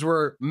robot clues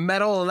were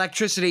metal,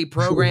 electricity,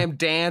 program,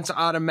 dance,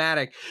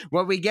 automatic.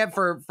 What we get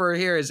for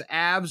here is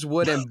abs,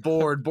 wood, and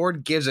board.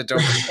 Board gives it to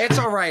him. It's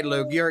all right,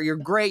 Luke. You're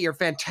great. You're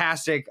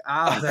fantastic.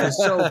 That is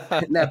so.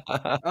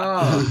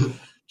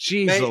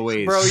 Jeez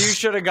Louise. Bro, you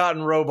should have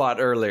gotten robot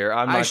earlier.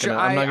 I'm not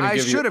gonna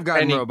give you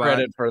any robot.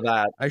 credit for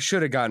that. I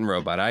should have gotten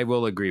robot. I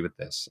will agree with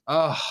this.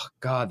 Oh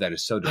God, that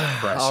is so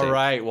depressing. All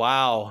right,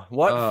 wow,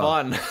 what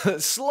fun!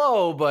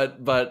 Slow, but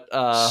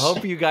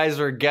hope you guys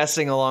are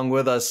guessing along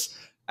with us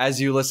as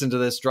you listen to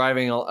this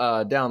driving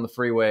down the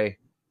freeway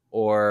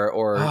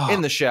or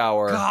in the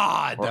shower.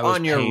 God, that or was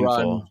on your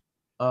painful.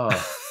 run.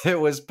 It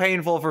was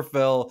painful for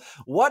Phil.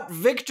 What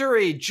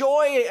victory,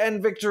 joy,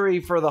 and victory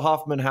for the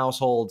Hoffman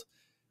household.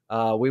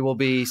 We will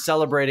be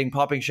celebrating,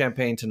 popping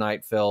champagne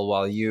tonight, Phil,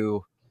 while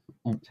you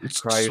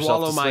cry yourself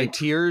swallow to my sleep.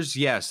 tears.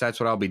 Yes, that's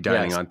what I'll be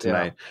dining on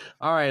tonight.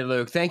 Yeah. All right,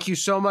 Luke. Thank you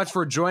so much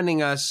for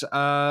joining us.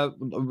 Now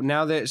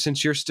that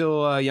since you're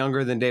still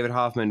younger than David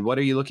Hoffman, what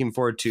are you looking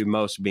forward to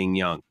most being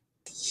young?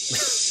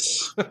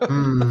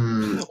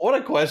 What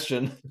a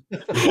question.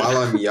 While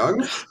I'm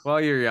young?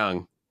 While you're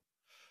young.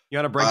 You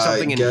want to break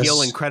something and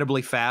heal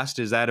incredibly fast?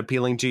 Is that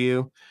appealing to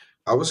you?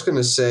 I was going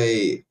to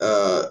say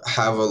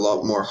have a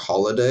lot more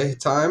holiday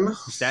time.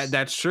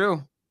 That's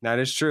true. That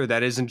is true.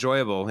 That is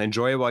enjoyable.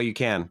 Enjoy it while you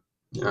can.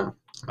 Yeah.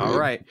 All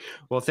right.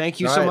 Well, thank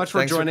you so much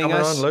for joining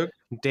us. On, Luke.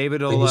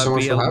 David will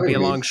be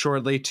along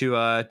shortly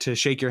to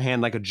shake your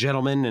hand like a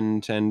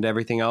gentleman and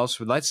everything else.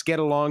 Let's get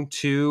along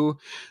to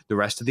the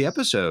rest of the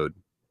episode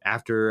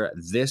after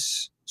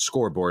this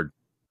scoreboard.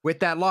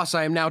 With that loss,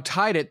 I am now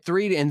tied at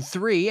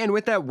 3-3, and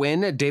with that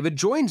win, David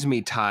joins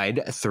me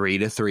tied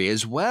 3-3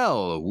 as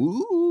well.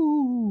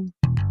 Woo!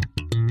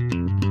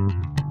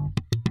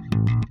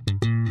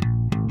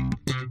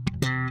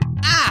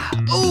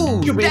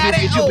 Ooh,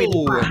 daddy,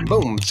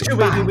 boom.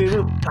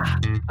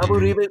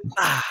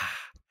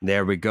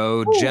 There we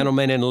go,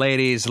 gentlemen and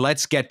ladies.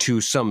 Let's get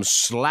to some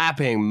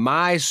slapping.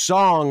 My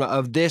song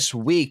of this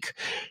week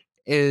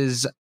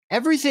is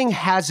Everything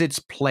Has Its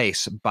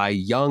Place by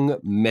Young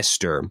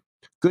Mister.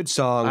 Good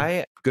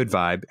song, good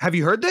vibe. Have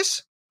you heard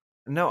this?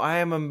 No, I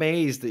am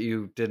amazed that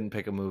you didn't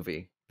pick a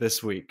movie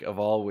this week of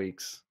all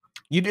weeks.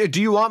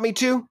 Do you want me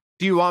to?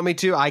 Do you want me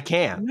to? I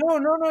can.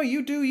 No.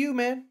 You do you,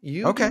 man.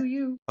 You do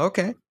you.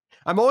 Okay.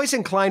 I'm always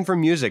inclined for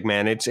music,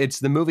 man. It's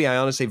the movie I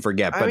honestly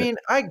forget. But I mean,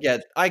 I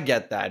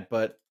get that,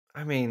 but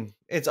I mean,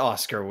 it's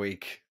Oscar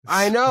week.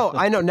 I know.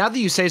 Now that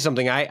you say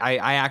something, I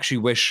actually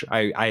wish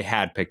I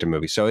had picked a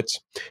movie. So it's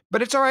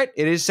all right.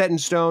 It is set in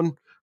stone.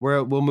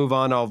 We'll move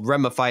on. I'll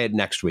remify it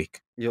next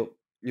week. You'll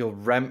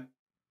remify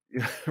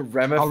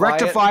I'll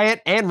rectify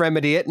it and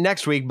remedy it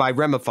next week by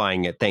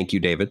remifying it. Thank you,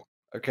 David.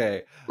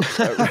 Okay.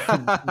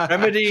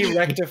 Remedy,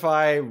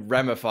 rectify,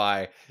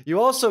 remify.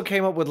 You also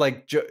came up with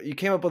you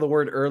came up with a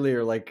word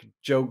earlier like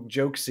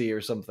jokesy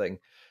or something.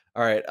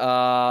 All right.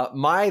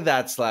 My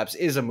That Slaps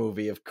is a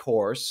movie, of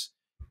course.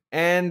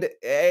 And,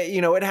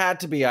 it had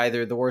to be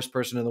either The Worst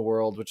Person in the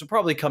World, which will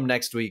probably come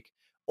next week,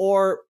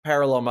 or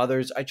Parallel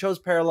Mothers. I chose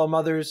Parallel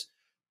Mothers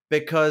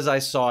because I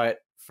saw it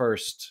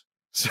first.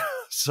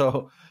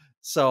 So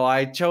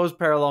I chose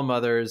Parallel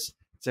Mothers.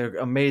 It's an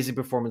amazing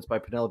performance by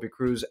Penelope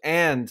Cruz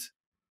and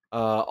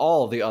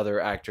all the other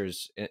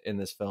actors in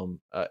this film.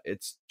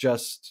 It's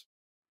just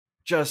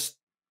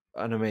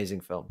an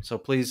amazing film. So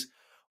please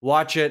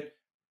watch it.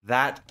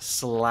 That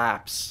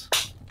slaps.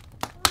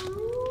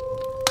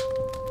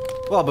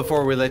 Well,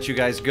 before we let you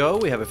guys go,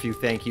 we have a few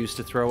thank yous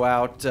to throw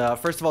out.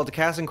 First of all, to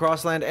Cass and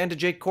Crossland and to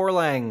Jake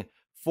Corlang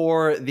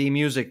for the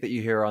music that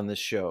you hear on this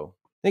show.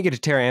 Thank you to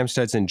Tara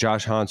Amstutz and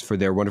Josh Hans for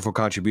their wonderful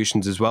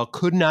contributions as well.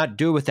 Could not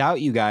do it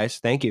without you guys.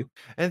 Thank you.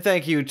 And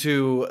thank you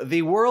to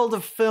the World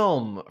of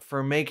Film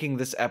for making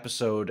this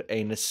episode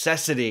a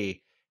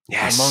necessity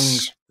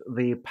amongst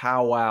the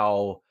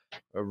powwow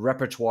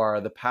repertoire,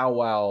 the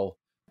powwow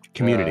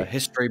community,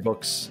 history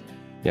books.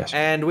 Yes.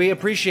 And we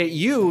appreciate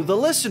you, the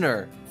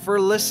listener,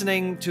 for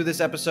listening to this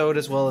episode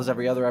as well as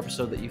every other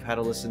episode that you've had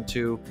to listen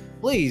to.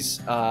 Please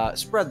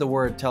spread the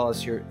word.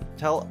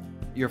 Tell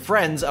your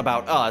friends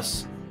about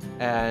us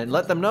and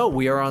let them know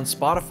we are on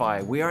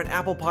Spotify. We are on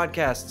Apple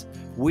Podcasts.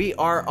 We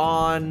are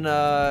on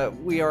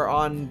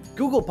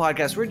Google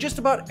Podcasts. We're just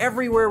about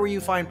everywhere where you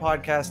find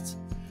podcasts.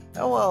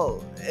 Oh,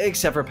 well,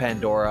 except for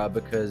Pandora,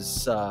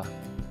 because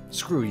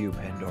screw you,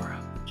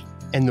 Pandora.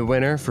 And the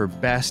winner for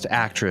Best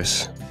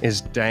Actress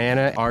is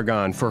Diana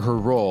Argon for her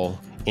role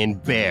in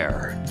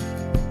Bear.